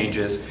humidity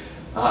changes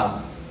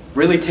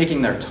really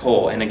taking their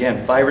toll. And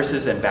again,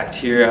 viruses and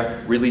bacteria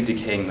really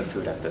decaying the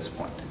food at this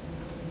point.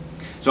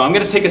 So I'm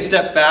going to take a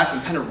step back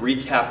and kind of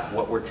recap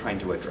what we're trying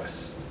to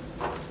address.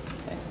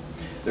 Okay.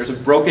 There's a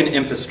broken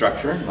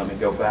infrastructure. Let me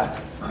go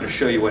back. I'm going to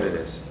show you what it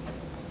is.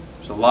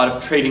 There's a lot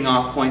of trading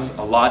off points,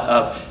 a lot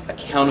of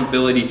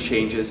accountability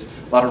changes,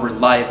 a lot of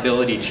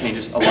reliability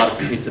changes, a lot of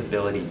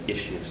traceability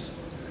issues.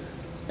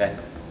 Okay?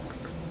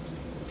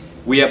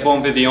 We at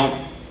Bon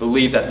Vivant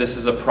believe that this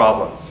is a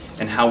problem,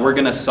 and how we're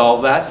going to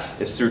solve that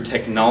is through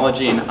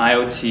technology and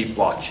IoT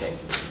blockchain.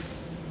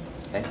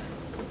 Okay?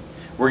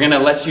 We're going to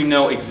let you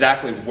know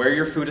exactly where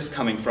your food is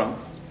coming from,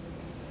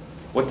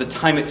 what the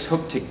time it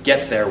took to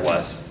get there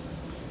was,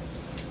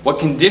 what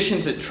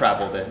conditions it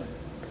traveled in,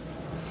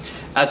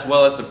 as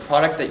well as the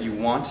product that you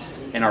want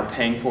and are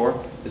paying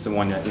for is the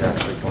one that you're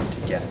actually going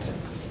to get.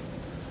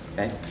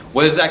 Okay?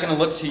 What is that going to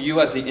look to you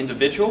as the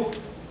individual?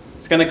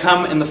 It's going to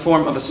come in the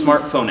form of a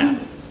smartphone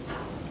app.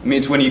 It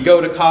means when you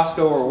go to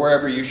Costco or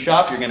wherever you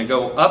shop, you're going to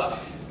go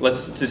up.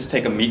 Let's just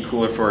take a meat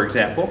cooler, for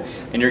example.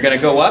 And you're going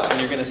to go up and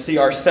you're going to see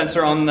our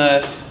sensor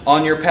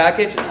on your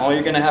package. And all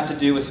you're going to have to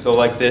do is go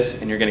like this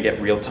and you're going to get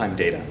real-time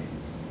data.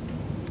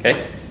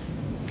 Okay?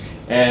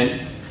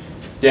 And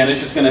Dan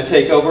is just going to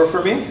take over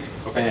for me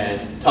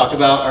and talk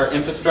about our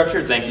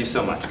infrastructure. Thank you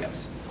so much,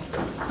 guys.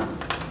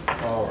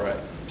 All right.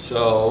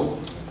 So,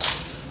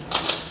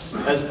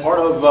 as part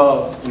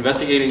of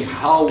investigating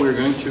how we're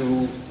going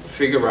to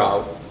figure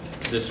out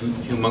this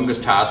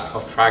humongous task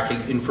of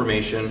tracking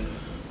information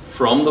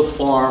from the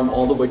farm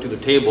all the way to the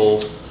table,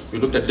 we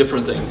looked at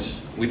different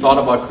things. We thought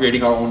about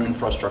creating our own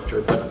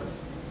infrastructure, but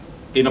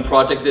in a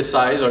project this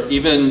size, or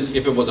even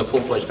if it was a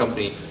full-fledged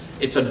company,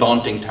 it's a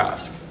daunting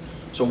task.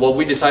 So what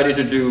we decided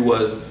to do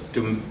was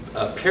to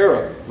pair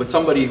up with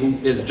somebody who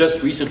is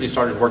just recently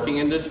started working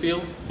in this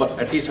field, but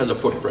at least has a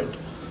footprint.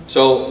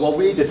 So what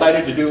we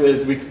decided to do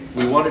is we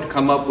wanted to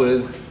come up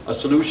with a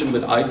solution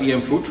with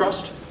IBM Food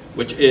Trust,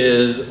 which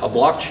is a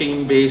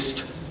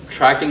blockchain-based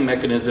tracking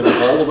mechanism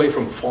all the way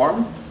from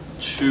farm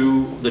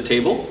to the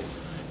table.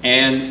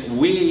 And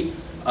we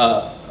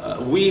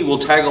will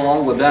tag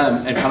along with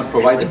them and kind of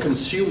provide the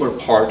consumer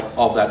part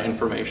of that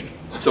information.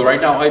 So right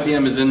now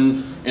IBM is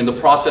in the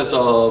process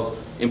of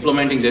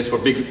implementing this for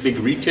big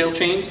retail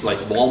chains like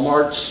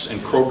Walmart's and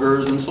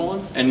Kroger's and so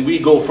on. And we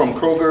go from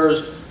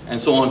Kroger's and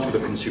so on to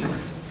the consumer.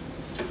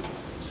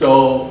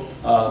 So,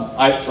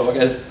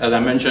 as I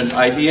mentioned,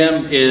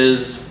 IBM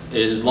has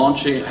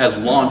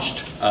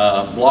launched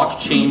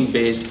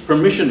blockchain-based,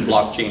 permission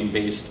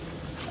blockchain-based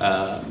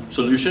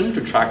solution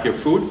to track your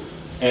food.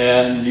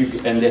 And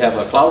they have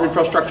a cloud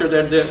infrastructure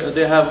that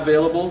they have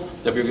available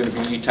that we're going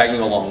to be tagging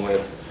along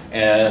with.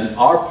 And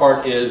our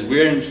part is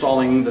we're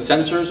installing the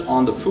sensors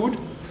on the food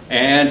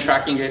and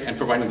tracking it and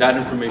providing that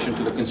information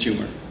to the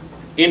consumer.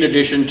 In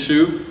addition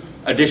to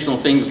additional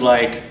things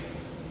like,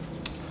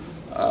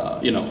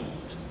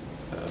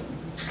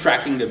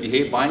 tracking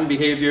the buying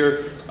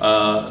behavior,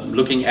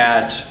 looking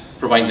at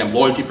providing them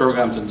loyalty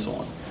programs and so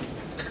on.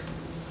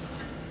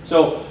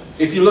 So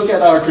if you look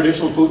at our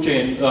traditional food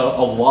chain,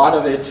 a lot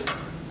of it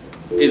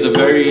is a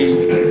very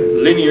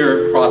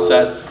linear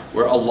process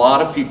where a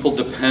lot of people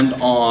depend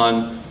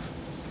on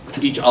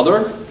each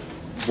other,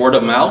 word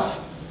of mouth,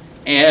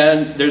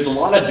 and there's a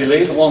lot of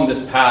delays along this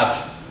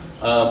path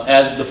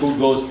as the food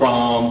goes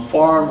from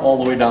farm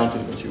all the way down to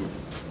the consumer.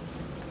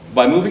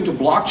 By moving to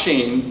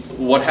blockchain,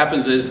 what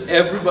happens is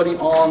everybody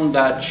on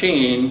that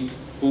chain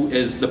who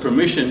is the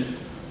permission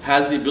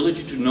has the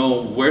ability to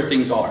know where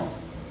things are.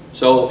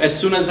 So as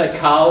soon as that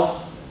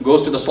cow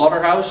goes to the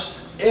slaughterhouse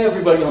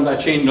everybody on that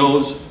chain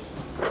knows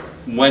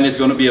when it's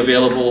going to be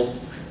available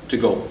to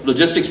go.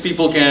 Logistics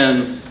people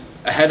can,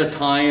 ahead of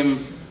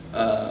time,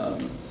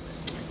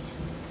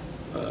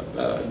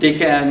 they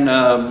can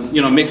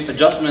make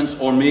adjustments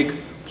or make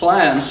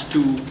plans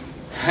to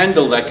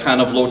handle that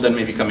kind of load that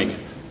may be coming in,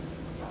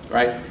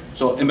 right?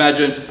 So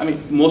imagine, I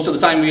mean, most of the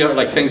time we are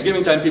like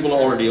Thanksgiving time, people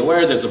are already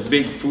aware there's a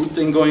big food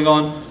thing going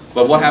on,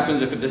 but what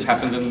happens if this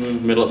happens in the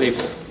middle of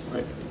April,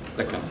 right?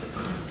 That kind of thing.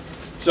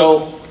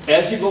 So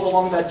as you go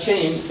along that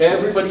chain,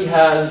 everybody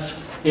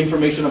has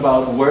information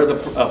about where the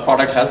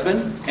product has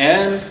been,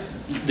 and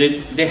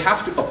they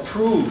have to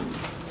approve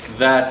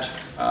that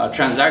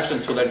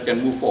transaction so that it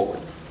can move forward.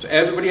 So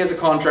everybody has a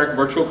contract,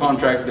 virtual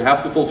contract, they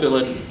have to fulfill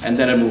it, and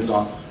then it moves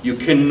on. You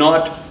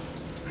cannot,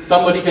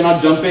 somebody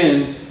cannot jump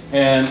in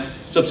and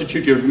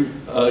substitute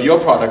your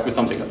product with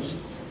something else.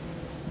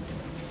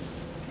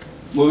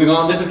 Moving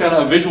on, this is kind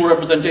of a visual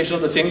representation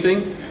of the same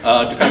thing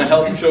to kind of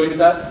help show you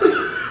that.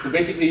 So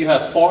basically you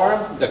have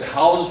farm, the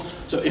cows.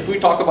 So if we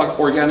talk about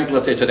organic,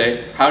 let's say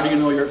today, how do you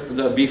know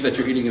the beef that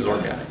you're eating is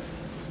organic?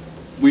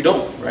 We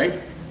don't,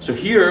 right? So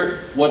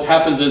here, what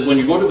happens is when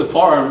you go to the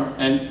farm,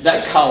 and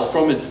that cow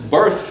from its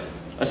birth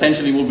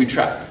essentially will be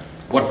tracked.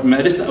 What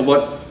medicine,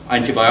 what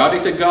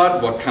antibiotics it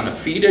got, what kind of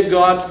feed it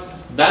got,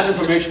 that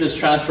information is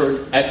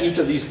transferred at each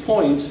of these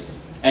points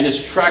and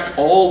is tracked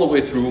all the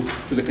way through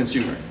to the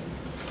consumer.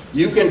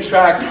 You can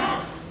track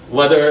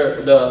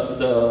whether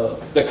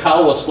the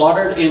cow was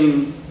slaughtered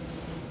in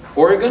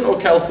Oregon or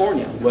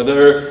California,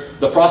 whether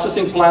the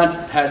processing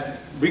plant had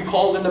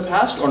recalls in the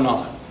past or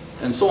not,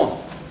 and so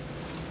on.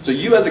 So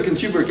you as a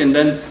consumer can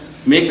then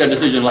make that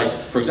decision, like,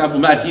 for example,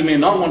 Matt, he may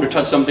not want to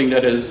touch something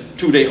that is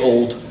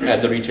 2-day-old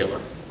at the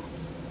retailer,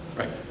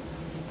 right?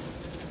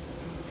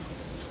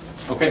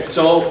 Okay,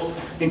 so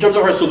in terms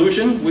of our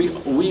solution,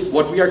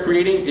 what we are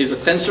creating is a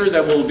sensor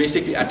that will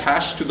basically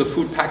attach to the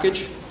food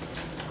package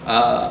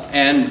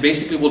and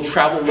basically will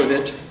travel with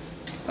it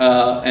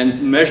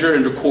and measure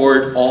and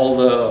record all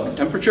the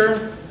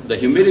temperature, the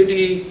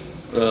humidity,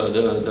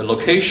 the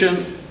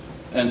location,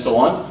 and so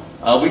on.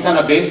 We kind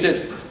of based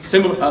it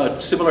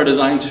similar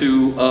design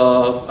to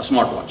a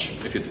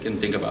smartwatch, if you can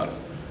think about it.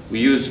 We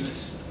used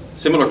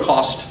similar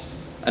cost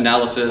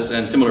analysis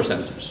and similar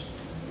sensors.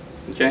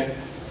 Okay.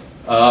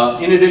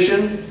 In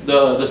addition,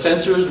 the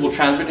sensors will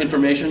transmit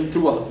information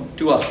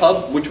to a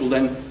hub, which will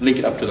then link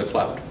it up to the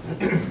cloud.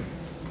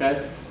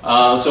 Okay.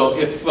 So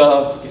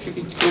if you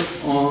can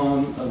click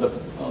on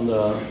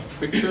the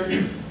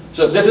picture.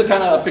 So this is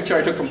kind of a picture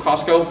I took from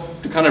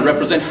Costco to kind of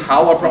represent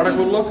how our product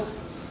would look.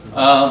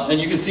 And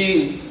you can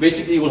see,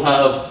 basically we'll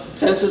have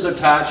sensors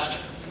attached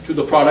to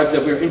the products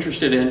that we're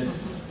interested in,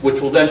 which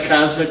will then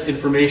transmit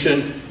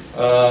information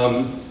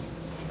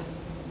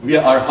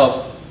via our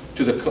hub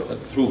to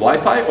through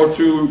Wi-Fi or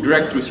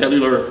direct through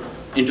cellular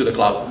into the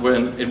cloud,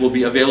 when it will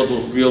be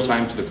available real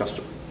time to the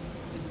customer.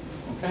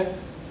 Okay.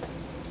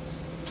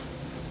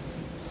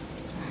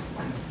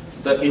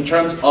 In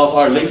terms of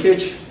our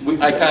linkage,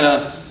 I kind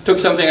of took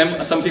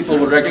something, some people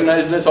would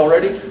recognize this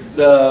already.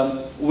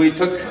 We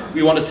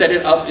want to set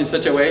it up in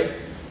such a way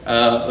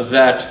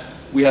that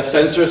we have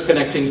sensors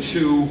connecting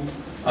to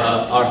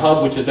our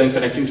hub, which is then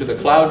connecting to the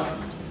cloud.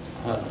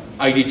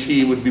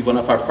 IDT would be one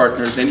of our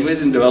partners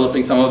anyways in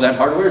developing some of that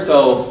hardware,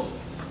 so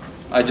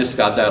I just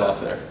got that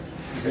off there.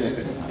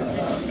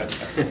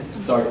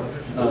 Sorry.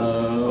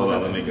 Hold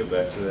on, let me get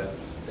back to that.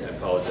 I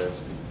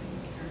apologize.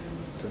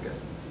 It's okay.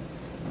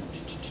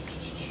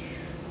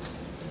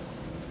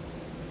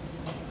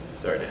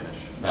 Sorry, Danish.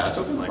 Nah, that's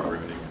okay. Like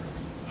riveting.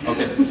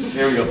 Okay,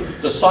 here we go.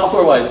 So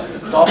software-wise,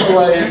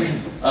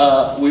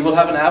 we will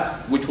have an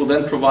app which will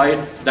then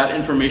provide that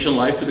information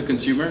live to the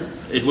consumer.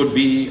 It would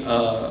be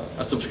a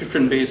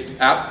subscription-based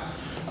app.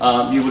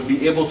 You would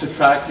be able to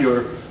track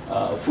your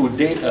your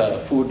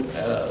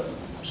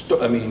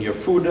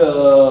food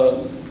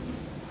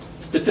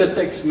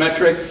statistics,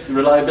 metrics,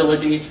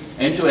 reliability,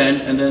 end to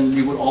end, and then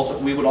we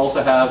would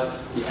also have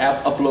the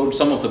app upload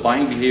some of the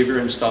buying behavior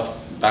and stuff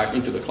back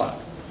into the cloud.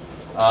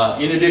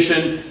 In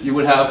addition,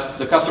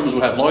 the customers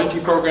will have loyalty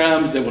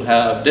programs, they will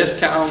have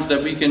discounts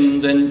that we can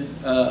then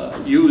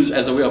use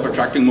as a way of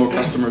attracting more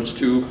customers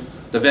to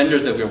the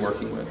vendors that we're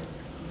working with.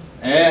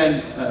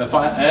 And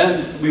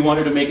we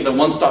wanted to make it a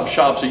one-stop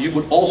shop, so you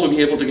would also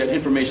be able to get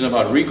information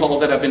about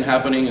recalls that have been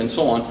happening and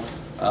so on,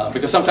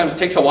 because sometimes it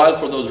takes a while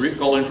for those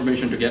recall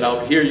information to get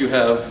out. Here you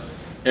have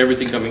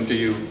everything coming to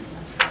you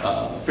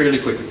fairly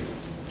quickly.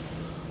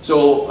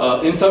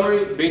 So in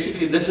summary,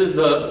 basically this is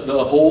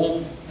the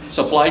whole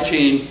supply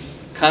chain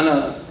kind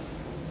of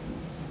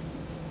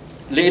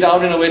laid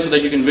out in a way so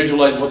that you can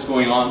visualize what's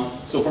going on.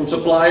 So from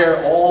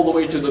supplier all the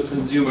way to the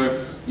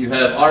consumer, you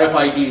have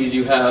RFIDs,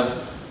 you have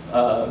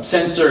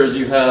sensors,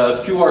 you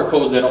have QR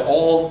codes that are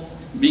all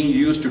being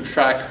used to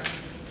track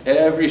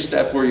every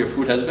step where your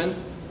food has been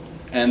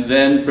and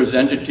then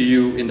present it to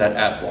you in that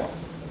app form.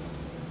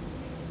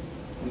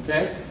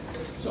 Okay?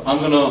 So I'm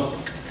going to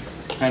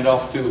hand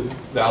off to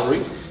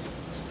Valerie.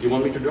 You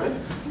want me to drive?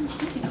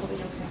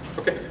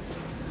 Okay.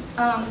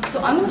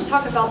 So I'm going to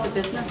talk about the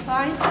business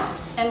side,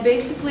 and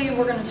basically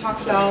we're going to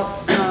talk about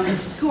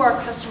who our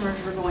customers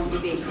are going to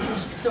be.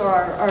 So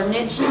our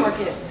niche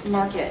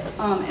market,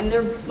 and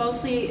they're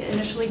mostly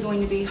initially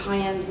going to be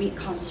high-end meat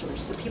connoisseurs,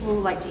 so people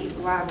who like to eat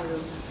Wagyu,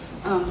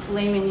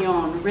 filet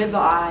mignon,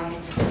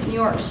 ribeye, New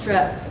York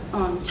strip,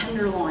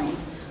 tenderloin,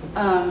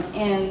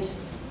 and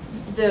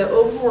the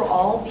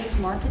overall beef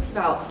market's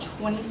about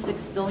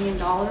 $26 billion,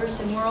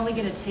 and we're only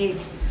going to take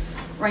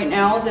right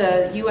now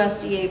the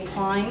USDA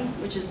prime,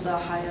 which is the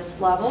highest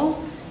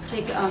level.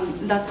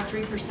 That's a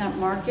 3%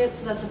 market,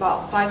 so that's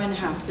about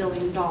 $5.5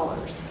 billion.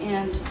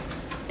 And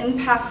in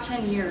the past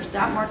 10 years,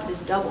 that market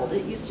has doubled.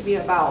 It used to be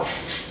about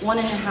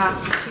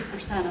 1.5% to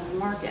 2% of the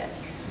market.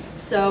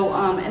 So,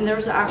 and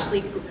there's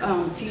actually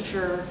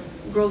future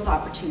growth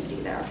opportunity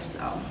there.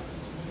 So,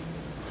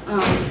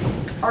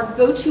 our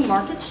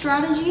go-to-market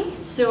strategy,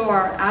 so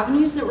our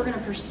avenues that we're going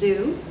to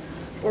pursue,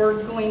 are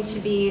going to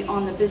be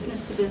on the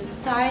business-to-business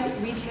side,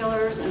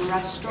 retailers and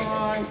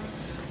restaurants,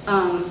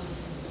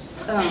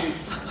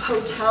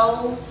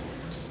 hotels,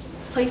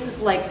 places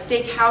like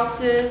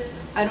steakhouses.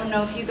 I don't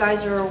know if you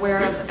guys are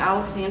aware of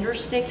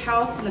Alexander's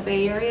Steakhouse in the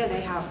Bay Area.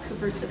 They have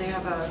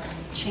a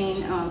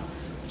chain,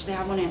 which they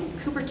have one in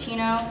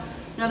Cupertino,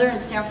 another in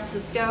San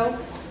Francisco.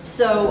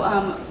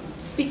 So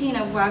speaking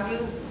of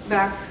Wagyu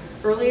back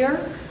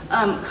earlier,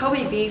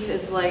 Kobe beef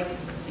is like,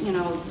 you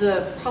know,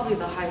 probably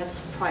the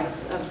highest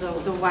price of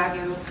the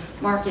Wagyu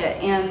market.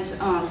 And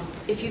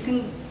if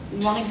you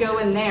want to go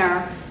in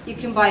there, you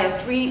can buy a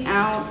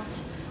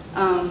 3-ounce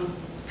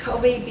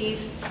Kobe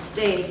beef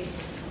steak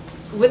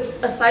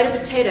with a side of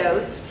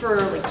potatoes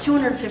for like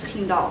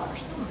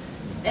 $215.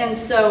 And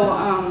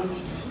so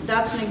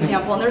that's an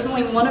example. And there's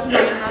only one of 9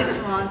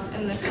 restaurants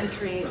in the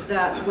country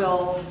that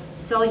will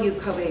sell you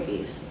Kobe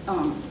beef at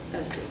a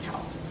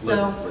steakhouse.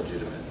 So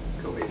legitimate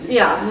Kobe beef.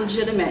 Yeah,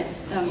 legitimate.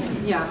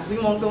 Yeah, we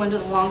won't go into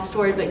the long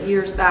story, but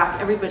years back,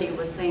 everybody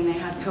was saying they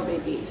had Kobe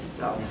beef.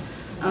 So,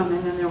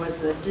 and then there was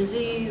the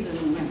disease,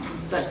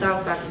 but that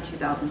was back in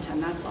 2010.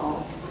 That's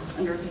all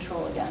under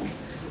control again.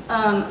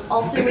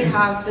 Also, we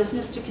have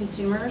business to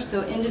consumers,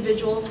 so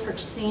individuals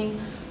purchasing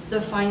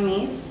the fine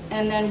meats,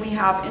 and then we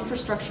have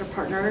infrastructure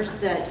partners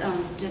that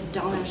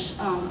Danish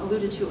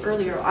alluded to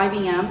earlier,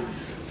 IBM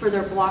for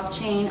their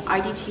blockchain,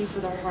 IDT for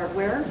their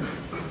hardware,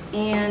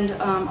 and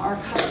our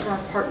customer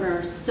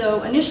partners.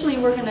 So initially,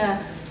 we're going to,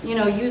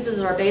 use as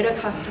our beta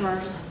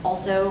customers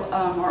also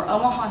our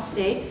Omaha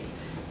Steaks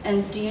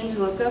and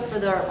DeLuca for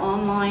their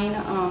online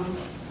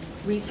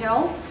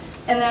retail,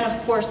 and then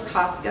of course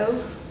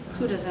Costco.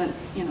 Who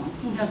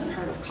hasn't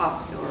heard of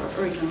Costco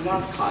or even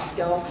love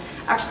Costco?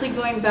 Actually,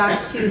 going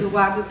back to the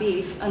Wagyu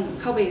beef, and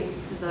Kobe's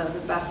the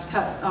best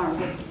cut, or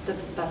the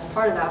best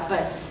part of that.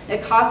 But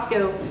at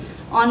Costco,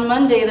 on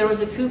Monday there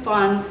was a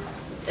coupon.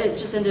 It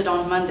just ended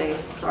on Monday.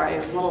 Sorry,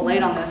 I'm a little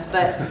late on this,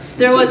 but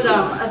there was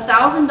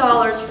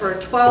 $1,000 for a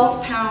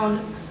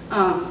 12-pound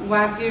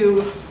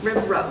Wagyu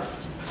rib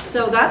roast.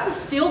 So that's a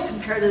steal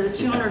compared to the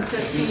 $215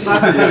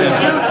 for the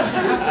ounce.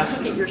 You just have to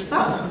cook it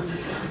yourself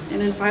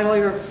and invite all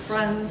your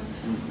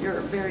friends. You're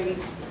very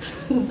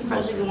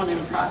friends that you want to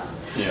impress.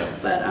 Yeah.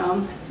 But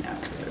yeah,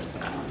 so there's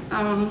that.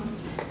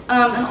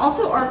 And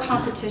also our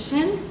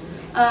competition.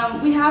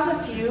 We have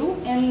a few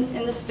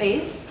in the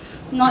space,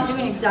 not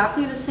doing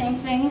exactly the same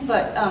thing,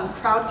 but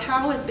Crowd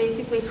Cow is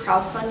basically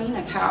crowdfunding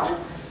a cow,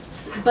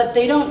 but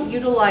they don't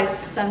utilize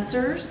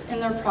sensors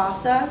in their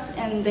process,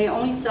 and they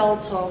only sell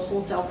to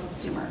wholesale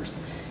consumers.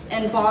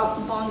 And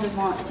Bon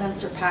Vivant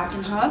Sensor Pack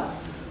and Hub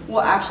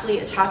will actually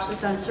attach the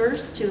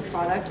sensors to the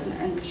product and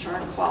ensure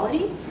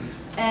quality,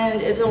 and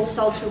it'll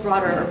sell to a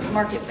broader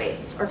market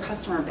base or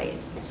customer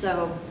base,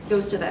 so it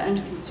goes to the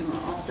end consumer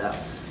also.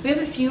 We have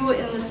a few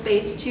in the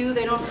space too.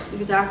 They don't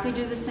exactly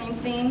do the same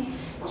thing.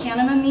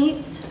 Canema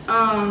Meats,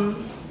 let's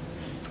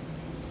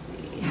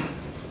see.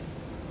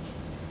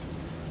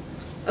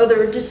 Oh,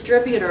 they're a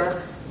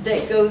distributor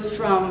that goes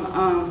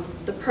from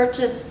the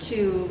purchase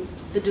to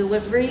the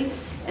delivery,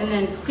 and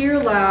then Clear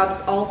Labs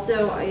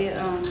also,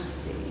 let's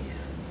see.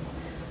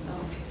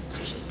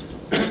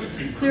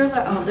 Clear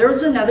Lab, oh,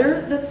 there's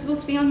another that's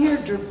supposed to be on here,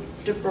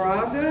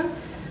 DeBraga.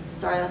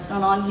 Sorry, that's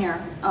not on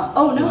here.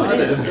 Oh, no, it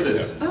is. It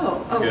is.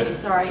 Oh, okay, good.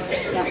 Sorry. I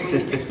can't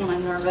read when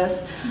I'm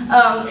nervous.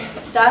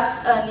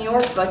 That's a New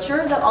York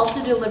butcher that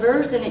also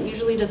delivers, and it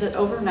usually does it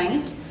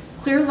overnight.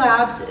 Clear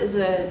Labs is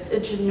a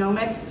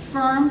genomics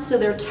firm, so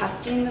they're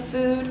testing the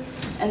food.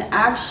 And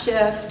Ag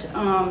Shift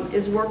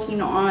is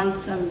working on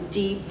some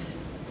deep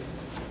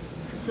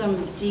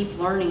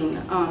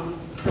learning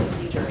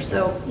procedure.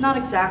 So not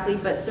exactly,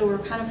 but so we're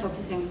kind of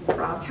focusing on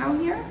Crowd Cow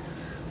here.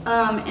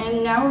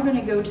 And now we're going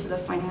to go to the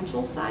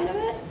financial side of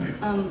it,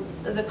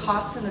 the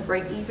costs and the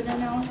break-even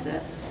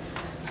analysis.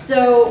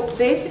 So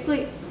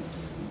basically,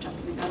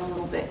 jumping the gun a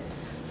little bit,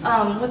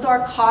 with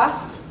our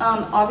costs,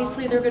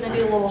 obviously they're going to be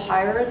a little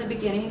higher in the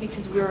beginning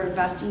because we're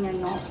investing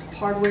in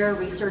hardware,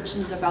 research,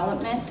 and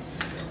development.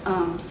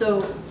 And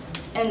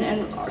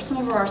some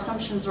of our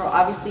assumptions are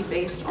obviously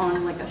based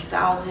on like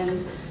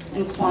 1,000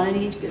 in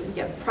quantity to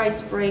get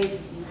price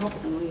breaks,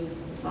 probably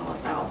sell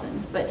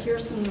 1,000. But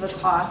here's some of the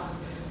costs.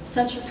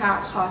 Sensor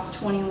pack costs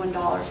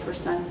 $21 per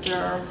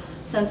sensor.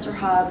 Sensor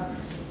hub,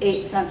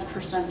 8 cents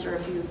per sensor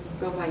if you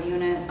go by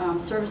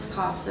unit. Service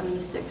cost,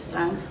 76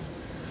 cents.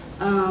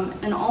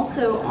 And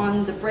also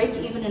on the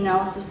break-even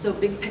analysis, so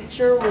big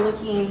picture, we're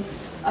looking,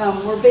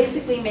 we're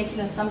basically making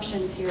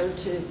assumptions here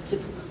to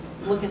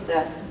look at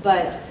this,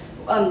 but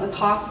the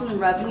costs and the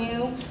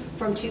revenue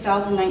from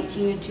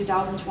 2019 to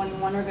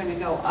 2021 are going to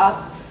go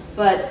up,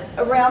 but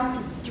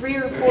around 3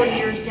 or 4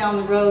 years down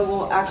the road,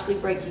 we'll actually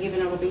break even.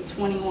 It'll be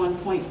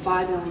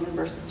 $21.5 billion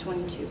versus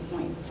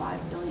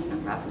 $22.5 billion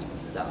in revenue.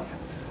 So.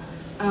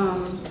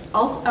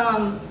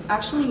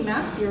 Actually,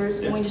 Matt here is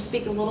going to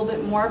speak a little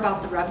bit more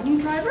about the revenue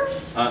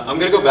drivers. I'm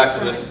going to go back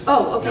to this.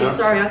 Oh, okay,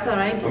 sorry, I thought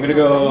I did. I'm going to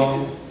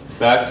go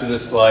back to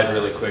this slide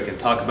really quick and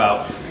talk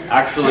about,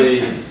 actually,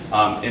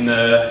 in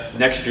the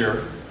next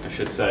year, I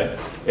should say,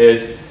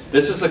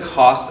 this is the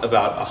cost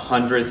about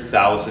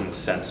 100,000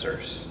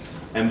 sensors.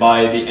 And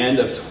by the end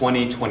of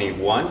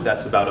 2021,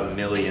 that's about 1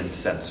 million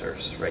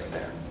sensors right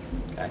there.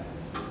 Okay?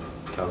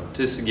 So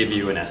just to give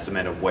you an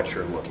estimate of what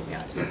you're looking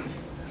at here.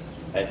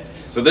 Okay.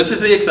 So this is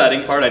the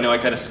exciting part. I know I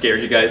kind of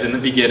scared you guys in the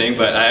beginning,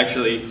 but I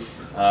actually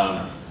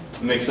am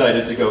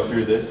excited to go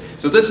through this.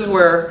 So this is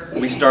where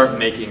we start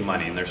making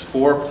money. And there's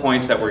 4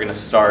 points that we're going to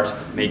start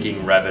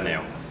making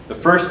revenue. The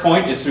first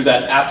point is through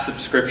that app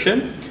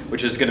subscription,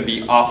 which is going to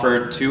be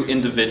offered to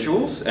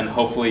individuals and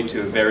hopefully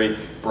to a very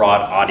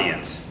broad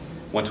audience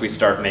once we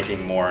start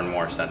making more and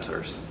more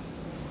sensors.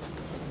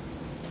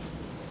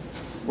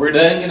 We're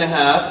then going to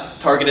have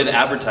targeted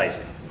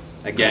advertising.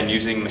 Again,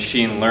 using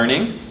machine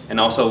learning and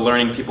also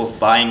learning people's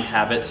buying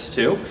habits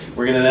too.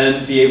 We're going to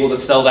then be able to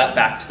sell that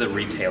back to the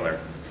retailer.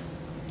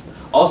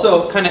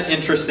 Also kind of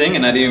interesting,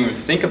 and I didn't even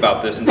think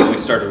about this until we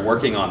started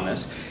working on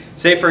this.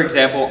 Say for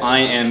example, I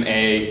am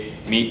a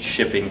meat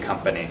shipping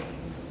company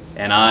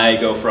and I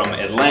go from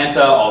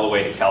Atlanta all the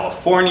way to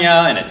California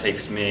and it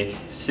takes me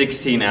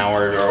 16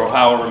 hours or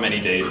however many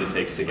days it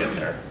takes to get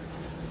there.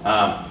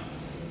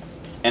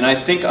 And I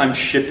think I'm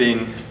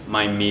shipping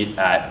my meat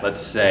at,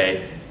 let's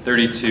say,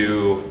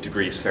 32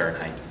 degrees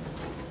Fahrenheit.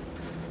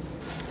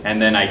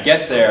 And then I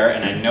get there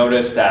and I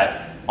notice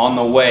that on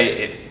the way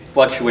it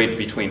fluctuated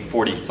between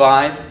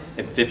 45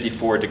 and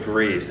 54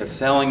 degrees. That's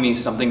telling me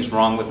something's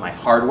wrong with my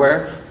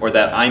hardware or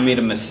that I made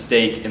a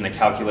mistake in the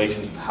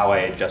calculations of how I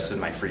adjusted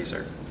my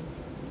freezer.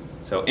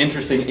 So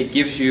interesting, it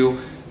gives you,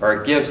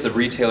 or it gives the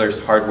retailers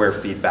hardware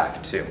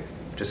feedback too,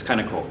 which is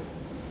kind of cool.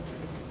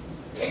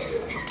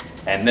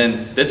 And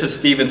then this is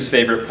Steven's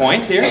favorite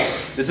point here.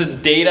 This is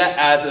data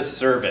as a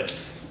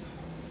service.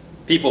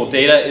 People,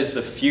 data is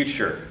the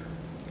future.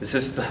 This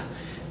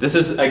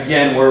is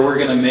again where we're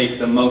going to make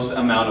the most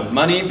amount of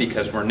money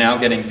because we're now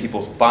getting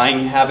people's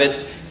buying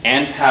habits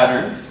and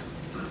patterns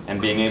and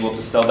being able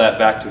to sell that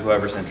back to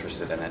whoever's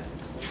interested in it.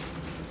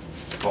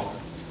 Cool.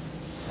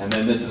 And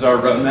then this is our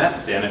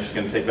roadmap. Danish is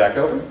going to take back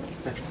over.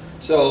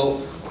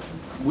 So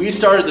we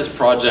started this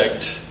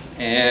project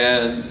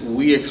and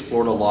we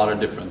explored a lot of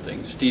different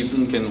things.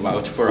 Stephen can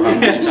vouch for how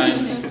many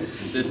times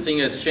this thing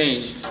has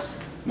changed.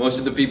 Most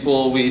of the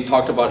people we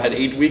talked about had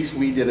 8 weeks,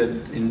 we did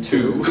it in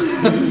 2.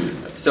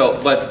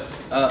 So, but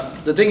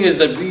the thing is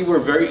that we were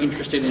very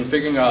interested in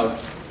figuring out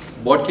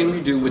what can we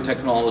do with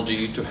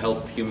technology to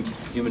help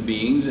human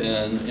beings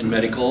and in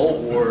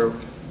medical or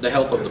the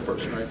health of the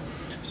person, right?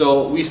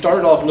 So we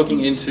started off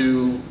looking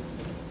into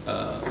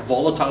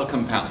volatile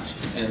compounds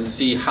and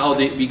see how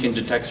we can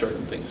detect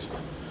certain things.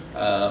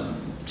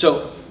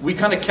 So we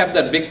kind of kept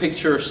that big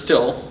picture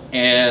still,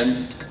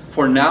 and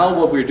for now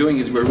what we're doing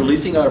is we're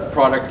releasing our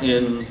product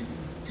in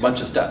a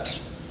bunch of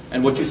steps.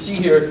 And what you see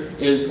here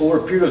is over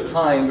a period of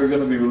time we're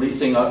going to be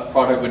releasing a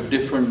product with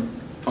different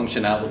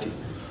functionality.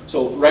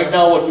 So right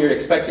now what we're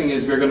expecting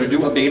is we're going to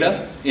do a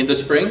beta in the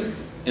spring,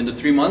 in the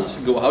 3 months,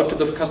 go out to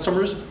the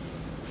customers,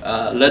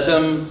 let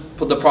them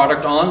put the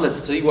product on,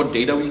 let's see what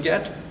data we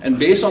get, and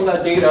based on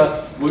that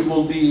data we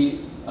will be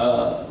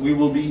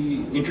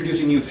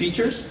introducing new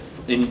features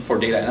for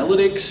data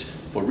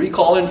analytics, for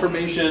recall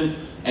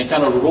information, and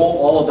kind of roll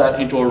all of that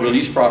into a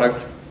release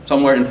product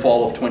somewhere in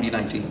fall of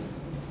 2019.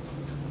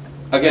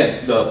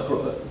 Again,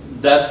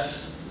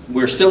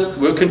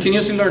 we're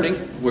continuously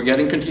learning. We're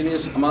getting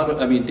continuous amount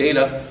of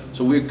data,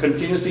 so we're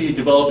continuously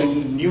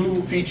developing new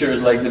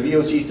features like the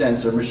VOC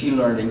sensor, machine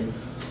learning.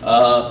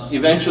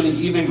 Eventually,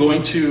 even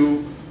going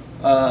to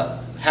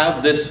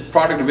have this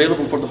product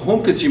available for the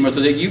home consumer,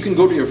 so that you can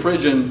go to your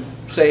fridge and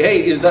say,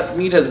 "Hey, is that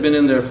meat has been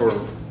in there for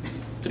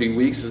 3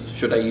 weeks?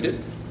 Should I eat it?"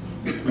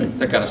 Right?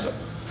 That kind of stuff.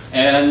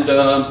 And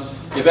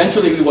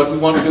eventually, what we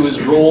want to do is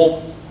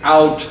roll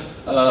out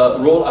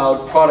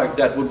product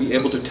that would be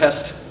able to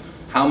test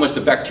how much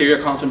the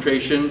bacteria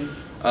concentration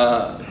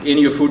in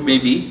your food may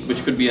be,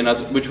 which would be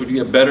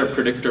a better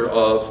predictor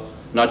of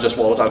not just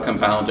volatile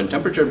compounds and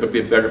temperature, but be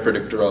a better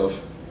predictor of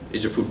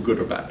is your food good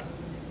or bad.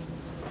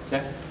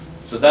 Okay,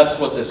 so that's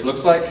what this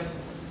looks like.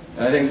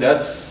 And I think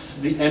that's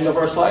the end of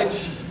our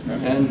slides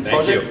and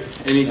project.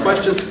 Any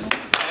questions?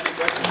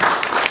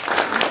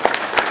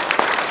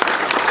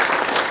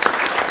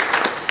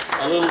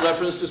 a little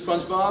reference to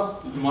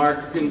SpongeBob.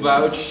 Mark can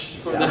vouch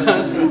for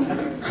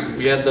that.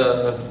 We had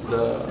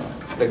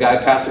the guy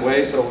pass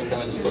away, so we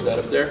kind of just put that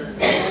up there.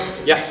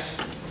 Yeah.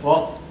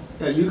 Well,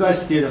 you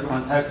guys did a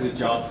fantastic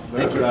job.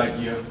 Very good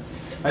idea.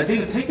 I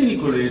think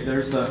technically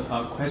there's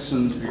a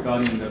question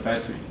regarding the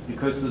battery,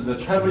 because the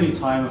traveling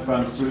time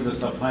through the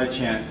supply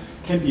chain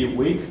can be a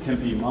week, can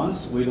be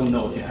months, we don't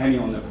know,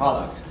 depending on the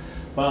product.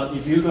 But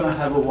if you're going to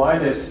have a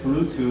wireless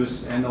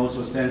Bluetooth and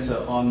also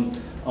sensor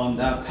on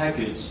that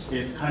package,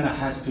 it kind of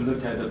has to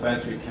look at the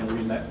battery.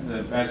 Can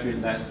the battery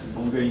last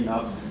longer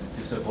enough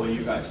to support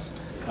you guys?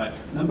 Right.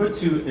 Number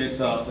two is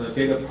the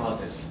data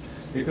process.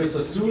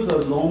 Because through the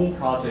long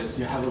process,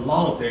 you have a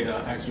lot of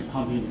data actually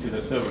pumping into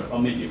the server, or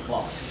maybe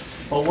cloud.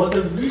 But what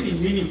the really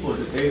meaningful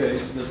the data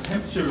is the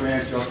temperature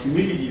range or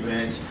humidity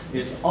range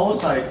is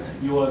outside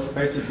your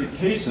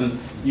specification.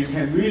 You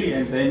can really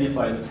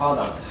identify the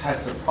product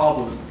has a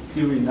problem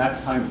during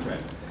that time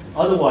frame.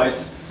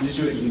 Otherwise, you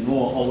should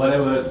ignore or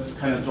whatever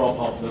kind of drop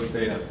off those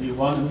data. You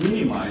want to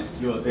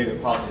minimize your data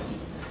processing.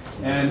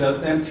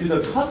 And to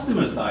the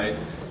customer side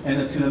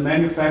and to the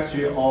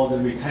manufacturer or the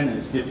retailer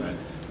is different.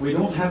 We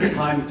don't have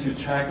time to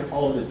track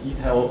all the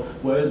detail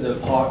where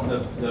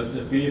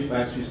the beef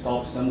actually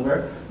stops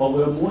somewhere, but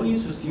we're more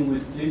interested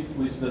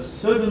with the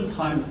certain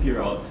time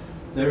period.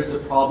 There's a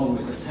problem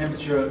with the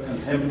temperature,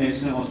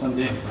 contamination or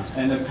something,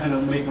 and kind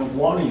of make a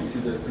warning to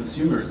the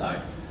consumer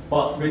side.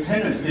 But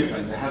retailer is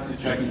different. They have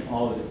to track in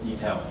all the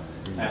detail.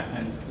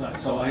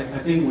 So I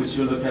think we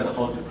should look at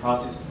how to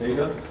process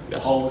data,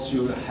 how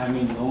should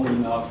having known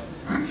enough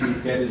to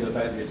get the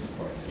battery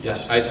support.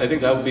 Yes, I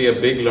think that would be a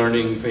big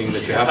learning thing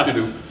that you have to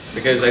do,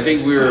 because I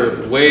think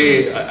we're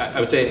way, I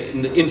would say,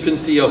 in the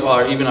infancy of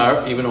our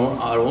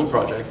own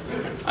project.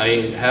 I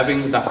mean,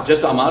 having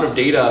just the amount of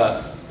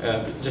data,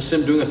 just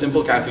doing a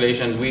simple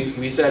calculation,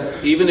 we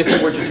said even if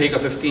we were to take a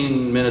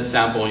 15-minute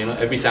sample,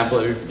 every sample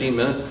every 15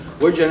 minutes,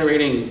 we're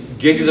generating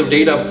gigs of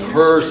data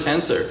per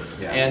sensor.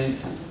 Yeah. And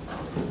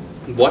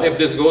what if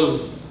this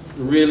goes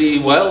really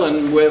well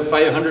and we have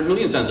 500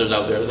 million sensors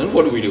out there, then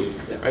what do we do?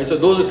 Right? So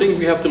those are things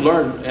we have to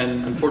learn,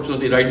 and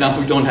unfortunately right now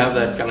we don't have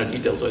that kind of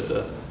detail, so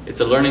it's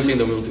a learning thing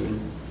that we'll do.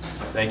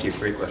 Thank you,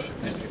 great question.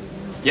 Thank you.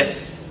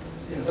 Yes?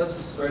 Yeah,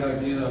 that's a great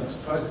idea. I'm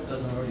surprised it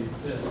doesn't already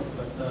exist,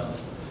 but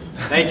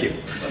thank you.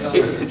 But,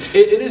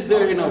 it is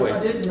there in a way.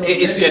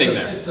 It's getting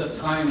there. It's a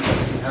time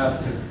that you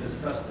have to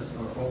discuss this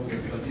or hold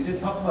this, but you did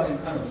talk about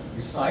kind of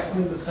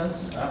recycling the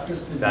sensors after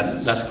it's been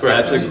used. That's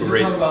correct. That's a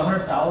great. You talk about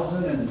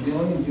 100,000 and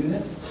million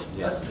units.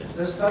 Yes.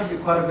 There's got to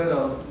be quite a bit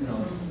of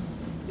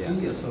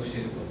fee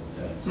associated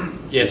with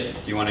that. Yes. Do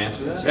you want to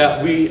answer that?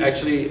 Yeah, we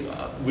actually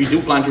we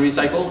do plan to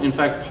recycle. In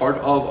fact, part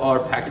of our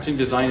packaging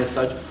design is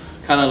such,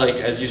 kind of like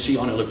as you see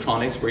on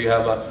electronics, where you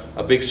have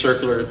a big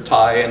circular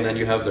tie and then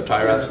you have the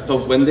tie wraps. So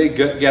when they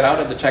get out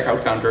at the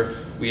checkout counter,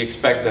 we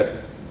expect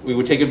that we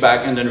would take it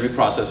back and then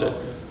reprocess it.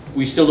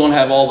 We still don't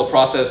have all the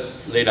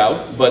process laid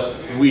out, but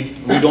we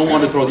don't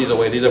want to throw these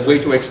away. These are way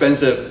too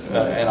expensive,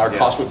 and our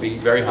cost would be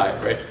very high,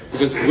 right?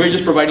 Because we're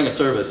just providing a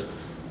service.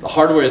 The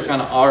hardware is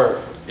kind of our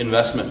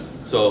investment,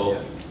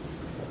 so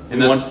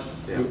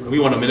we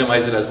want to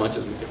minimize it as much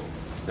as we can.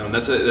 No, and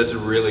that's a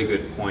really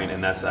good point,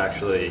 and that's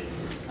actually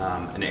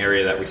an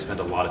area that we spend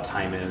a lot of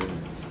time in,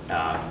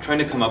 trying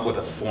to come up with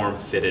a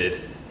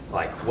form-fitted,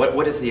 like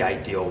what is the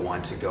ideal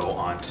one to go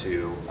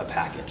onto a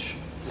package,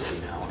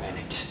 and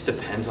it just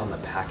depends on the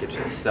package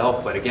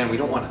itself. But again, we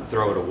don't want to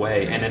throw it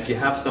away. And if you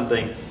have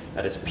something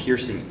that is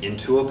piercing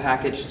into a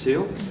package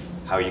too,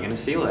 how are you going to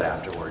seal it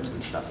afterwards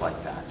and stuff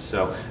like that?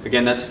 So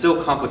again, that's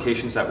still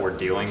complications that we're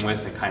dealing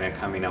with and kind of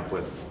coming up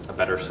with a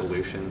better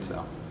solution.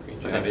 So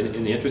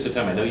in the interest of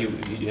time, I know you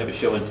have a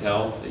show and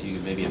tell that you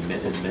maybe a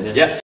minute.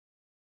 Yeah.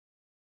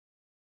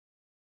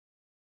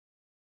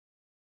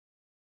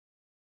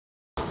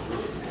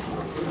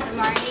 Good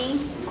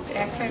morning, good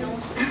afternoon.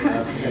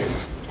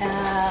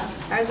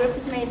 Our group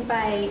is made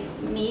by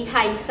me,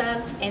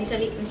 Raissa,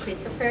 Angelique, and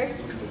Christopher,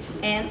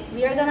 and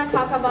we are going to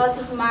talk about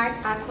the Smart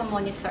Aqua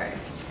Monitor.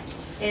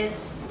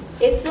 It's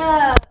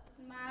a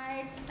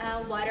smart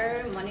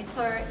water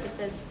monitor. It's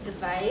a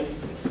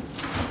device,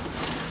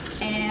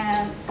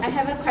 and I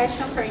have a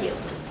question for you.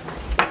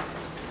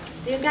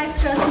 Do you guys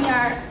trust in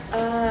your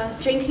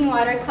drinking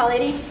water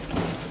quality?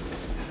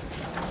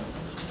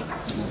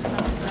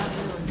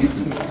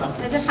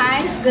 Is it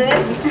fine? It's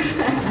good?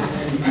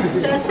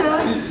 Trust you?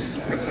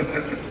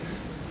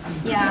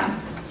 Yeah.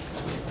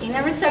 In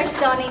a research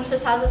done in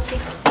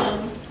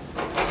 2016,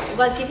 it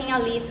was giving a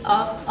list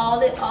of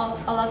all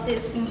of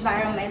these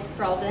environment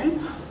problems,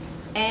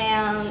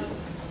 and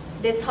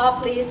the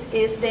top list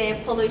is the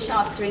pollution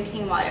of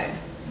drinking water.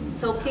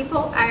 So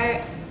people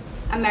are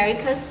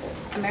Americans,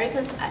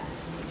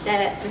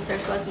 the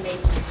research was made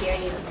here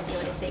in the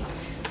USA,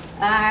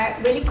 are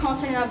really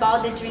concerned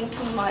about the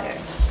drinking water.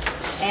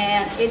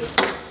 And it's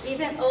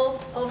even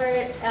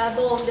over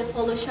above the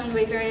pollution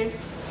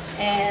rivers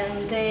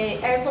and the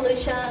air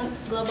pollution,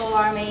 global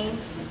warming,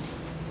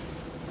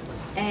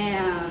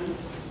 and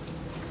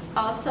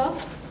also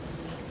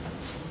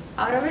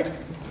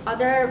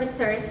other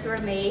research were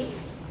made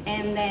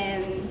And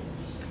then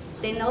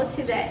they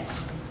noted that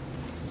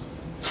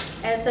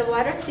as the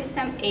water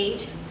system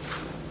age,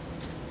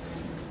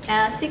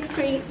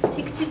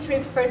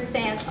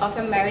 63% of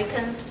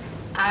Americans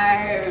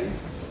are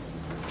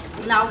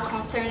now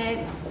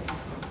concerned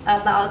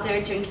about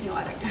their drinking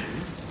water.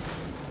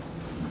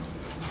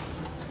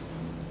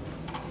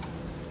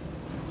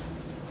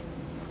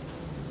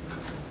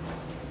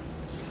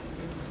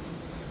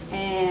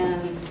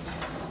 And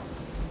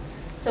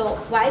so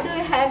why do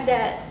we have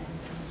that?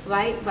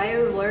 Why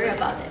are we worried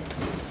about it?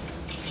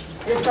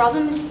 The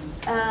problem is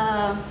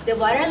the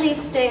water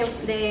leaves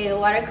the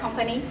water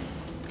company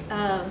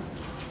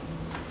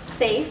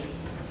safe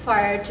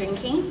for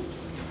drinking.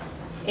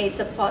 It's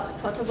a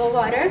potable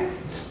water,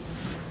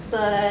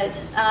 but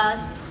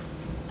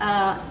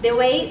the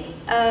way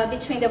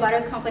between the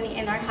water company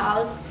and our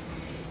house,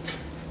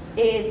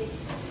 it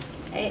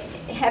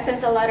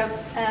happens a lot of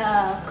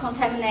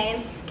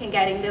contaminants can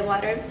get in the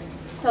water.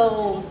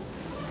 So,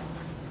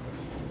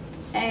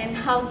 and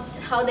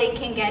how they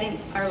can get in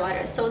our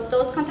water. So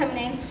those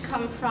contaminants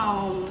come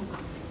from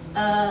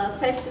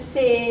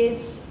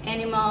pesticides,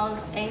 animal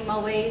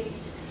waste,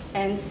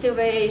 and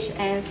sewage,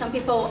 and some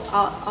people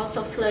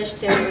also flush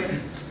their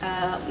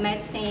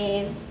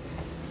medicines,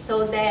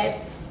 so that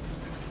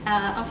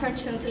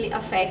unfortunately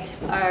affect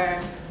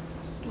our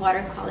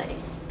water quality.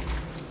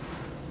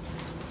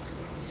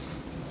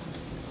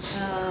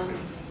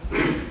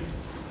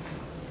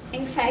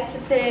 In fact,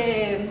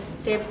 the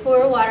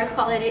poor water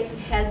quality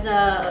has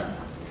a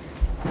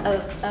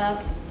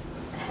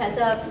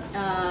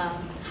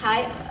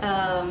high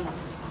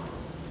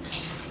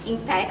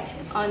impact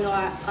on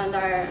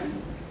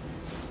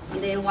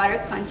the water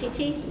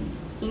quantity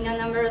in a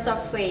number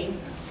of ways.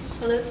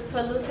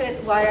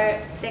 Polluted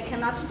water that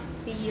cannot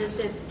be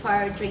used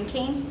for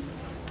drinking,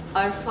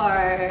 or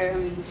for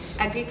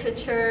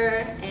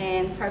agriculture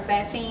and for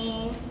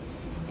bathing,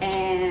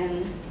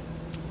 and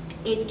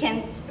it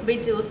can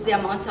reduce the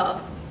amount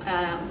of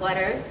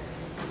water,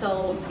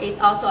 so it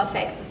also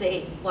affects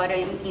the water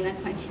in a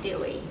quantitative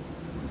way.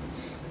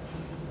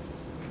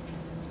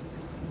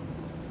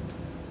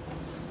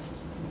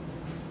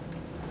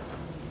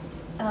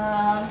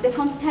 The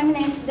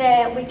contaminants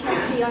that we can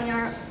see on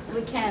your,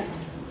 we can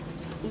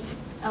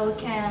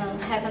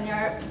have on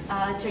your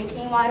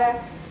drinking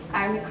water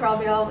are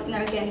microbial,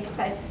 inorganic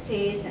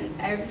pesticides and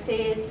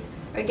herbicides,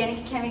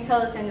 organic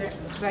chemicals, and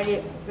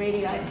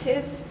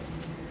radioactive.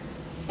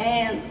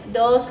 And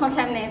those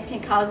contaminants can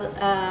cause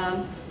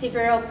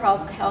several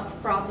health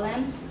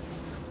problems,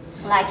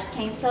 like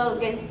cancer,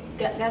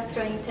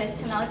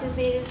 gastrointestinal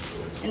disease,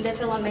 and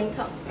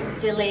developmental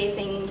delays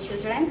in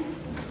children.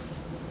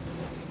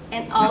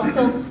 And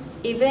also,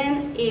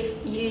 even if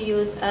you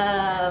use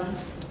a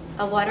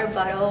water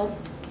bottle,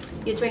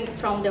 you drink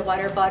from the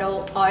water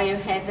bottle, or you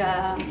have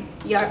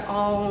your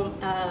own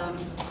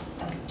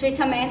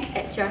treatment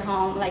at your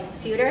home, like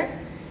filter,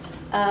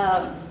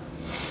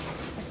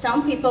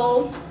 some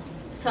people,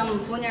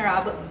 some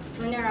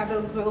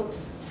vulnerable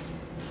groups,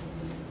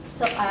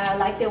 so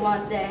like the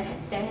ones that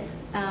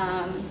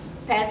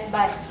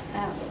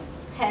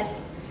has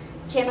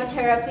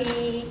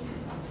chemotherapy,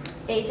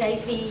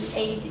 HIV,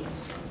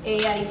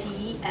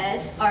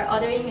 AIDS, or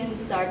other immune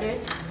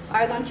disorders,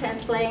 organ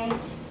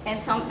transplants,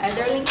 and some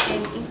elderly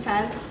and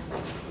infants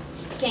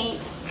can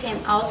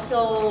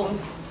also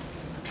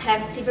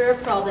have severe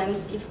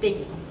problems if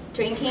they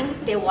drinking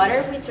the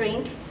water we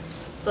drink,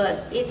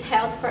 but it's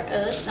health for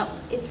us. No,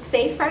 it's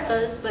safe for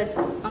us, but it's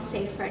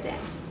unsafe for them.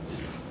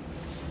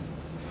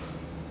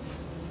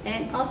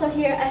 And also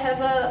here I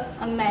have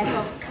a map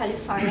of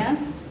California,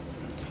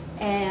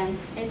 and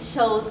it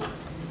shows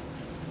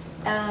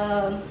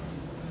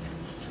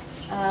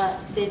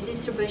the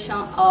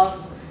distribution of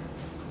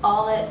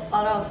all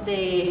of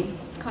the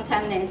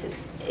contaminants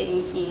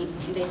in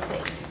the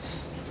state.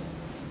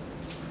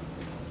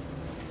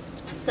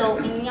 So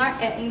in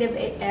the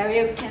Bay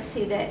Area, we can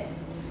see that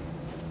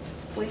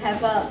we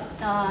have a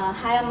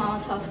high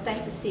amount of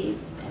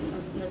pesticides and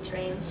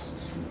nutrients,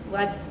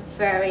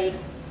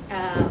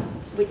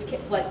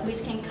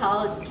 which can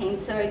cause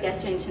cancer,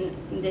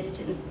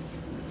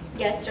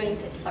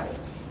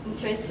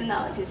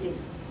 gastrointestinal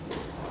disease.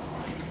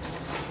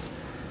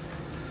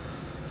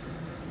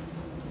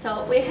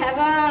 So we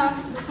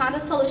found a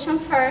solution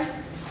for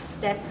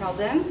that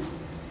problem.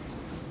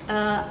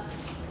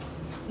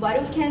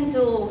 What we can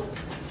do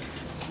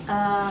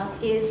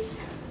is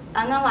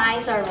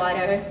analyze our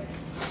water,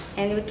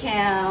 and we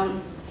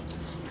can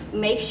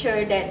make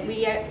sure that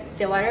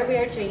the water we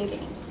are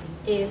drinking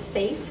is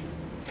safe.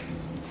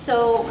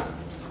 So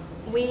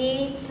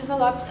we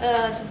developed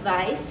a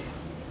device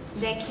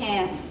that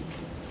can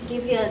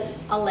give us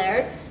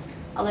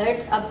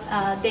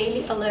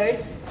daily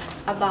alerts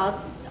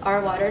about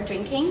our water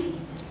drinking,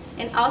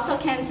 and also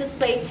can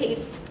display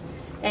tips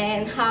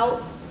and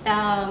how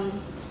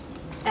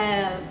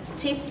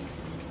tips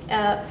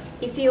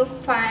if you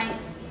find,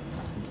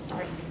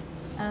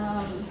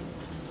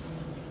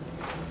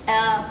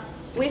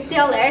 with the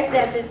alerts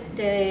that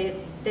the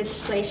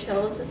display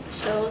shows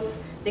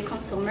the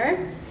consumer,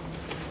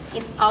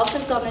 it also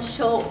is going to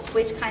show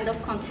which kind of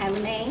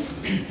contaminants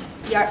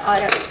your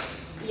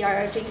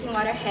drinking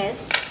water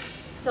has.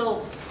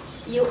 So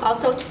you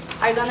also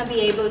are going to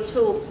be able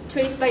to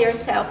treat by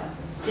yourself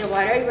the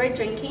water you are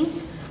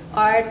drinking,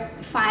 or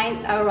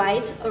find a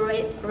right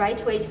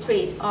way to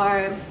treat,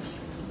 or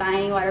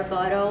buying water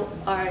bottle,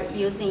 or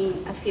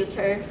using a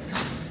filter,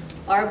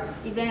 or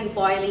even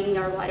boiling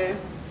your water.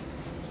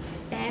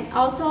 And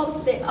also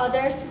the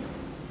other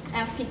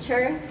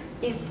feature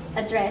is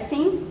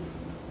addressing.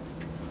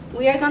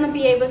 We are going to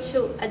be able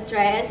to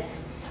address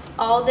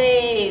all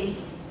the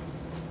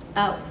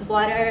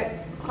water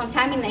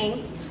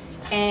contaminants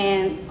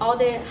and all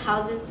the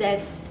houses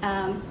that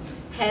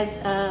has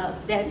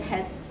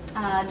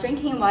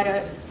drinking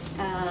water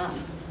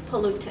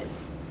polluted.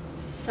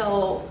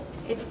 So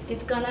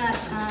it's gonna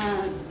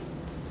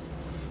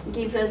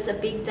give us a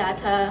big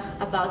data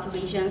about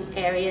regions,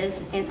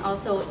 areas, and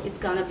also it's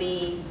gonna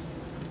be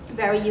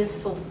very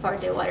useful for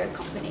the water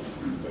company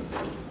in the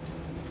city.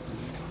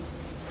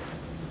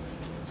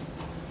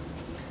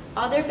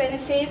 Other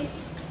benefits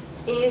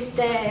is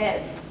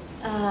that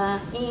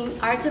in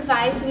our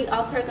device, we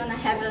also are gonna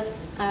have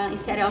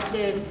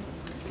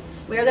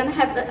we're gonna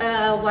have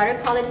a water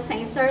quality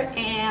sensor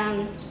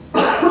and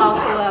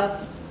also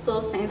a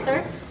flow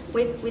sensor,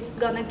 which is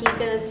gonna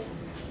give us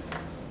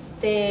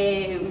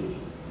the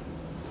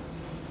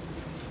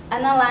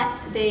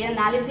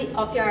analysis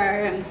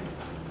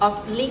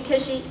of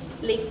leaking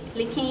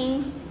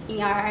in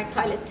your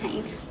toilet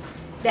tank.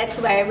 That's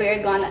where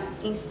we're gonna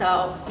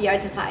install your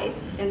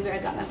device, and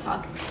we're gonna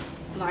talk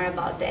more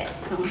about that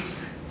soon.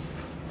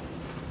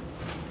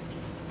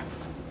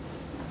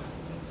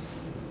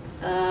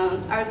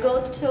 Our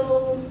go-to.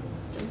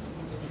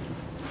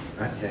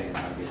 Okay.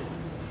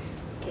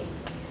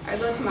 Our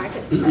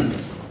go-to-market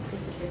strategy.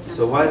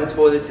 So why the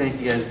toilet tank?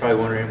 You guys are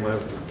probably wondering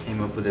what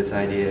came up with this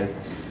idea.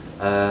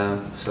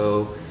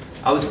 So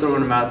I was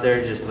throwing them out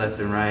there just left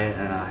and right,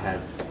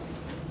 and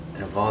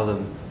of all of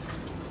them,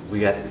 we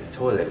got the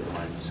toilet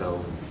one.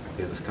 So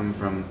it was coming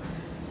from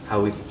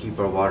how we could keep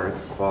our water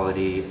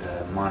quality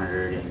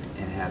monitored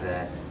and have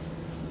that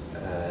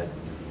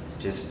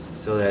just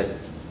so that,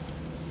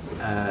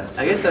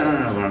 I guess I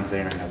don't know what I'm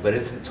saying right now, but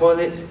it's the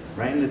toilet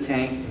right in the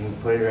tank, and we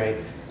put it right,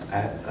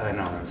 I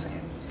know what I'm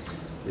saying.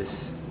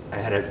 I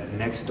had a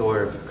next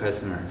door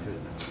customer,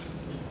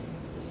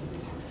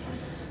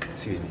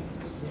 excuse me,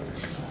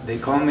 they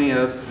called me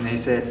up and they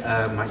said,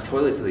 my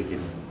toilet's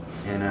leaking,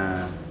 and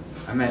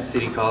I'm at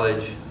City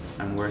College,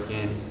 I'm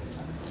working,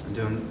 I'm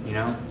doing,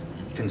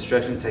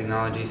 construction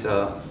technology,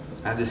 so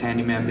I have this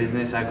handyman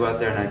business. I go out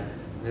there and I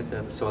lift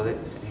up the toilet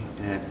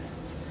and I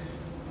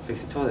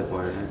fix the toilet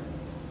for her. And I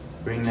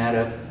bring that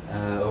up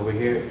over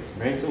here.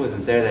 Marisa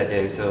wasn't there that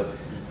day, so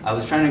I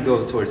was trying to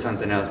go towards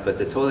something else, but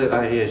the toilet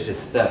idea is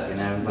just stuck, and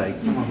I was like,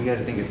 come on, we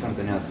gotta think of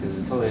something else, because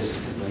the toilet is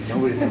just like,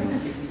 nobody's gonna.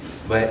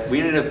 But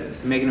we ended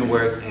up making it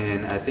work,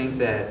 and I think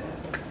that,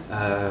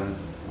 to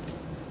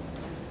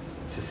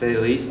say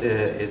the least,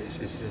 it's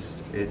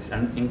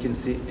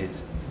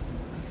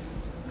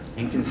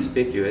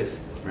inconspicuous,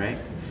 right?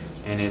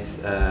 And it's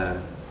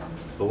a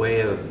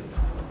way of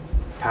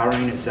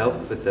powering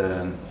itself with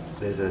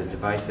there's a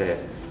device that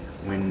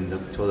when the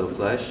toilet will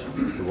flush,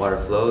 the water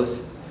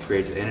flows,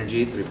 creates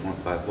energy,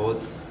 3.5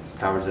 volts,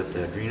 powers up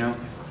the Arduino,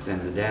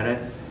 sends the data,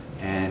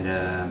 and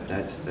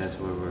that's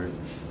where we're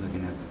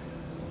looking at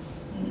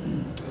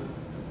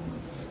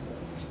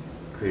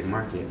create a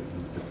market,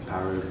 the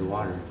power of the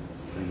water,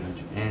 pretty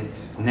much. And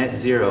net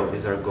zero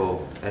is our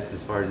goal. That's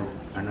as far as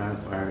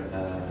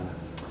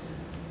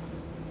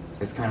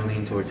it's kind of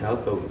leaning towards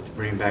health, but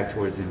bring back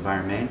towards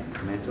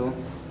environmental,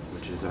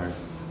 which is our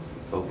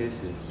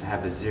focus, is to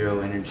have a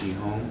zero energy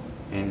home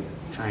and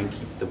try and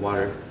keep the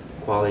water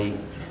quality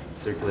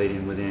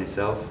circulating within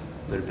itself,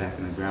 put it back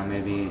in the ground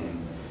maybe, and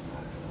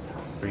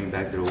bring it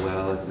back through a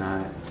well if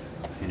not,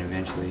 and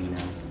eventually,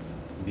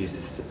 be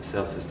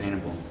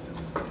self-sustainable.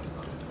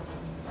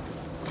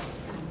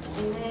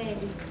 And the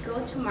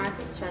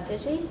go-to-market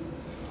strategy,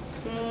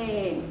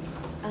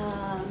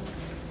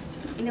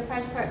 in the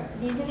part for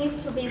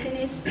business to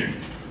business,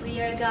 we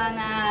are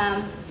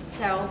gonna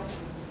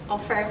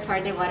offer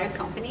for the water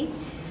company.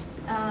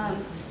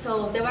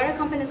 So the water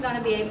company is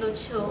gonna be able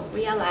to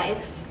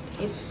realize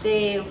if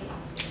the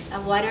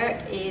water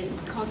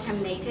is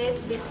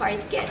contaminated before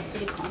it gets to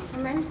the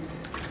consumer.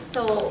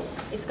 So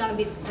it's gonna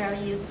be very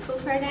useful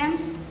for them.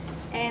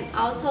 And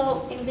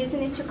also in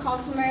business to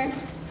consumer,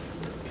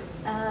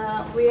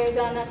 we are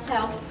gonna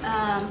sell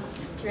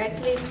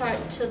directly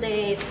to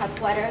the tap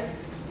water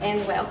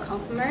and well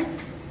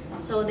consumers.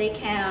 So they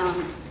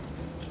can,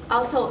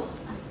 also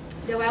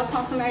the well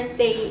consumers,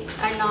 they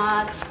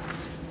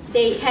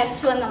have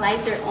to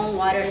analyze their own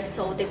water,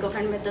 so the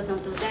government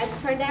doesn't do that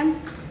for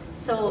them.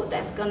 So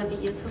that's gonna be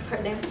useful for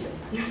them too.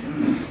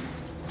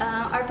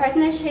 Our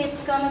partnership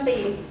is gonna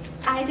be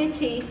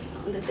IDT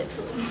on the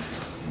development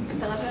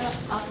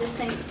of the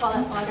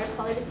water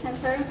quality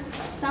sensor,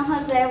 San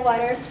Jose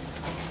Water,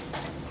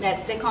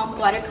 that's the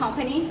water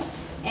company,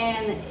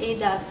 and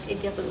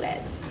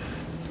AWS.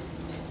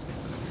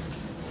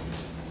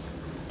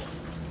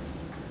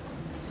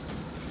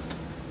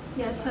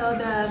 Yeah, so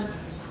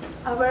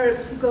our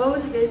goal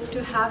is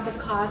to have the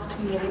cost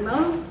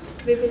minimal.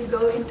 We will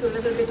go into a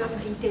little bit of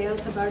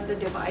details about the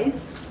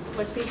device,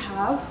 what we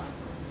have.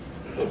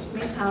 It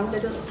may sound a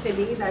little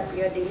silly that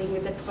we are dealing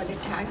with a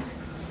toilet tank,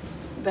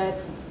 but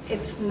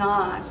it's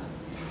not.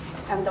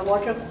 And the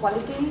water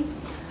quality,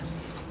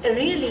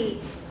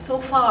 really, so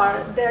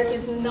far, there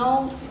is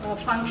no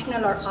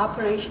functional or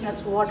operational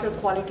water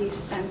quality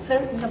sensor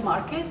in the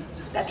market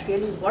that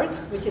really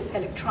works, which is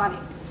electronic.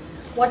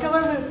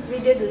 Whatever we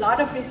did a lot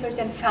of research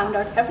and found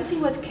out everything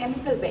was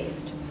chemical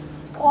based,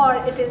 or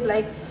it is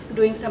like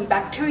doing some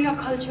bacteria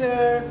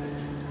culture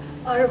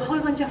or a whole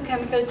bunch of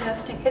chemical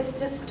testing. It's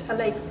just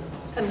like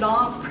a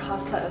long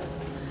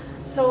process.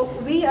 So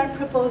we are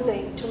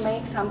proposing to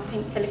make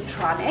something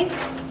electronic,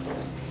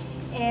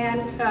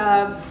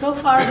 and so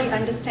far we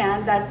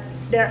understand that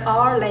there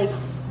are like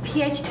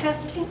pH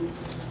testing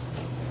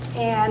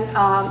and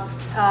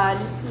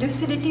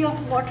lucidity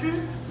of water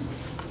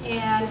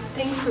and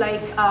things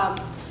like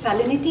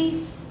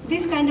salinity.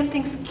 These kind of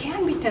things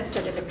can be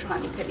tested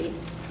electronically.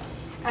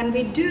 And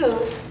we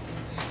do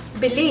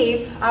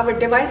believe, our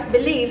device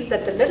believes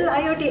that the little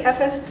IoT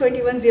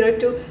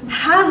FS2102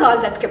 has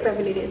all that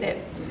capability in it.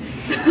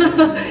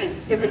 So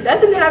if it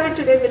doesn't have it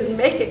today, we'll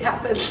make it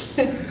happen.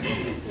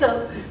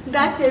 So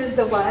that is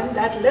the one,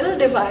 that little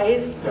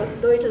device,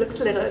 though it looks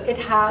little, it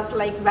has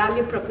like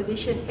value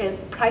proposition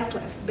is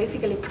priceless,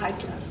 basically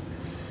priceless.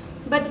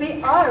 But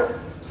we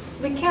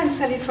can't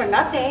sell it for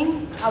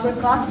nothing. Our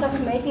cost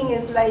of making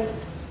is like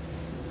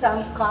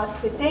some cost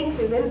we think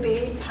we will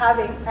be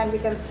having, and we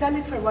can sell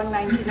it for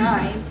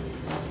 $199.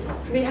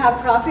 We have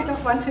profit of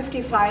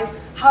 $155.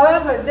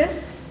 However,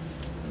 this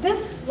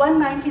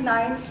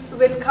 $199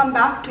 will come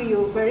back to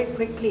you very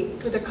quickly,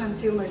 to the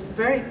consumers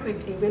very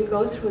quickly. We'll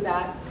go through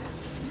that.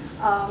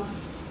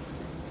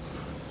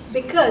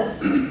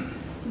 Because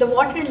the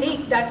water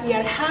leak that we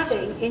are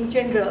having in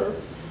general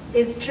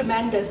is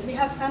tremendous. We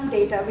have some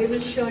data we will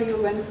show you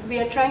when we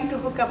are trying to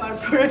hook up our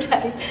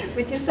prototype,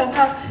 which is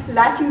somehow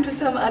latching to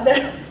some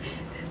other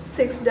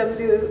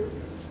 6W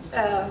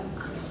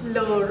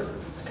lower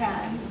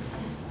fan.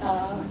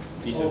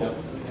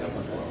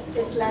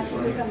 It's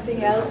latching to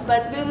something else,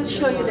 but we will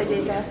show you the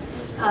data.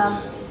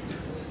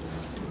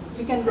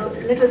 We can go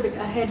a little bit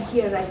ahead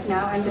here right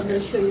now, and then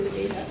we'll show you the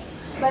data.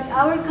 But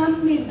our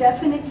companies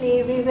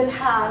definitely, we will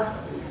have,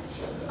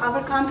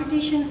 our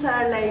competitions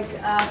are like,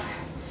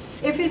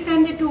 if you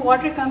send it to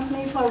water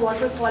company for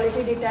water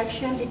quality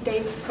detection, it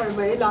takes for a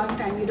very long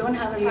time. You don't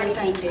have a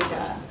real-time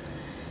data.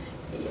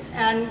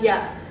 And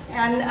yeah,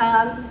 and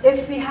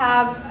if we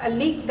have a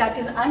leak that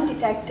is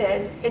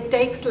undetected, it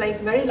takes like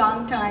very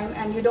long time,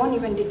 and you don't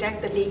even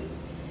detect the leak.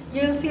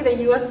 You'll see the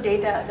US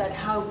data that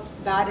how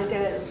bad it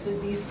is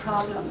with these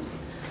problems.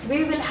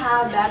 We will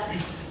have that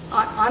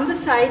on the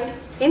site,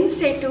 in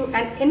situ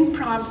and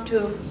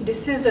impromptu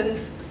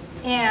decisions,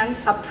 and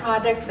a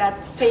product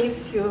that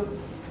saves you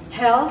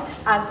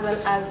health as well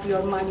as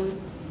your money.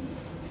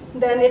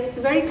 Then it's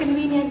very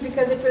convenient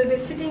because it will be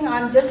sitting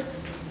on just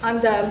in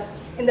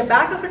the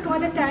back of a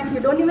toilet tank. You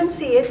don't even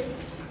see it.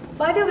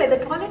 By the way, the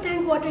toilet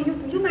tank water,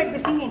 you might be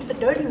thinking it's a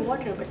dirty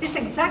water, but it's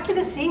exactly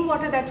the same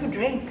water that you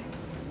drink.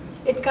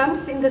 It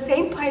comes in the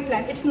same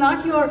pipeline. It's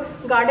not your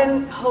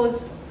garden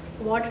hose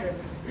water.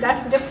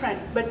 That's different.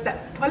 But the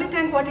toilet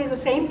tank water is the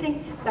same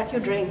thing that you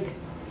drink.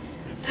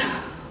 So,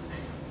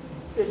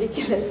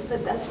 ridiculous,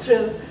 but that's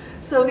true.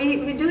 So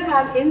we do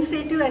have in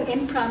situ and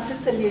impromptu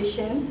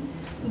solution.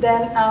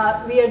 Then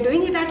we are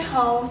doing it at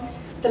home.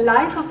 The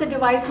life of the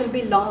device will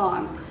be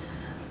long.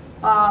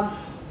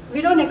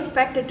 We don't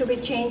expect it to be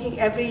changing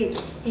every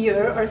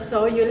year or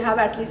so. You'll have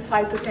at least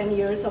 5 to 10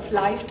 years of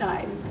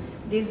lifetime.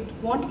 These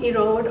won't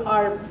erode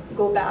or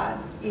go bad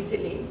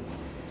easily.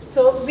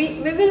 So we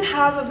will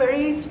have a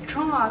very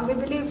strong, we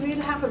believe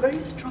we'll have a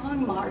very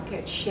strong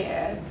market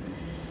share.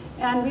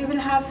 And we will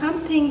have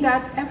something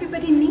that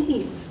everybody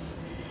needs.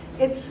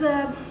 It's,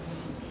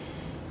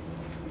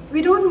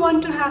 we don't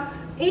want to have,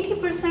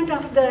 80%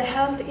 of the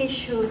health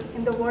issues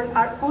in the world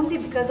are only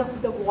because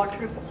of the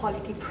water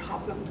quality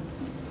problem.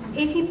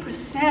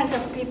 80%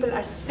 of people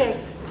are sick.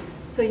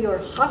 So your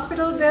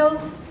hospital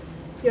bills,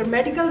 your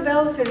medical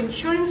bills, your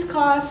insurance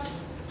cost,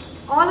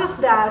 all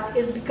of that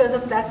is because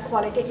of that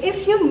quality.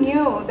 If you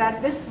knew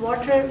that this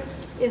water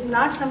is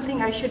not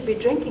something I should be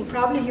drinking,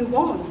 probably you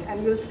won't,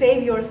 and you'll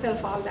save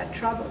yourself all that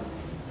trouble.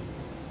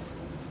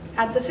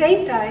 At the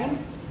same time,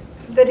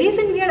 the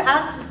reason we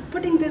are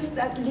putting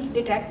that leak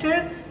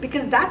detector,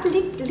 because that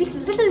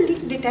little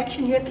leak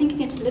detection, you're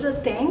thinking it's a little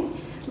thing,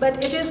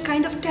 but it is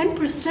kind of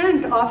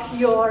 10% of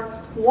your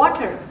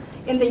water.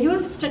 In the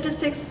US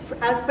statistics,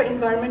 as per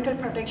Environmental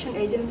Protection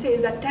Agency,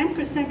 is that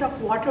 10%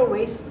 of water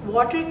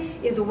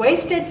is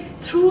wasted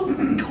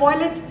through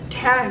toilet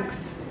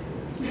tanks.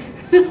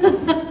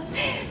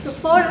 So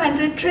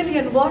 400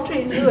 trillion water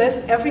in US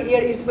every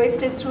year is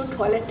wasted through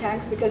toilet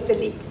tanks because they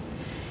leak.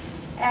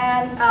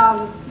 And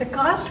the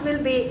cost will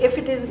be, if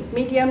it is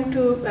medium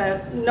to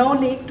no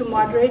leak to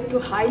moderate to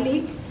high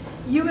leak,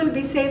 you will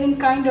be saving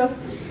kind of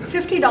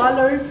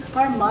 $50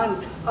 per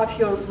month of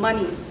your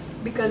money.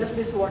 because of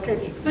this water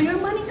leak. So your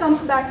money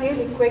comes back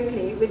really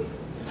quickly with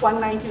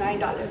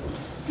 $199.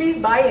 Please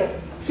buy it.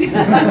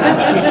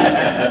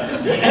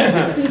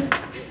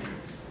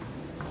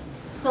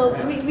 So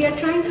we are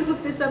trying to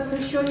hook this up.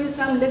 We'll show you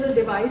some little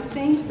device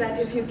things that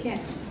if you can.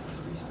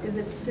 Is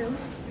it still?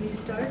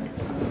 Restart?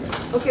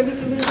 Okay, we'll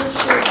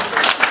just show you.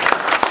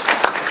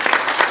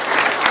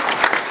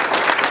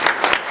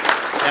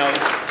 Now,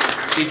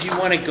 did you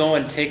want to go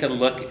and take a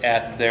look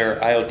at their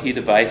IoT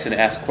device and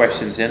ask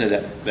questions in?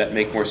 Does that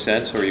make more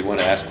sense, or you want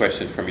to ask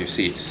questions from your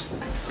seats?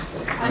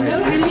 I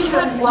noticed you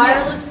had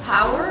wireless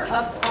power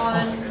up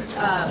on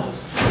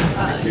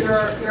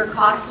your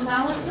cost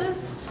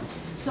analysis.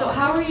 So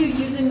how are you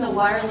using the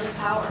wireless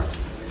power?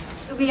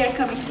 We are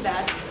coming to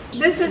that.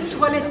 This is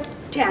toilet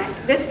tank.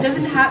 This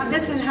doesn't have,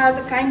 this has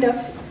a kind of,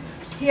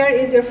 here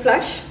is your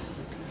flush.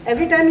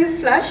 Every time you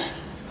flush,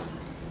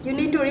 you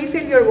need to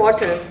refill your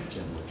water.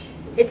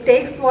 It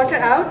takes water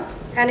out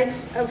and it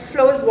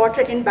flows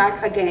water in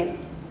back again.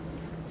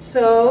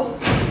 So,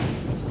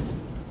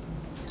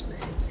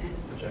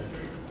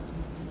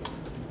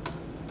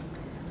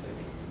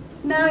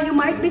 now you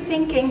might be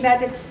thinking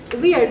that it's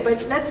weird,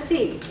 but let's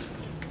see.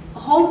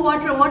 Home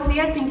water, what we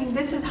are thinking,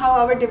 this is how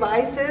our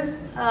device is.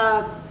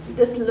 It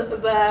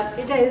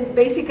is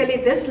basically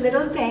this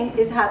little thing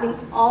is having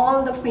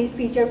all the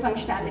feature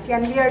functionality,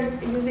 and we are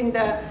using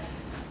the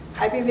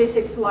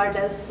IPv6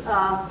 wireless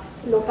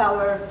low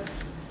power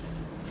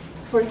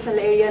personal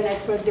area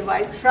network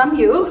device from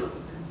you,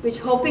 which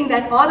hoping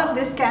that all of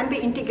this can be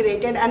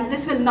integrated, and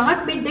this will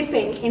not be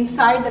dipping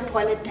inside the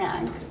toilet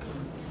tank.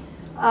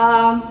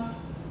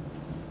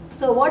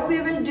 So what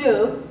we will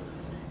do,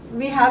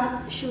 we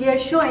are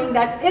showing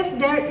that if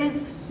there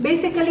is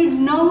basically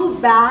no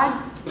bad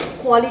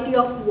quality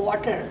of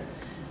water,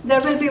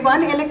 there will be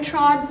one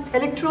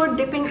electrode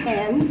dipping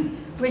in,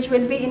 which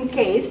will be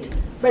encased,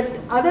 but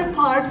other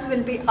parts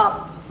will be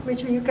up,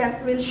 which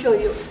we'll show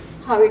you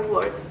how it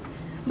works.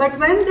 But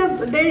when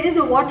there is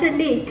a water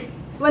leak,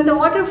 when the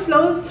water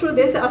flows through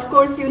this, of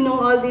course you know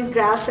all these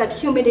graphs that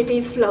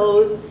humidity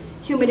flows,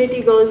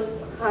 humidity goes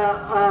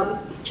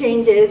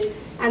changes,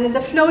 and then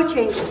the flow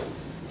changes.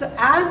 So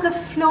as the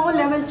flow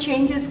level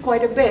changes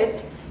quite a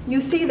bit, you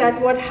see that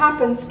what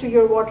happens to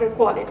your water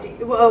quality,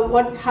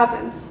 what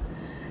happens.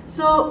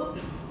 So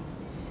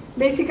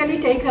basically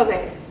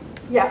takeaway.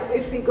 Yeah,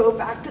 if we go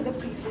back to the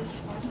previous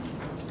one.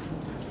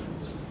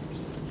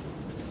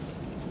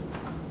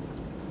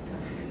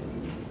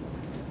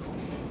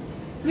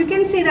 You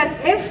can see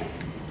that if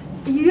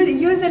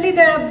usually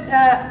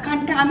the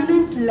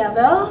contaminant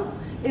level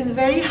is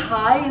very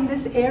high in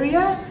this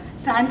area,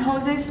 San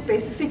Jose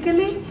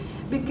specifically,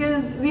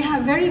 because we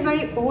have very,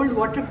 very old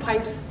water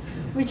pipes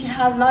which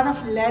have a lot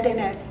of lead in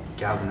it.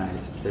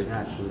 Galvanized. They're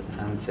not,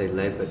 I wouldn't say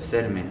lead, but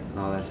sediment,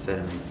 all that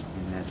sediment.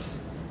 And that's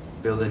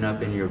building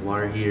up in your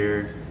water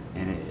heater,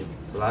 and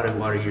a lot of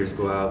water heaters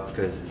go out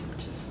because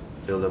it's just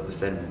filled up with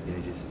sediment.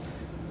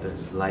 The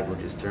light will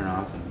just turn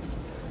off, and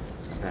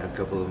I've had a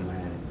couple of them I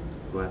had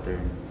to go out there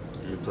and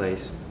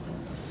replace.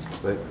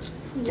 But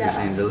Yeah. you're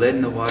saying the lead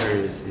in the water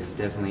is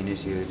definitely an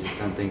issue. I just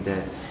don't think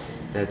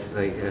that's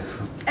like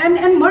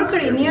and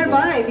mercury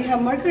nearby. We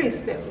have mercury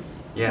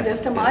spills. Yes,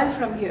 just a mile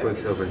from here.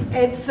 Quicksilver.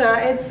 It's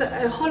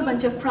a whole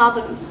bunch of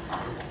problems.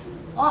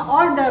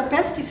 Or the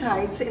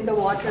pesticides in the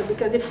water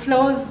because it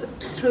flows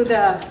through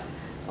the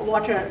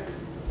water.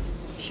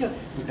 Sure.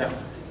 Okay.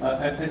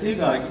 I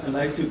think I'd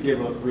like to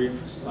give a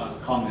brief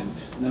comment.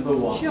 Number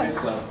one Sure. is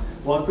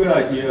one good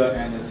idea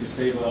and to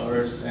save our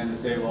earth and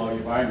save our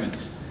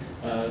environment.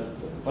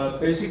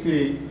 But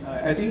basically,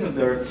 I think that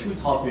there are two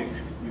topics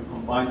you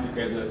combine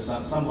together.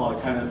 Somehow I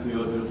kind of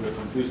feel a little bit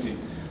confusing.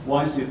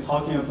 One is you're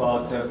talking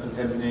about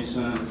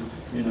contamination,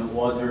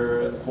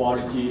 water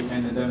quality,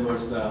 and then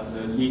there's the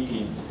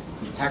leaking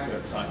detector,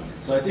 right?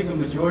 So I think the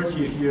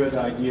majority here,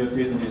 the idea of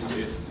business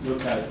is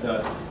look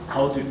at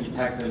how to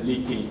detect the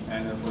leaking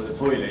and for the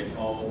toilet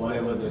or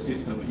whatever the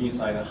system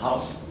inside the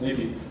house.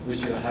 Maybe we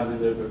should have a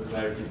little bit of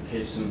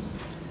clarification.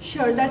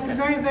 Sure, that's a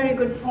very, very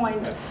good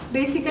point.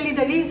 Basically,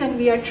 the reason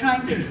we are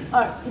trying to,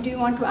 do you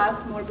want to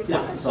ask more before?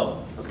 Yeah,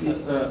 so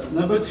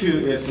number two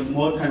is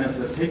more kind of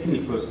the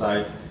technical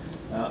side.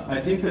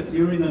 I think that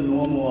during the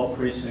normal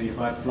operation,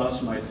 if I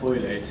flush my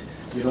toilet,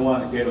 you don't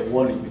want to get a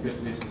warning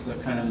because this is a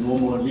kind of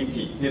normal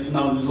leaking. It's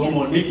not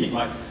normal leaking,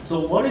 right? So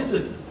what is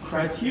the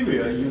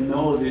criteria?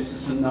 This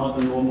is not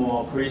the normal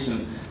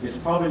operation. It's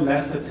probably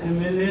less than 10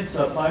 minutes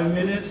or 5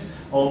 minutes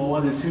or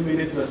more than 2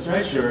 minutes the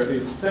threshold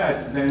is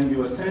set, then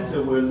your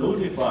sensor will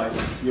notify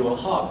your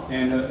hub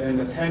and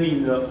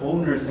telling the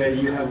owner say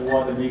you have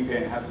water leak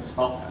and have to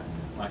stop that,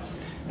 right?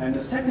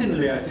 And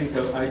secondly, I think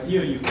the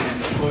idea you can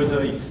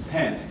further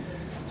extend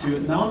to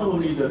not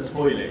only the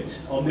toilet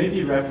or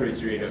maybe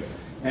refrigerator.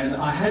 And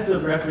I had the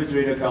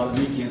refrigerator got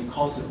leaking,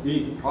 caused a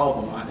big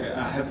problem.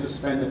 I have to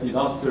spend a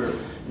disaster,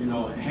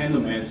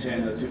 handlement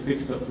and to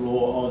fix the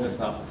floor, all this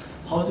stuff.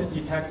 How to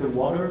detect the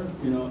water,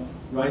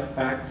 right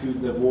back to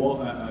the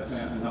wall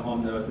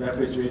on the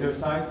refrigerator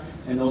side,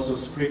 and also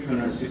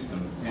sprinkler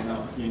system.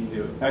 In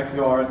the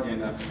backyard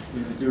and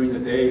during the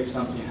day, if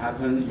something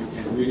happens, you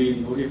can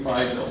really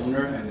notify the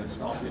owner and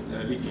stop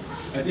it leaking.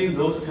 I think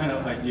those kind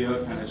of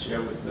idea kind of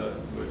share with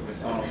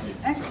all of you.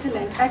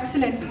 Excellent,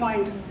 excellent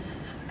points.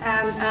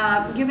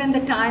 And given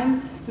the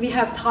time, we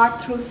have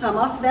thought through some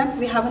of them.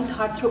 We haven't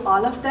thought through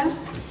all of them.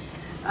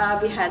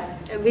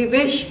 We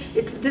wish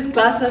this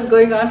class was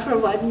going on for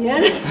 1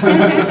 year.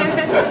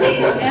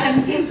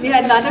 And we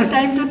had a lot of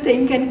time to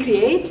think and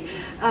create.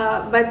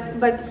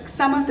 But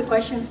some of the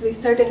questions we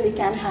certainly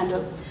can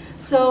handle.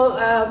 So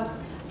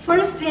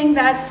first thing,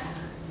 that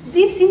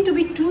these seem to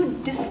be two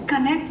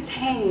disconnect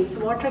things,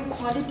 water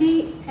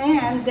quality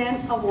and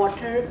then a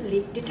water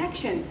leak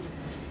detection.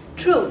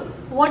 True,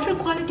 water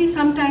quality,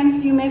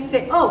 sometimes you may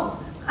say, oh,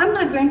 I'm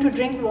not going to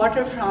drink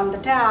water from the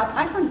tap.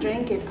 I don't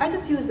drink it. I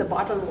just use the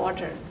bottled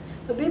water.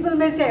 So people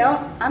may say, oh,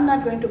 I'm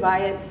not going to buy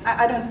it.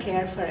 I don't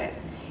care for it.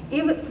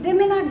 They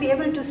may not be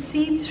able to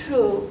see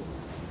through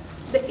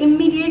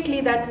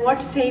immediately that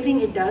what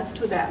saving it does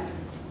to them,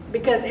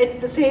 because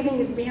the saving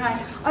is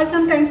behind. Or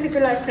sometimes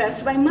people are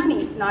pressed by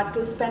money not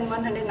to spend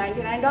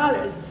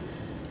 $199.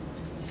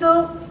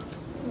 So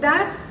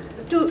that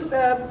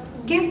to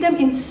give them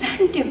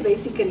incentive,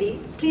 basically,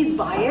 please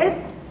buy it,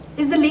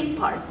 is the leak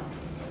part.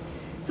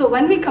 So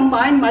when we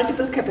combine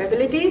multiple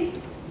capabilities,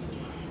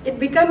 it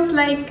becomes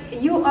like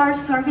you are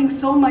serving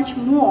so much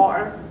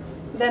more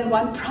than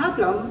one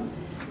problem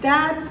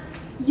that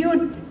you're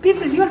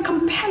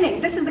compelling.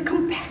 This is the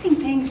compelling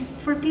thing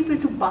for people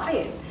to buy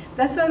it.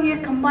 That's why we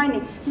are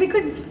combining. We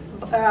could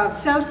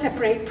sell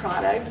separate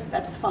products,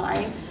 that's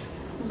fine.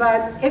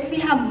 But if we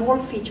have more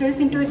features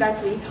into it,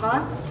 that we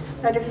thought,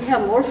 that if we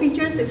have more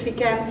features, if we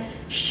can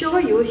show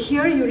you,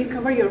 here you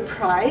recover your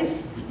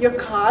price, your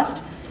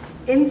cost,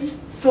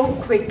 so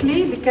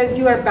quickly, because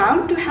you are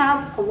bound to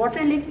have a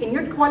water leak in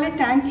your toilet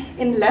tank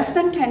in less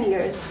than 10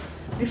 years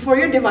before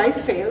your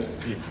device fails.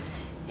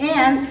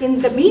 And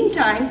in the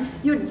meantime,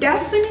 you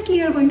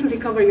definitely are going to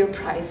recover your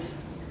price.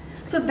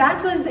 So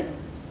that was the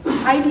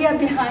idea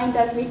behind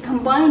that we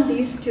combined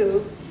these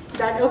two,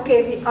 that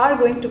okay, we are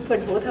going to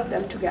put both of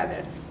them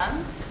together.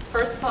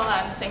 First of all,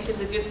 thank you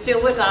that you're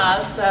still with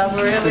us.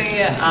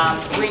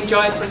 We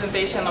enjoyed the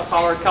presentation of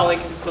our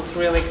colleagues. It was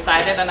really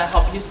excited, and I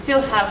hope you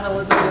still have a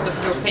little bit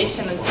of your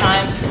patience and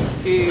time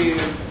to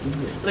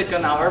look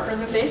on our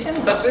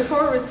presentation. But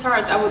before we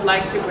start, I would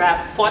like to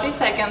grab 40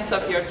 seconds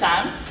of your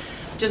time.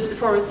 Just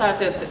before we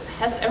started,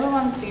 has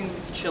everyone seen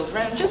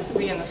children? Just to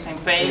be on the same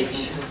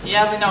page.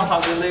 Yeah, we know how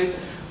they look.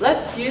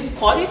 Let's use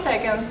 40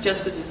 seconds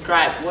just to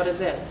describe what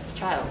is it,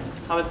 child,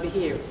 how it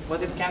behaves,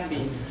 what it can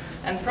be.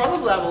 And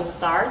probably I will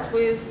start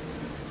with,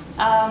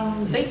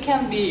 they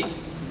can be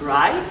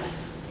bright,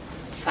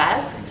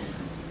 fast,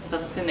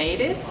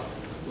 fascinated.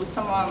 Would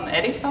someone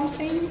edit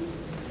something?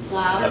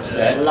 Loud.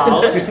 Upset.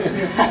 Loud.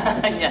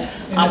 Yeah.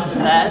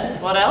 Upset.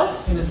 What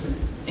else? Innocent.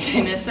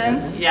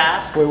 Innocent,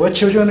 yeah. Wait, what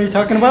children are you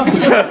talking about?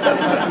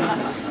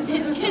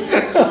 His kids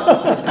are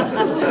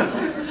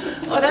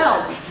loud. What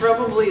else?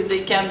 Probably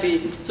they can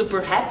be super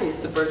happy,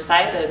 super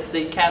excited.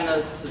 They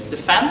cannot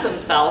defend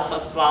themselves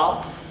as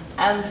well.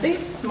 And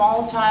this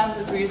small time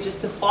that we use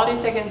just a 40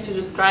 seconds to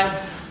describe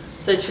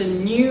such a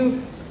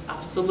new,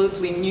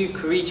 absolutely new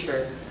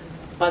creature.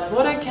 But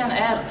what I can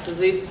add to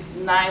these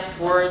nice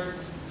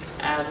words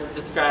as I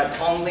described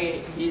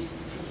only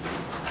is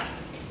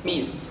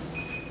mist.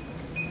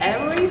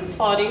 Every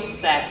 40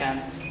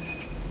 seconds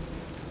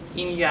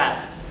in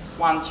US,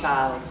 one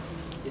child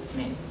is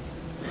missed.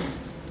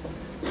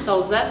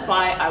 So that's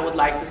why I would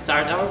like to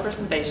start our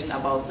presentation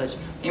about such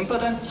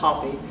important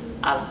topic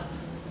as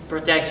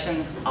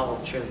protection of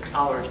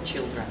our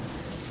children.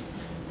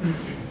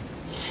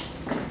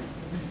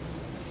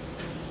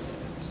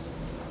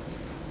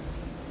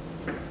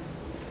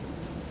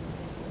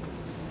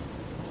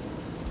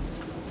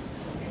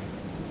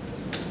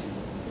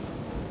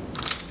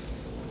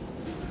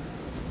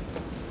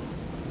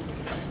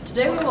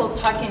 Today we will be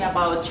talking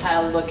about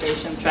child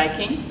location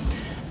tracking,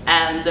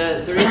 and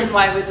the reason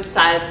why we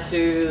decided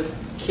to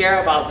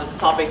care about this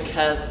topic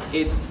because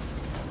it's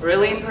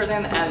really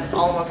important, and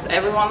almost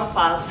every one of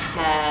us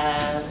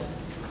has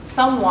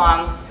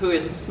someone who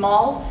is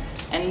small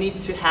and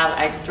need to have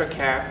extra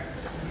care.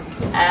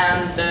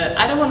 And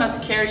I don't want to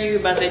scare you,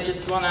 but I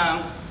just want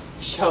to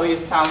show you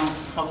some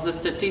of the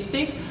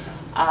statistics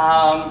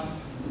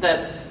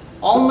that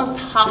almost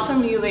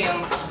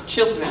 500,000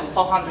 children,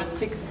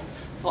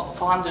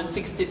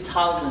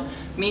 460,000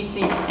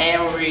 missing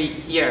every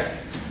year,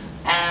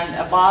 and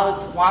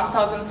about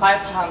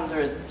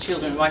 1,500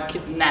 children were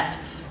kidnapped.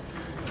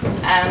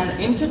 And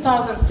in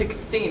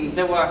 2016,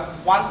 there were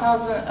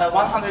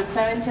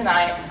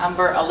 179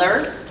 Amber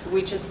Alerts,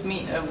 which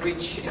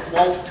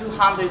equal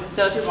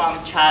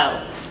 231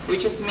 child,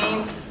 which is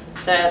mean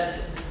that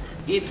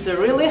it's a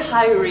really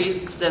high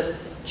risk that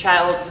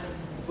child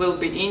will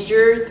be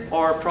injured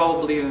or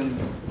probably even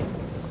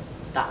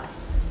die.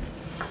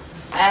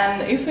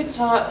 And if we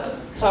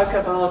talk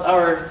about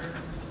our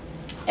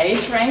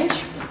age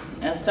range,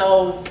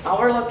 so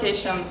our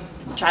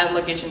child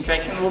location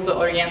tracking will be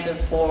oriented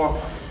for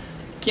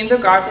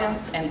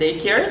kindergartens and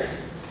daycares.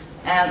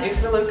 And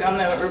if we look on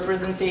the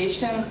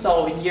representation,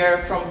 so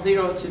year from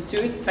 0 to 2,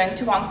 it's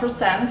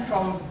 21%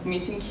 from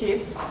missing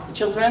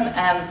children,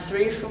 and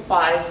 3 to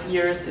 5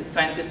 years, it's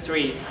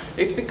 23.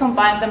 If we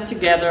combine them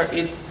together,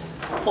 it's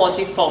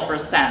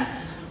 44%,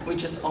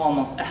 which is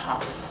almost a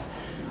half.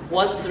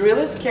 What's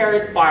really scary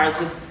is part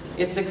that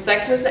it's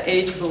exactly the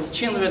age where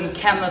children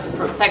cannot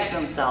protect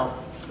themselves.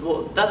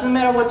 Well, it doesn't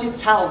matter what you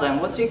tell them,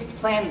 what you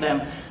explain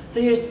them,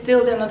 they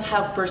still do not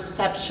have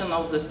perception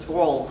of this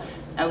world.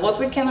 And what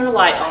we can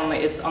rely on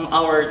is on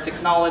our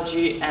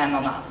technology and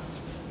on us.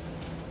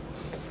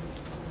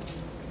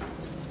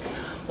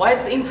 Why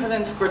it's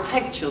important to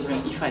protect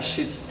children, if I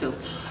should still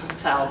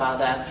tell about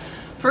that.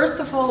 First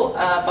of all,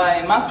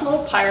 by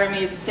Maslow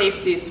pyramid,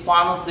 safety is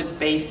one of the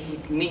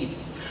basic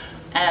needs.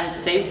 And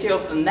safety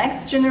of the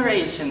next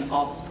generation,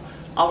 of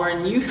our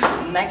new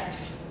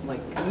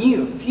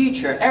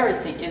future,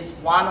 everything is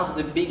one of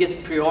the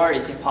biggest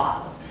priority for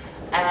us.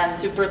 And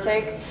to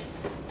protect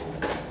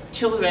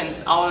children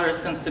is our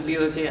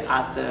responsibility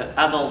as an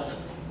adult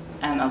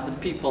and as the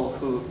people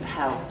who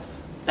have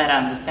better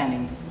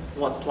understanding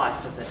what's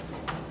life as it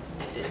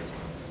is.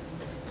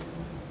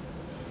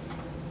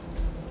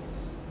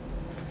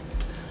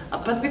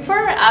 But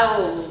before I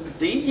will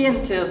dig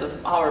into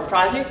our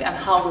project and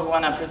how we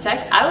want to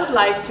protect, I would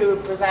like to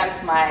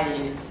present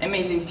my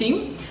amazing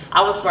team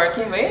I was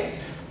working with.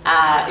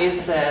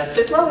 It's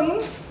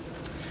Sitlalin.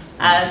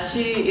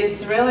 She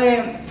is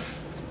really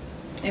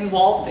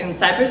involved in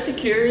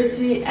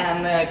cybersecurity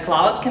and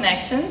cloud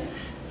connection.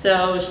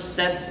 So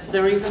that's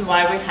the reason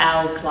why we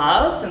have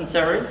clouds and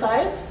server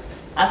side.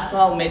 As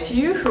well,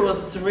 Matthew, who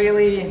was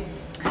really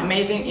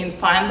amazing in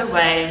find a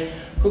way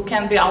who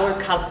can be our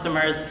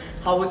customers,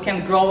 how we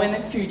can grow in the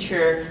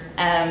future,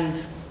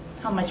 and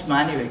how much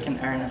money we can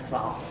earn as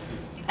well.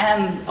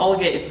 And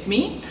Olga, it's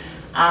me.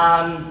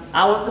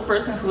 I was the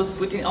person who was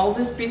putting all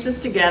these pieces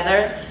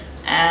together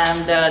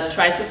and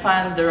try to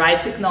find the right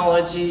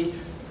technology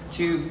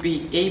to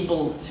be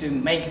able to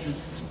make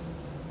this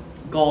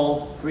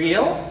goal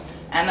real.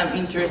 And I'm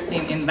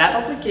interested in web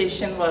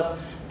application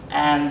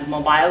and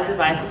mobile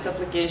devices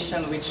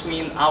application, which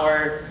mean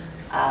our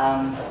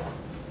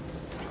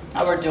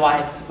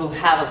device will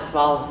have as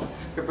well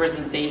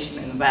representation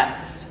in web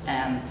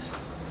and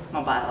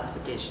mobile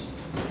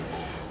applications.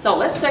 So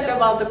let's talk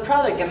about the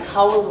product and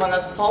how we want to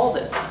solve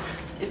this.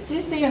 As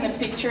you see in the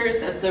pictures,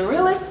 it's a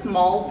really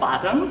small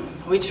button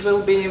which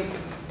will be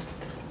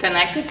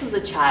connected to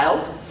the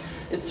child.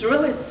 It's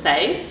really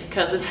safe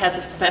because it has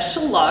a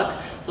special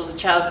lock, so the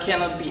child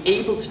cannot be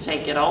able to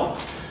take it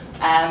off.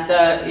 And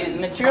the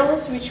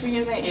materials which we're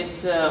using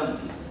is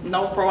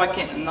not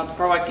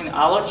provoking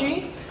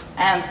allergy,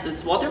 and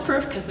it's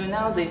waterproof because we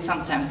know they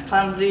sometimes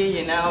clumsy,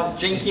 you know,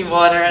 drinking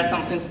water,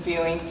 something's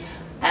spilling.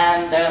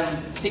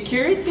 And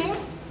security,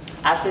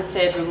 as I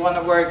said, we want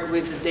to work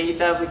with the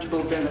data which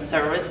will be on the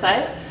server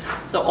side.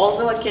 So all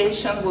the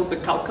location will be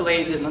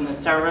calculated on the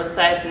server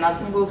side,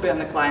 nothing will be on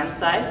the client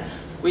side,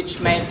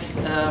 which make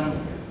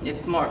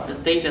it's more the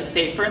data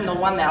safer. No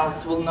one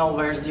else will know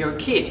where's your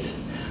kid.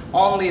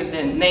 Only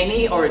the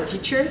nanny or a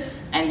teacher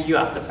and you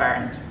as a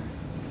parent.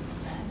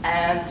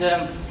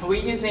 And we're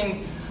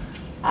using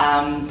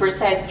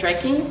precise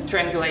tracking,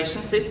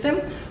 triangulation system,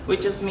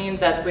 which just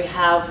means that we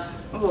have,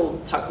 we'll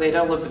talk later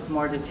a little bit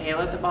more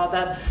detailed about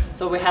that.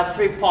 So we have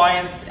 3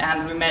 points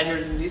and we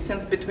measure the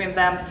distance between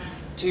them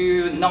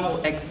to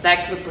know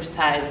exactly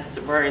precise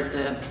where is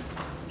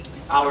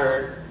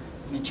our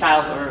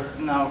child or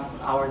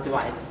our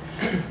device.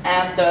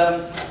 And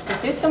the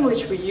system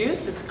which we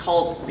use, it's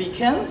called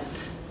Beacon.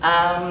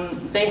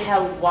 They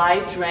have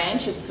wide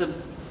range, it's a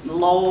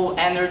low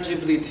energy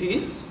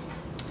Bluetooth.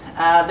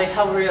 They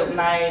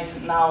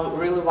have now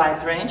really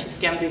wide range, it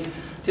can be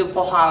till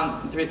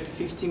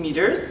 450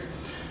 meters.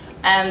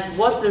 And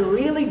what's a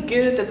really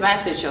good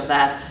advantage of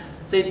that,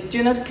 they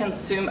do not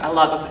consume a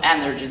lot of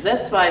energy.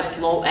 That's why it's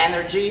low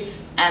energy,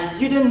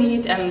 and you don't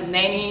need, and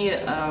any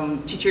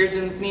teacher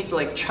doesn't need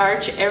like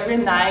charge every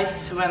night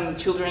when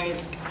children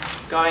is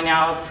going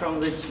out from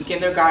the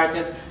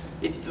kindergarten.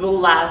 It will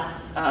last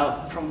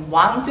from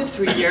 1 to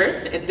 3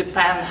 years. It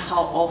depends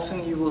how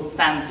often you will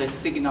send the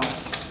signal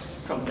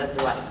from that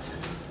device.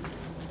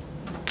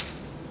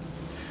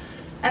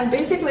 And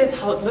basically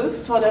how it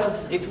looks,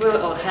 it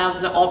will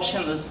have the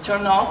option is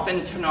turn off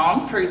and turn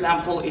on. For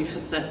example, if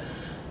it's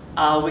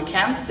a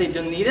weekends, they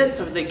don't need it,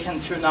 so they can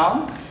turn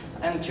on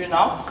and turn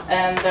off.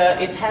 And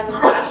it has a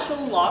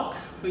special lock,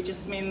 which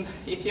just means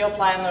if you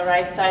apply on the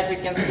right side, you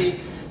can see it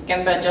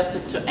can be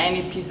adjusted to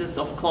any pieces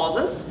of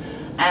clothes.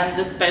 And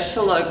the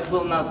special lock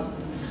will not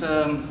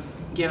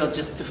give it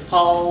just to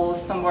fall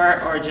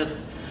somewhere or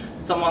just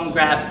someone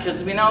grab,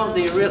 because we know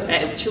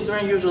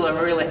children usually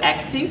are really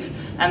active,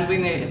 and we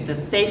need the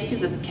safety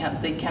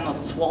that they cannot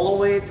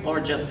swallow it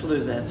or just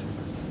lose it.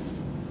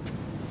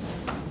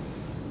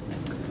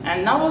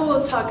 And now we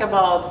will talk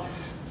about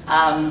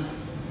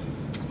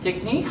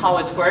technique, how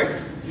it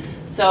works.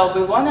 So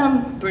we want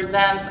to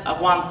present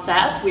one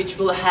set which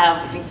will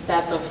have,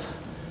 instead of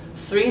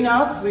 3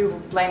 nodes, we were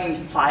planning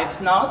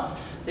 5 nodes.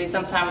 They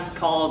sometimes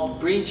called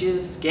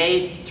bridges,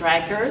 gates,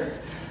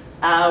 trackers.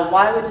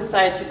 Why we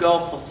decided to go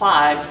for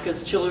 5?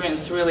 Because children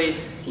is really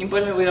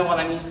important. We don't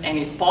want to miss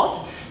any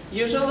spot.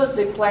 Usually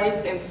they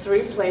placed in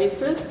 3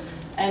 places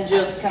and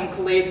just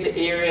calculate the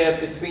area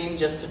between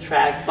just to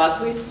track.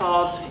 But we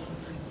thought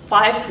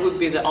 5 would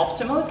be the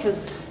optimal,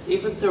 because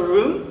if it's a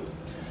room,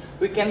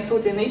 we can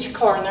put in each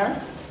corner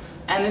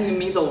and in the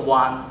middle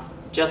one,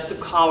 just to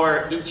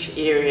cover each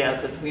area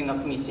that we're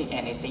not missing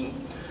anything.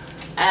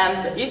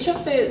 And each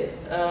of the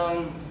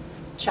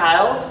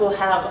child will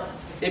have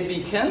a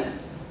beacon,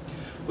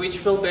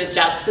 which will be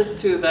adjusted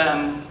to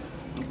the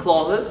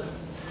closest.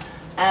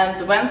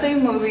 And when they're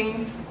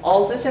moving,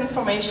 all this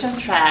information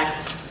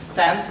tracked,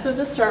 sent to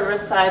the server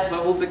side,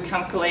 where will be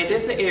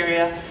calculated the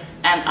area.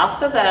 And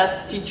after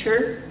that,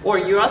 teacher or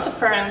you as a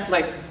parent,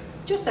 like,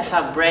 just to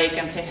have break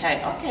and say,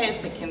 hey, okay,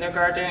 it's a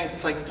kindergarten,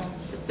 it's like,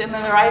 it's in the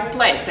right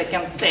place. I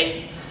can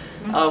say,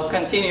 oh,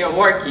 continue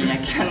working. I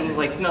can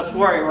like not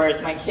worry, where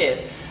is my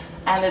kid?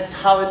 And it's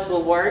how it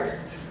will work.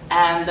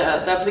 And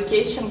the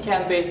application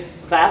can be,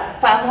 that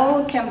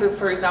panel can be,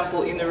 for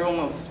example, in the room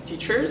of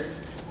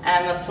teachers.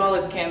 And as well,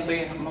 it can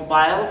be a mobile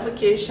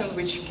application,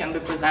 which can be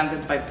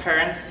presented by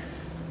parents,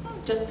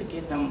 just to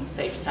give them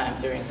safe time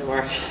during the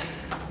work.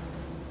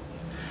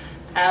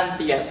 And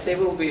yes, they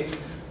will be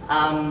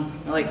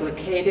like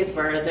located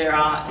where they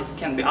are. It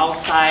can be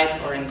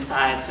outside or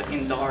inside, so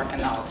indoor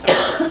and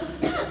outdoor.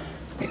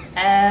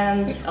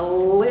 And a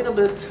little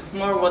bit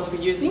more what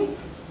we're using.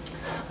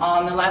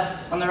 On the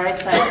left, on the right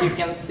side, you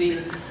can see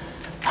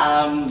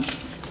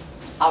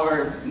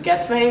our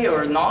gateway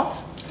or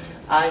not.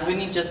 We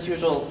need just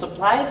usual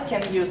supply. It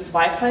can use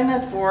Wi-Fi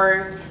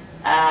network,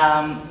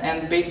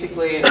 and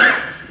basically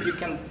you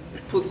can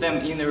put them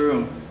in a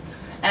room.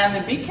 And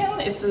the beacon,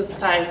 it's the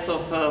size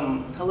of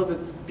a little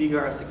bit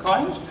bigger as a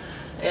coin.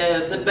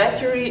 The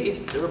battery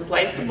is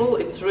replaceable.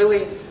 It's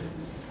really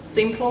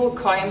simple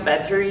coin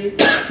battery,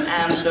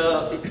 and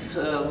it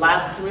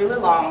lasts really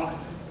long,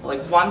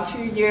 like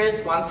 1-2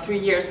 years,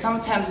 1-3 years.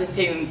 Sometimes they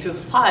say into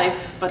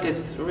 5, but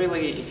it's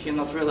really, if you're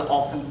not really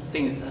often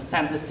send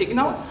the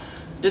signal.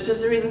 That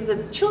is the reason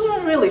that children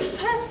are really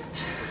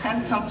fast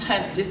and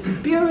sometimes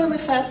disappear really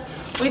fast.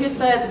 We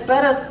decided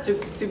better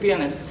to be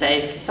on a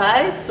safe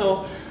side,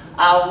 so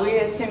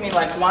we're assuming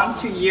like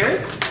 1-2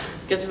 years,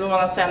 because we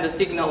want to send a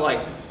signal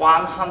like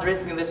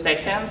 100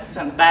 milliseconds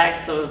and back,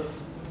 so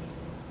it's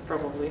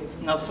probably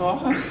not so.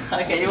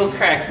 Okay, you will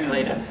correct me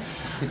later.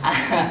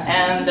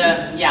 And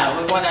yeah,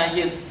 we want to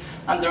use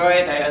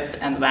Android, iOS,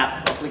 and web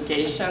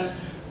application,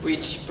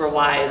 which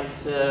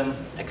provides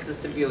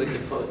accessibility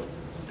for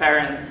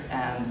parents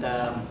and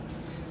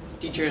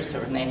teachers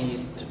or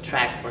nannies to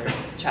track where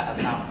this child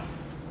now.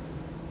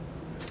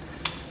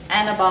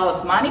 And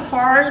about money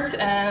part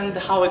and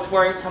how it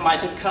works, how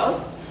much it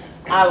costs,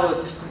 I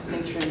would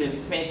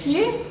introduce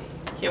Mickey.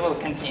 He will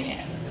continue.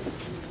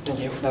 Thank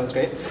you, that was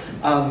great.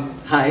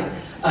 Hi.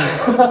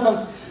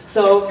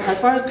 So as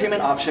far as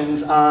payment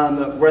options,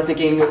 we're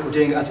thinking of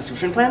doing a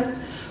subscription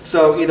plan.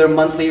 So either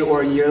monthly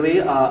or yearly.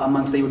 A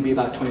monthly would be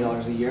about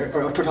 $20 a year,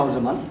 or $20 a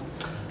month.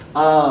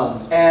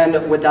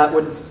 And what that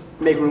would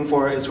make room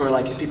for is for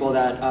like people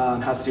that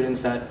have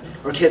students that,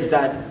 or kids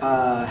that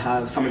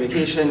have summer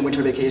vacation,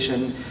 winter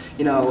vacation.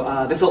 You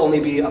know, this will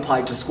only be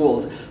applied to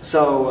schools.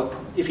 So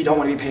if you don't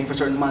want to be paying for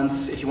certain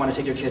months, if you want to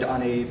take your kid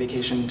on a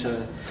vacation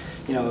to,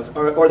 you know,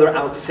 or they're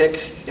out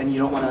sick and you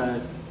don't want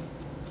to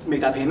make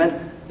that payment,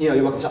 you know,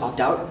 you're welcome to opt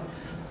out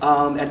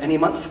at any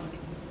month.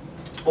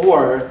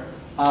 Or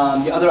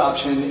the other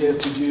option is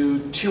to do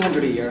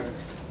 $200 a year.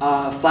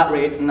 Flat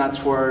rate, and that's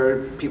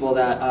for people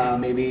that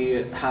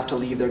maybe have to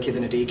leave their kids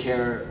in a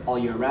daycare all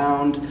year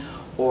round,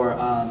 or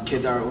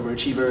kids are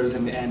overachievers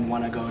and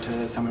want to go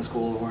to summer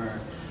school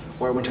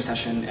or winter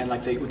session, and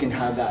like we can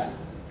have that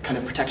kind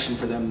of protection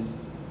for them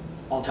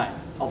all the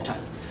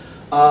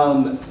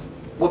time.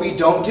 What we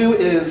don't do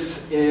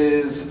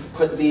is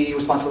put the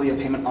responsibility of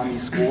payment on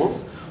these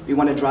schools. We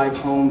want to drive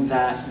home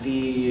that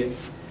the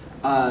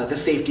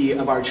safety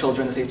of our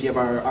children, the safety of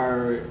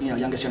our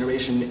youngest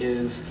generation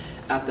is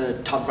at the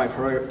top of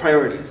our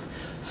priorities.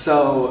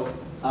 So,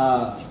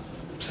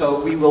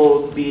 so we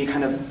will be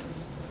kind of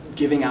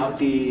giving out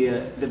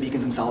the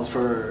beacons themselves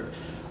for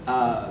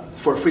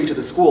free to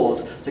the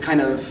schools to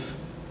kind of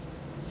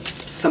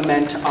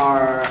cement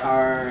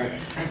our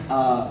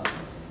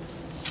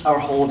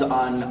hold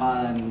on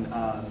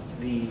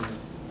the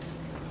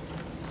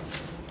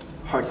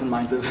hearts and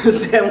minds of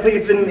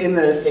families in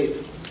the States.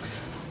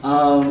 If you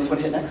want to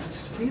hit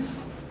next,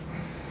 please.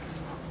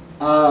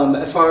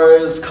 As far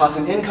as cost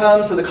and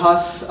income, so the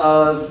cost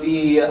of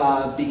the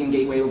Beacon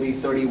Gateway will be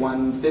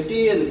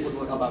 $31.50,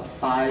 and about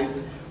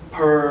 $5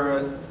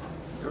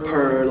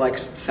 per like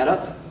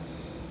setup.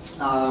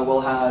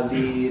 We'll have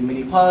the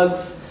mini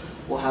plugs.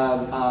 We'll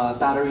have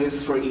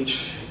batteries for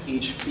each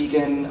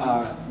beacon.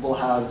 We'll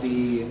have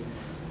the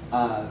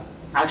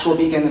actual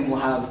beacon, and we'll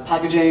have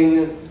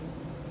packaging.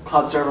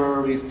 Cloud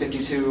server will be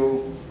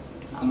 $52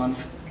 a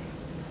month.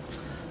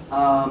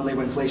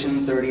 Labor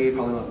installation, $30,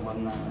 probably a lot more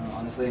than that,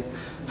 honestly.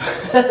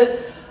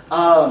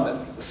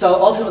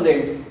 So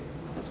ultimately,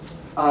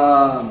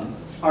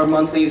 our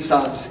monthly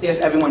subs,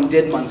 if everyone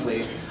did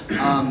monthly,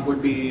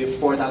 would be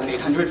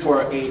 4,800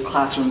 for a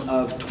classroom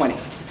of 20,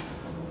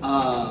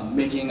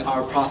 making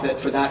our profit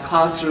for that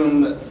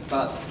classroom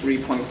about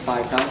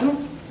 3.5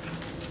 thousand.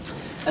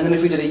 And then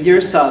if we did a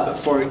year sub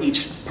for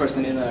each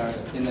person in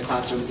the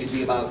classroom, it'd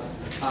be about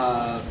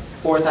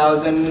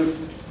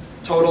 4,000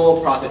 total,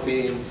 profit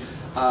being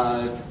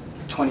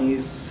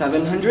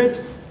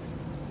 2,700.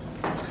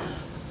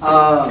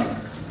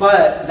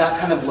 But that's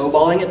kind of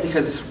lowballing it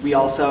because we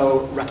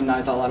also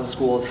recognize that a lot of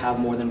schools have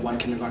more than one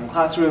kindergarten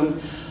classroom.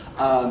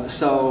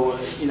 So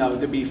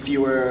there'd be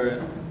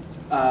fewer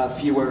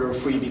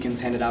free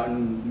beacons handed out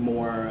and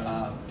more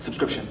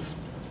subscriptions.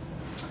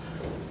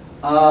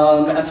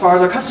 As far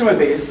as our customer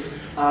base,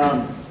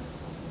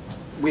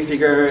 we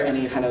figure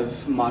any kind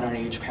of modern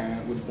age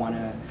parent would want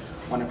to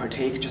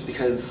partake, just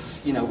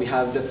because we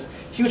have this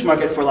huge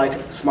market for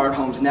like smart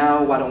homes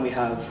now. Why don't we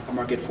have a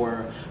market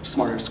for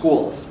smarter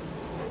schools?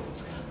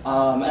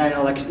 And I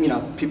know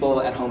people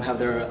at home have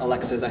their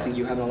Alexas. I think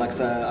you have an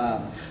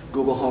Alexa,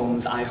 Google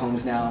Homes,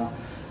 iHomes now.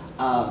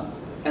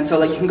 And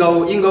so you can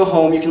go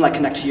home. You can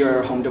connect to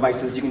your home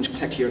devices. You can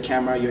connect to your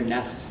camera, your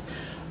Nests,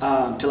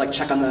 to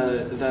check on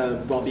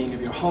the well-being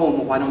of your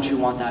home. Why don't you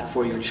want that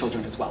for your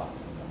children as well?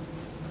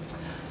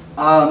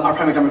 Our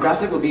primary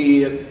demographic will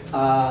be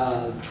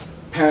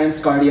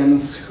parents,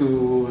 guardians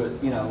who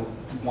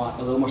want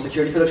a little more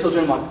security for their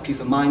children, want peace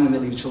of mind when they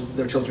leave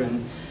their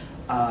children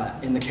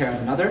in the care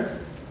of another.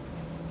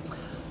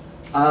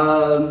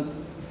 The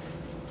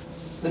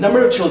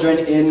number of children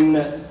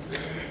in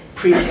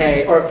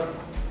pre-K or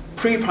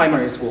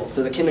pre-primary school,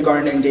 so the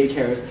kindergarten and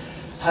daycares,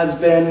 has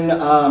been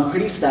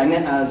pretty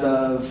stagnant as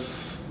of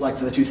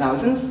the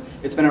 2000s.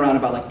 It's been around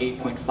about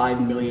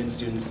 8.5 million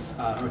students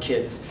or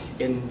kids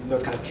in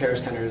those kind of care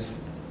centers.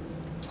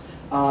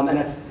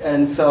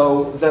 And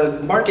so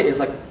the market is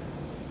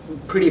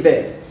pretty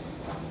big.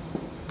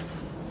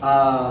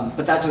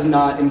 But that does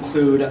not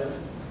include,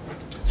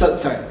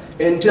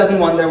 in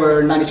 2001 there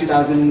were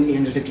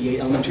 92,858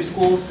 elementary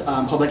schools,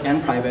 public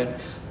and private,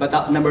 but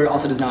that number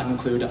also does not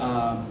include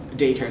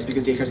daycares,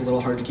 because daycares are a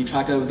little hard to keep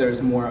track of.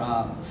 There's more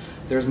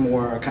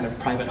kind of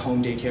private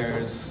home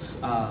daycares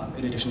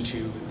in addition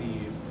to the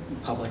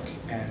public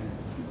and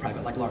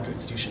private, larger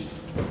institutions.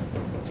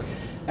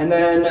 And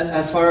then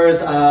as far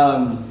as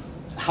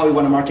how we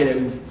want to market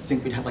it, we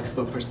think we'd have a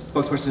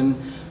spokesperson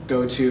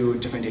go to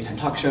different daytime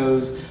talk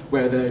shows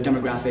where the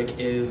demographic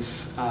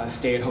is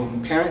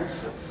stay-at-home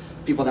parents,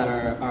 people that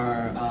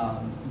are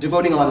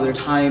devoting a lot of their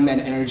time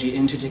and energy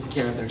into taking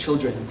care of their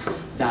children,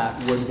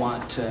 that would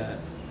want to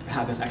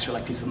have this extra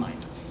peace of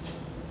mind.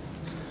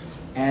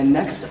 And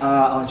next,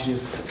 I'll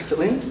introduce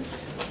Celine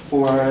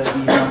for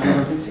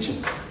the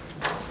presentation.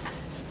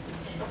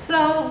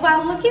 So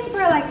while looking for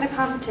the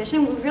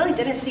competition, we really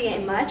didn't see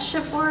much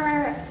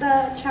for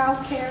the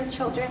child care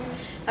children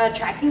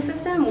tracking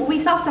system. We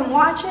saw some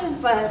watches,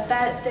 but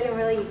that didn't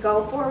really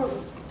go for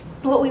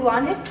what we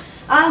wanted.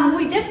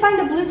 We did find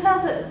a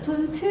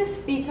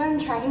Bluetooth beacon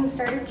tracking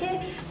starter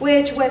kit,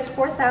 which was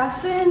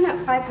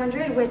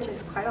 $4,500, which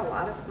is quite a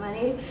lot of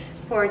money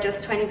for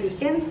just 20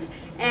 beacons.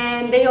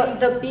 And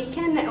the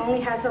beacon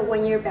only has a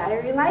 1-year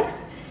battery life.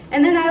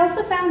 And then I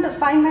also found the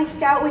Find My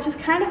Scout, which is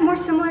kind of more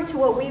similar to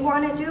what we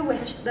want to do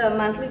with the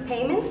monthly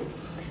payments.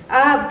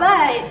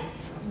 But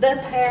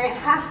the parent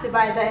has to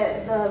buy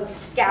the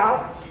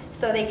Scout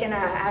so they can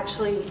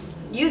actually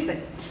use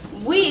it.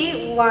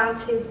 We want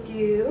to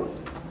do,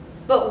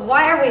 but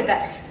why are we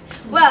there?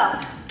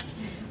 Well,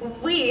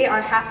 we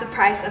are half the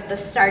price of the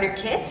starter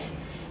kit,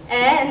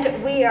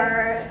 and we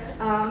are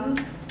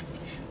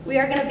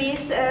going to be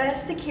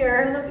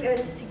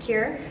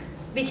secure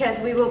because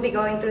we will be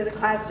going through the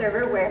cloud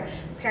server where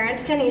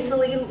parents can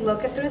easily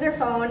look through their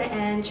phone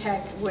and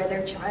check where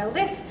their child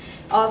is.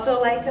 Also,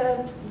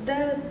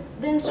 the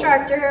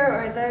instructor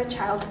or the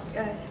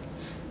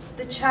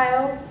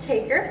child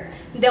taker,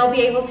 they'll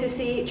be able to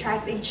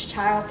track each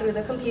child through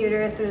the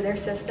computer, through their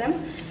system.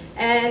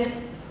 And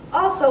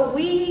also,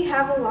 we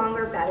have a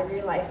longer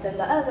battery life than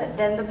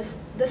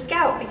the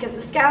Scout, because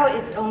the Scout,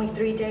 it's only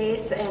 3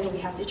 days and we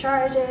have to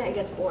charge it. It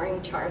gets boring,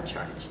 charge.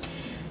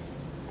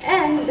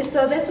 And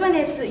so this one,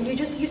 you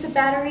just use a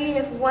battery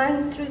of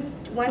 1 to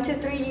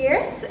 3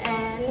 years,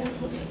 and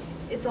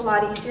it's a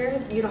lot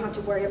easier. You don't have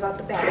to worry about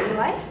the battery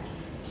life.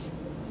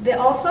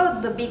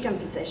 Also, the beacon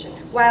position.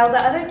 While the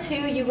other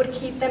two, you would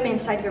keep them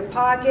inside your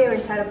pocket or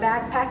inside a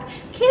backpack.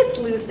 Kids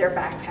lose their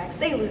backpacks.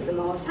 They lose them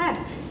all the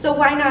time. So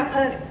why not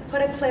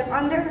put a clip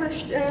on their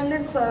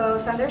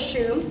clothes, on their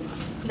shoe?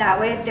 That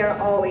way, they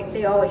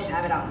always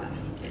have it on them.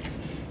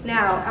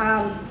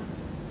 Now,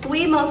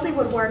 we mostly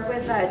would work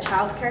with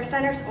child care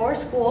centers or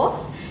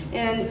schools,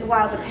 and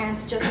while the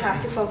parents just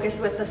have to focus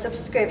with the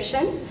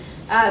subscription.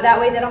 That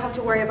way they don't have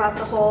to worry about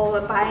the whole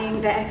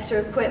buying the extra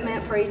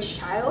equipment for each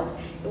child.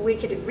 We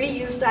could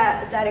reuse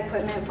that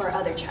equipment for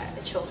other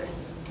children.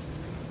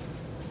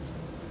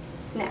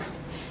 Now,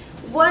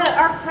 what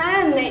our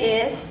plan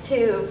is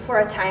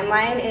for a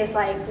timeline is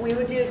we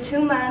would do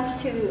 2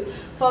 months to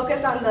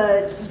focus on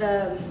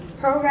the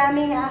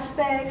programming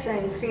aspects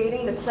and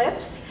creating the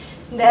clips.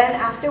 Then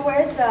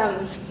afterwards,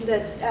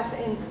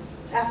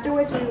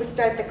 afterwards we would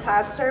start the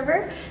cloud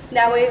server.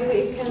 That way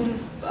we can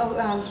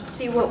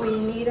see what we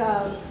need,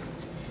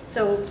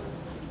 so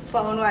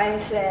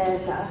phone-wise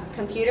and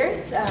computers.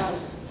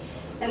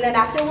 And then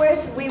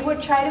afterwards, we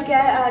would try to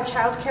get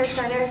child care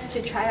centers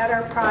to try out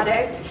our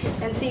product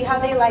and see how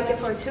they like it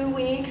for 2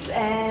 weeks.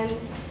 And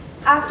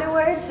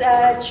afterwards,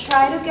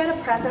 try to get a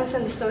presence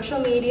in the social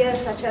media,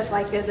 such as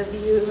like The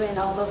View and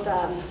all those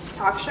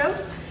talk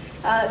shows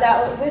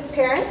with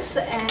parents.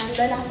 And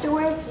then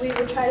afterwards, we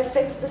would try to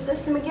fix the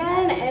system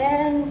again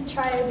and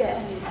try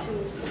again to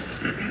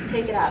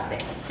take it out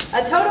there.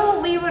 Total,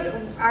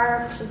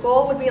 our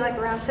goal would be like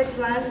around 6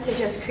 months to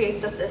just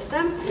create the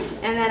system,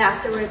 and then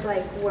afterwards,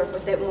 like work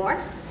with it more.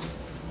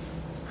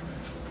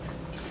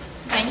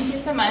 Thank you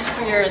so much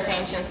for your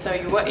attention. So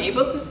you were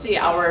able to see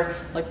our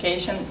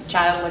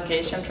child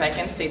location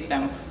tracking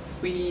system.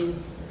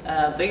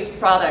 This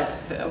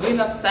product, we're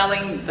not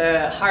selling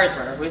the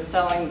hardware, we're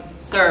selling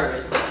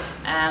service.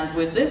 And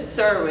with this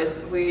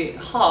service, we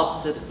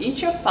hope that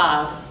each of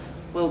us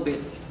will be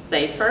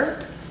safer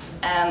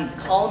and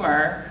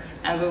calmer,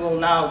 and we will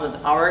know that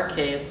our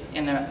kids,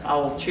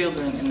 our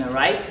children in the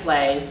right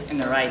place, in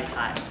the right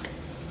time.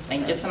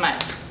 Thank you so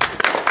much.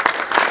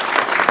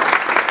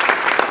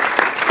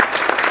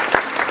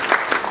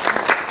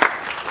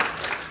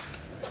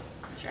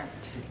 Sure.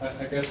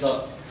 I guess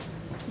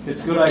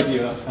it's a good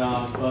idea,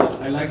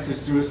 but I'd like to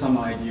throw some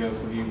idea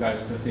for you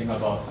guys to think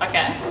about.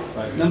 Okay.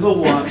 Right. Number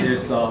one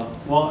is,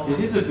 well, it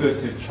is good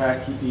to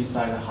track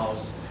inside the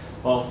house.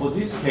 But for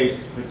this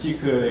case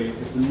particularly,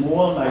 it's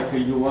more like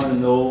you want to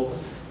know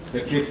the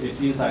kid is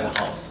inside the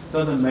house.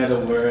 Doesn't matter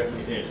where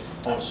he is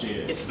or she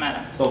is. It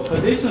matters. So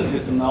position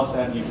is not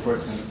that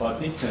important, but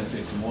distance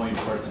is more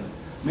important.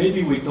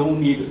 Maybe we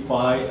don't need to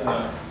buy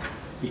an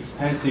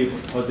expensive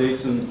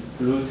position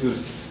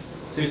Bluetooth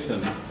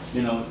system.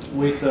 You know,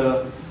 with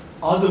the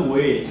other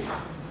way,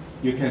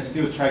 you can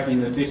still track in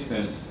the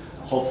distance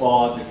how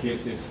far the kid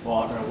is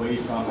far away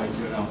from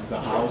the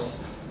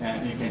house,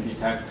 and you can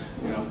detect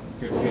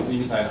the kids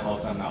inside the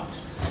house or not.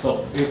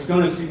 So it's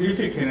going to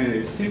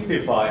significantly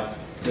simplify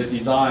the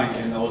design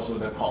and also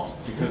the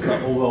cost, because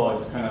overall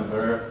it's kind of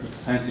very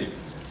expensive.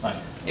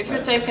 If you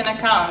take into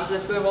account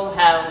that we will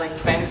have like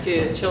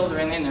 20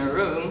 children in a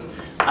room,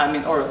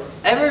 or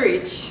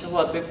average,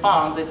 what we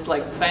found, it's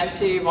like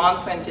 21,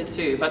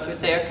 22, but we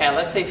say, okay,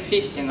 let's say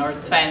 15 or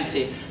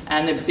 20,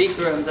 and a big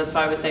room, that's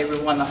why we say we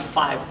want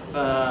 5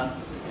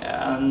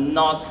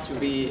 nodes to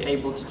be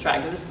able to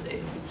track. This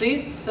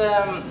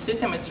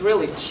system is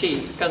really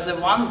cheap, because the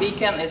one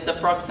beacon is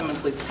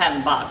approximately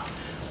 $10,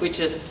 which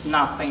is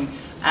nothing.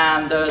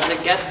 And the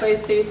gateway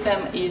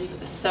system is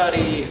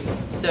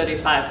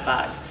 35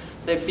 bucks.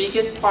 The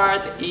biggest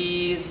part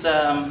is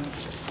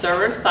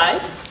server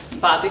side,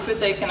 but if you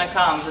take into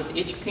account that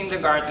each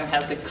kindergarten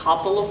has a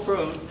couple of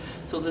rooms,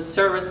 so the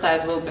server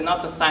side will be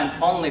not assigned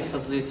only for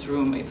this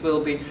room, it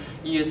will be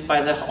used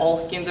by the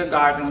whole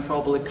kindergarten,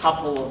 probably a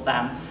couple of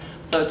them.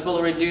 So it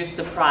will reduce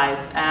the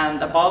price.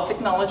 And about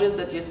technologies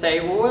that you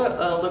say, we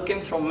were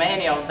looking through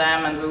many of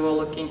them, and we were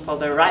looking for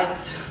the right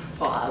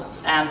for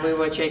us, and we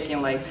were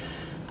checking like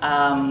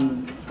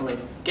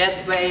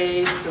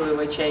gateways, we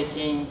were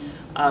checking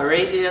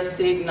radio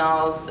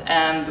signals,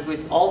 and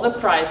with all the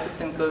prices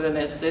included,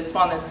 this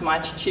one is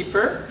much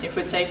cheaper if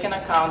we take into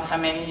account how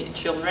many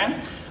children.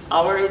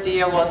 Our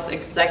idea was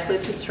exactly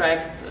to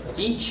track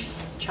each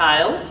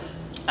child,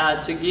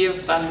 to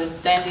give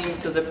understanding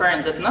to the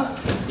parents that not,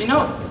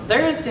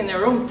 there is in a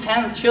room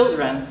 10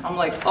 children. I'm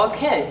like,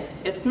 okay,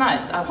 it's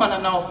nice. I want to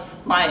know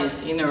mine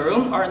is in a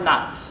room or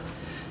not.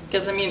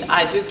 Because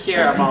I do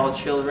care about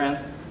children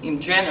in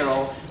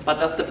general,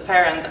 but as a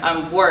parent,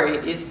 I'm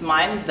worried, is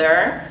mine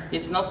there?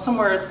 Is not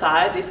somewhere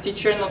aside? Is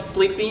teacher not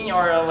sleeping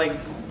or like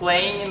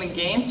playing in the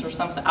games or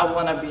something? I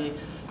want to be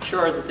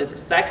sure that it's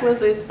exactly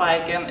this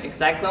beacon,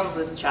 exactly on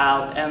this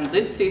child, and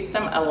this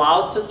system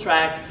allowed to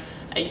track.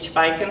 Each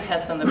beacon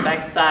has on the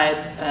back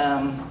side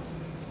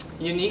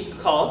unique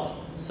code,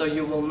 so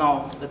you will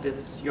know that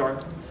it's your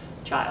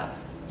child.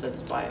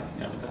 That's why.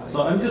 Yeah.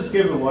 So I'm just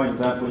giving one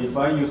example. If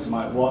I use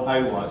my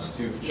iWatch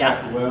to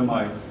track where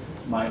my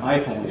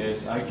iPhone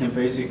is, I can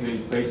basically,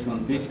 based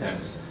on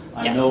distance,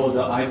 I know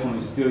the iPhone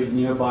is still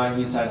nearby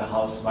inside the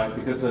house, right?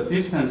 Because the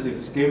distance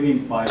is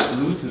given by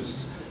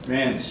Bluetooth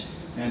range.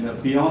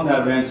 And beyond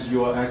that range,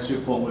 your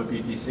actual phone will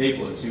be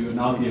disabled, so you will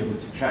not be able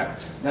to track.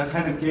 That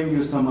kind of gives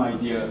you some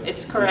idea.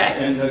 It's correct.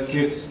 And the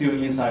kids still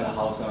inside the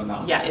house or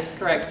not. Yeah, it's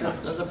correct.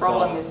 The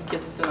problem is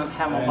kids do not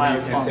have mobile phones.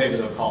 And you can save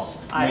the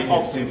cost. Make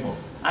it simple.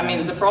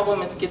 The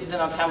problem is kids do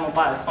not have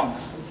mobile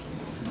phones.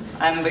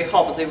 And we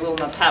hope they will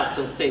not have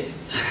till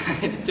 6.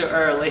 It's too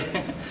early.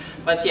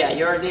 But yeah,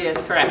 your idea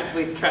is correct.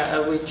 We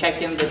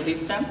check in the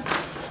distance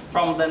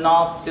from the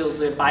node till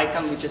the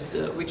beacon,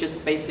 which is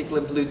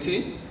basically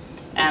Bluetooth.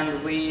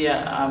 And we,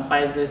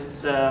 by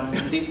this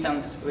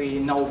distance, we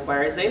know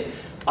where is it.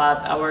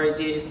 But our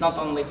idea is not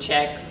only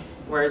check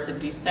where is the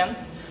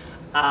distance,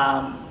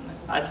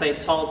 as I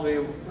told, we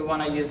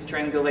want to use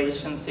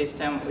triangulation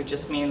system. We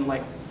just mean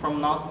like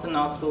from nodes to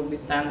nodes will be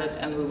sent it,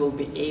 and we will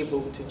be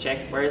able to check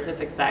where is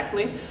it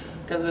exactly.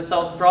 Because we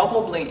thought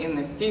probably in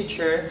the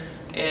future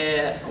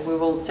we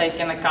will take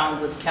in account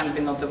that it can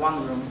be not a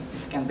one room,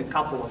 it can be a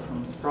couple of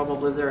rooms.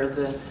 Probably there is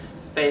a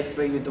space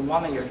where you don't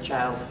want your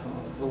child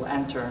will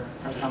enter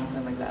or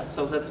something like that.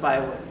 So that's why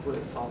we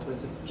thought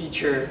was a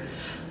future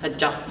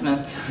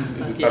adjustment.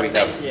 We probably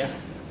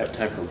have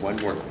time for one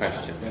more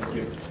question. Thank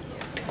you.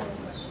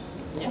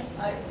 Yeah.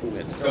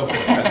 Go for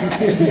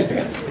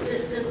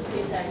it. Just in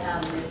case I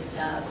have missed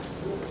up,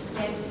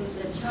 can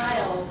the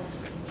child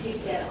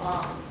take that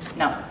off?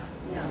 No.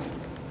 No.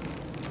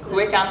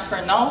 Quick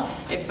answer, no.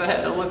 If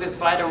a little bit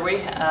wider, we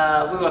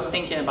were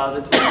thinking about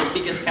it. It was the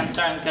biggest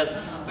concern because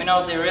we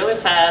know they're really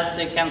fast,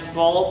 they can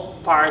swallow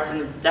parts,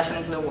 and it's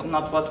definitely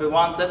not what we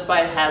want. That's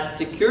why it has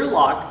secure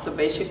lock. So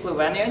basically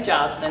when you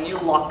adjust, then you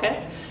lock it,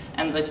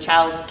 and the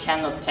child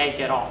cannot take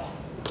it off.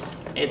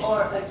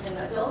 Or can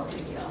an adult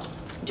take it off?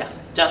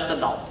 Just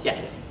adult,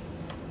 yes.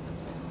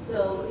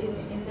 So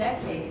in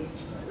that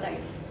case, like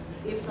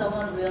if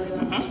someone really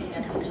wants to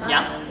kidnap the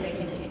child, they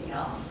can take it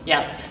off?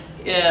 Yes.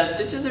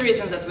 Due to the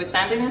reason that we're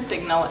sending a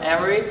signal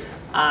every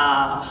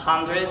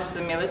 100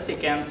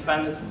 milliseconds,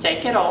 when it's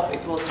taken off,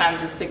 it will send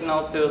the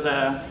signal to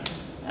the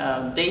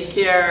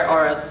daycare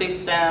or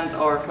assistant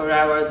or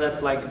whoever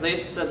that like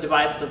this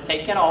device will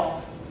take it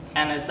off,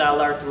 and its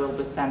alert will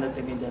be sent it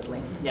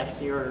immediately. Yes,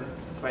 your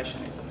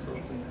question is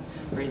absolutely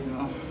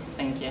reasonable.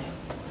 Thank you.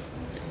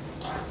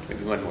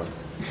 Maybe one more.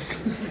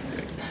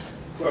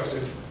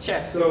 Question.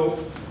 Sure. So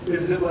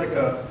is it like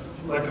a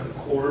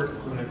cord?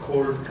 When a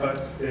cord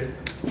cuts, it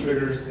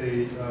triggers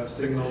a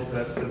signal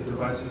that the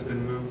device has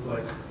been moved?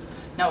 Like.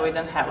 No, we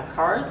don't have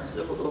cords.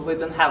 We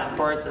don't have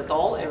cords at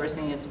all.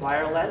 Everything is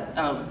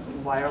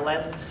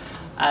wireless.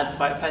 It's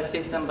Wi-Fi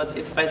system, but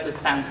it's based on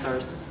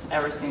sensors.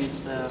 Everything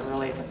is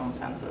related on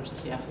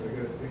sensors. Yeah. Very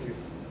good. Thank you.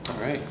 All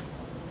right.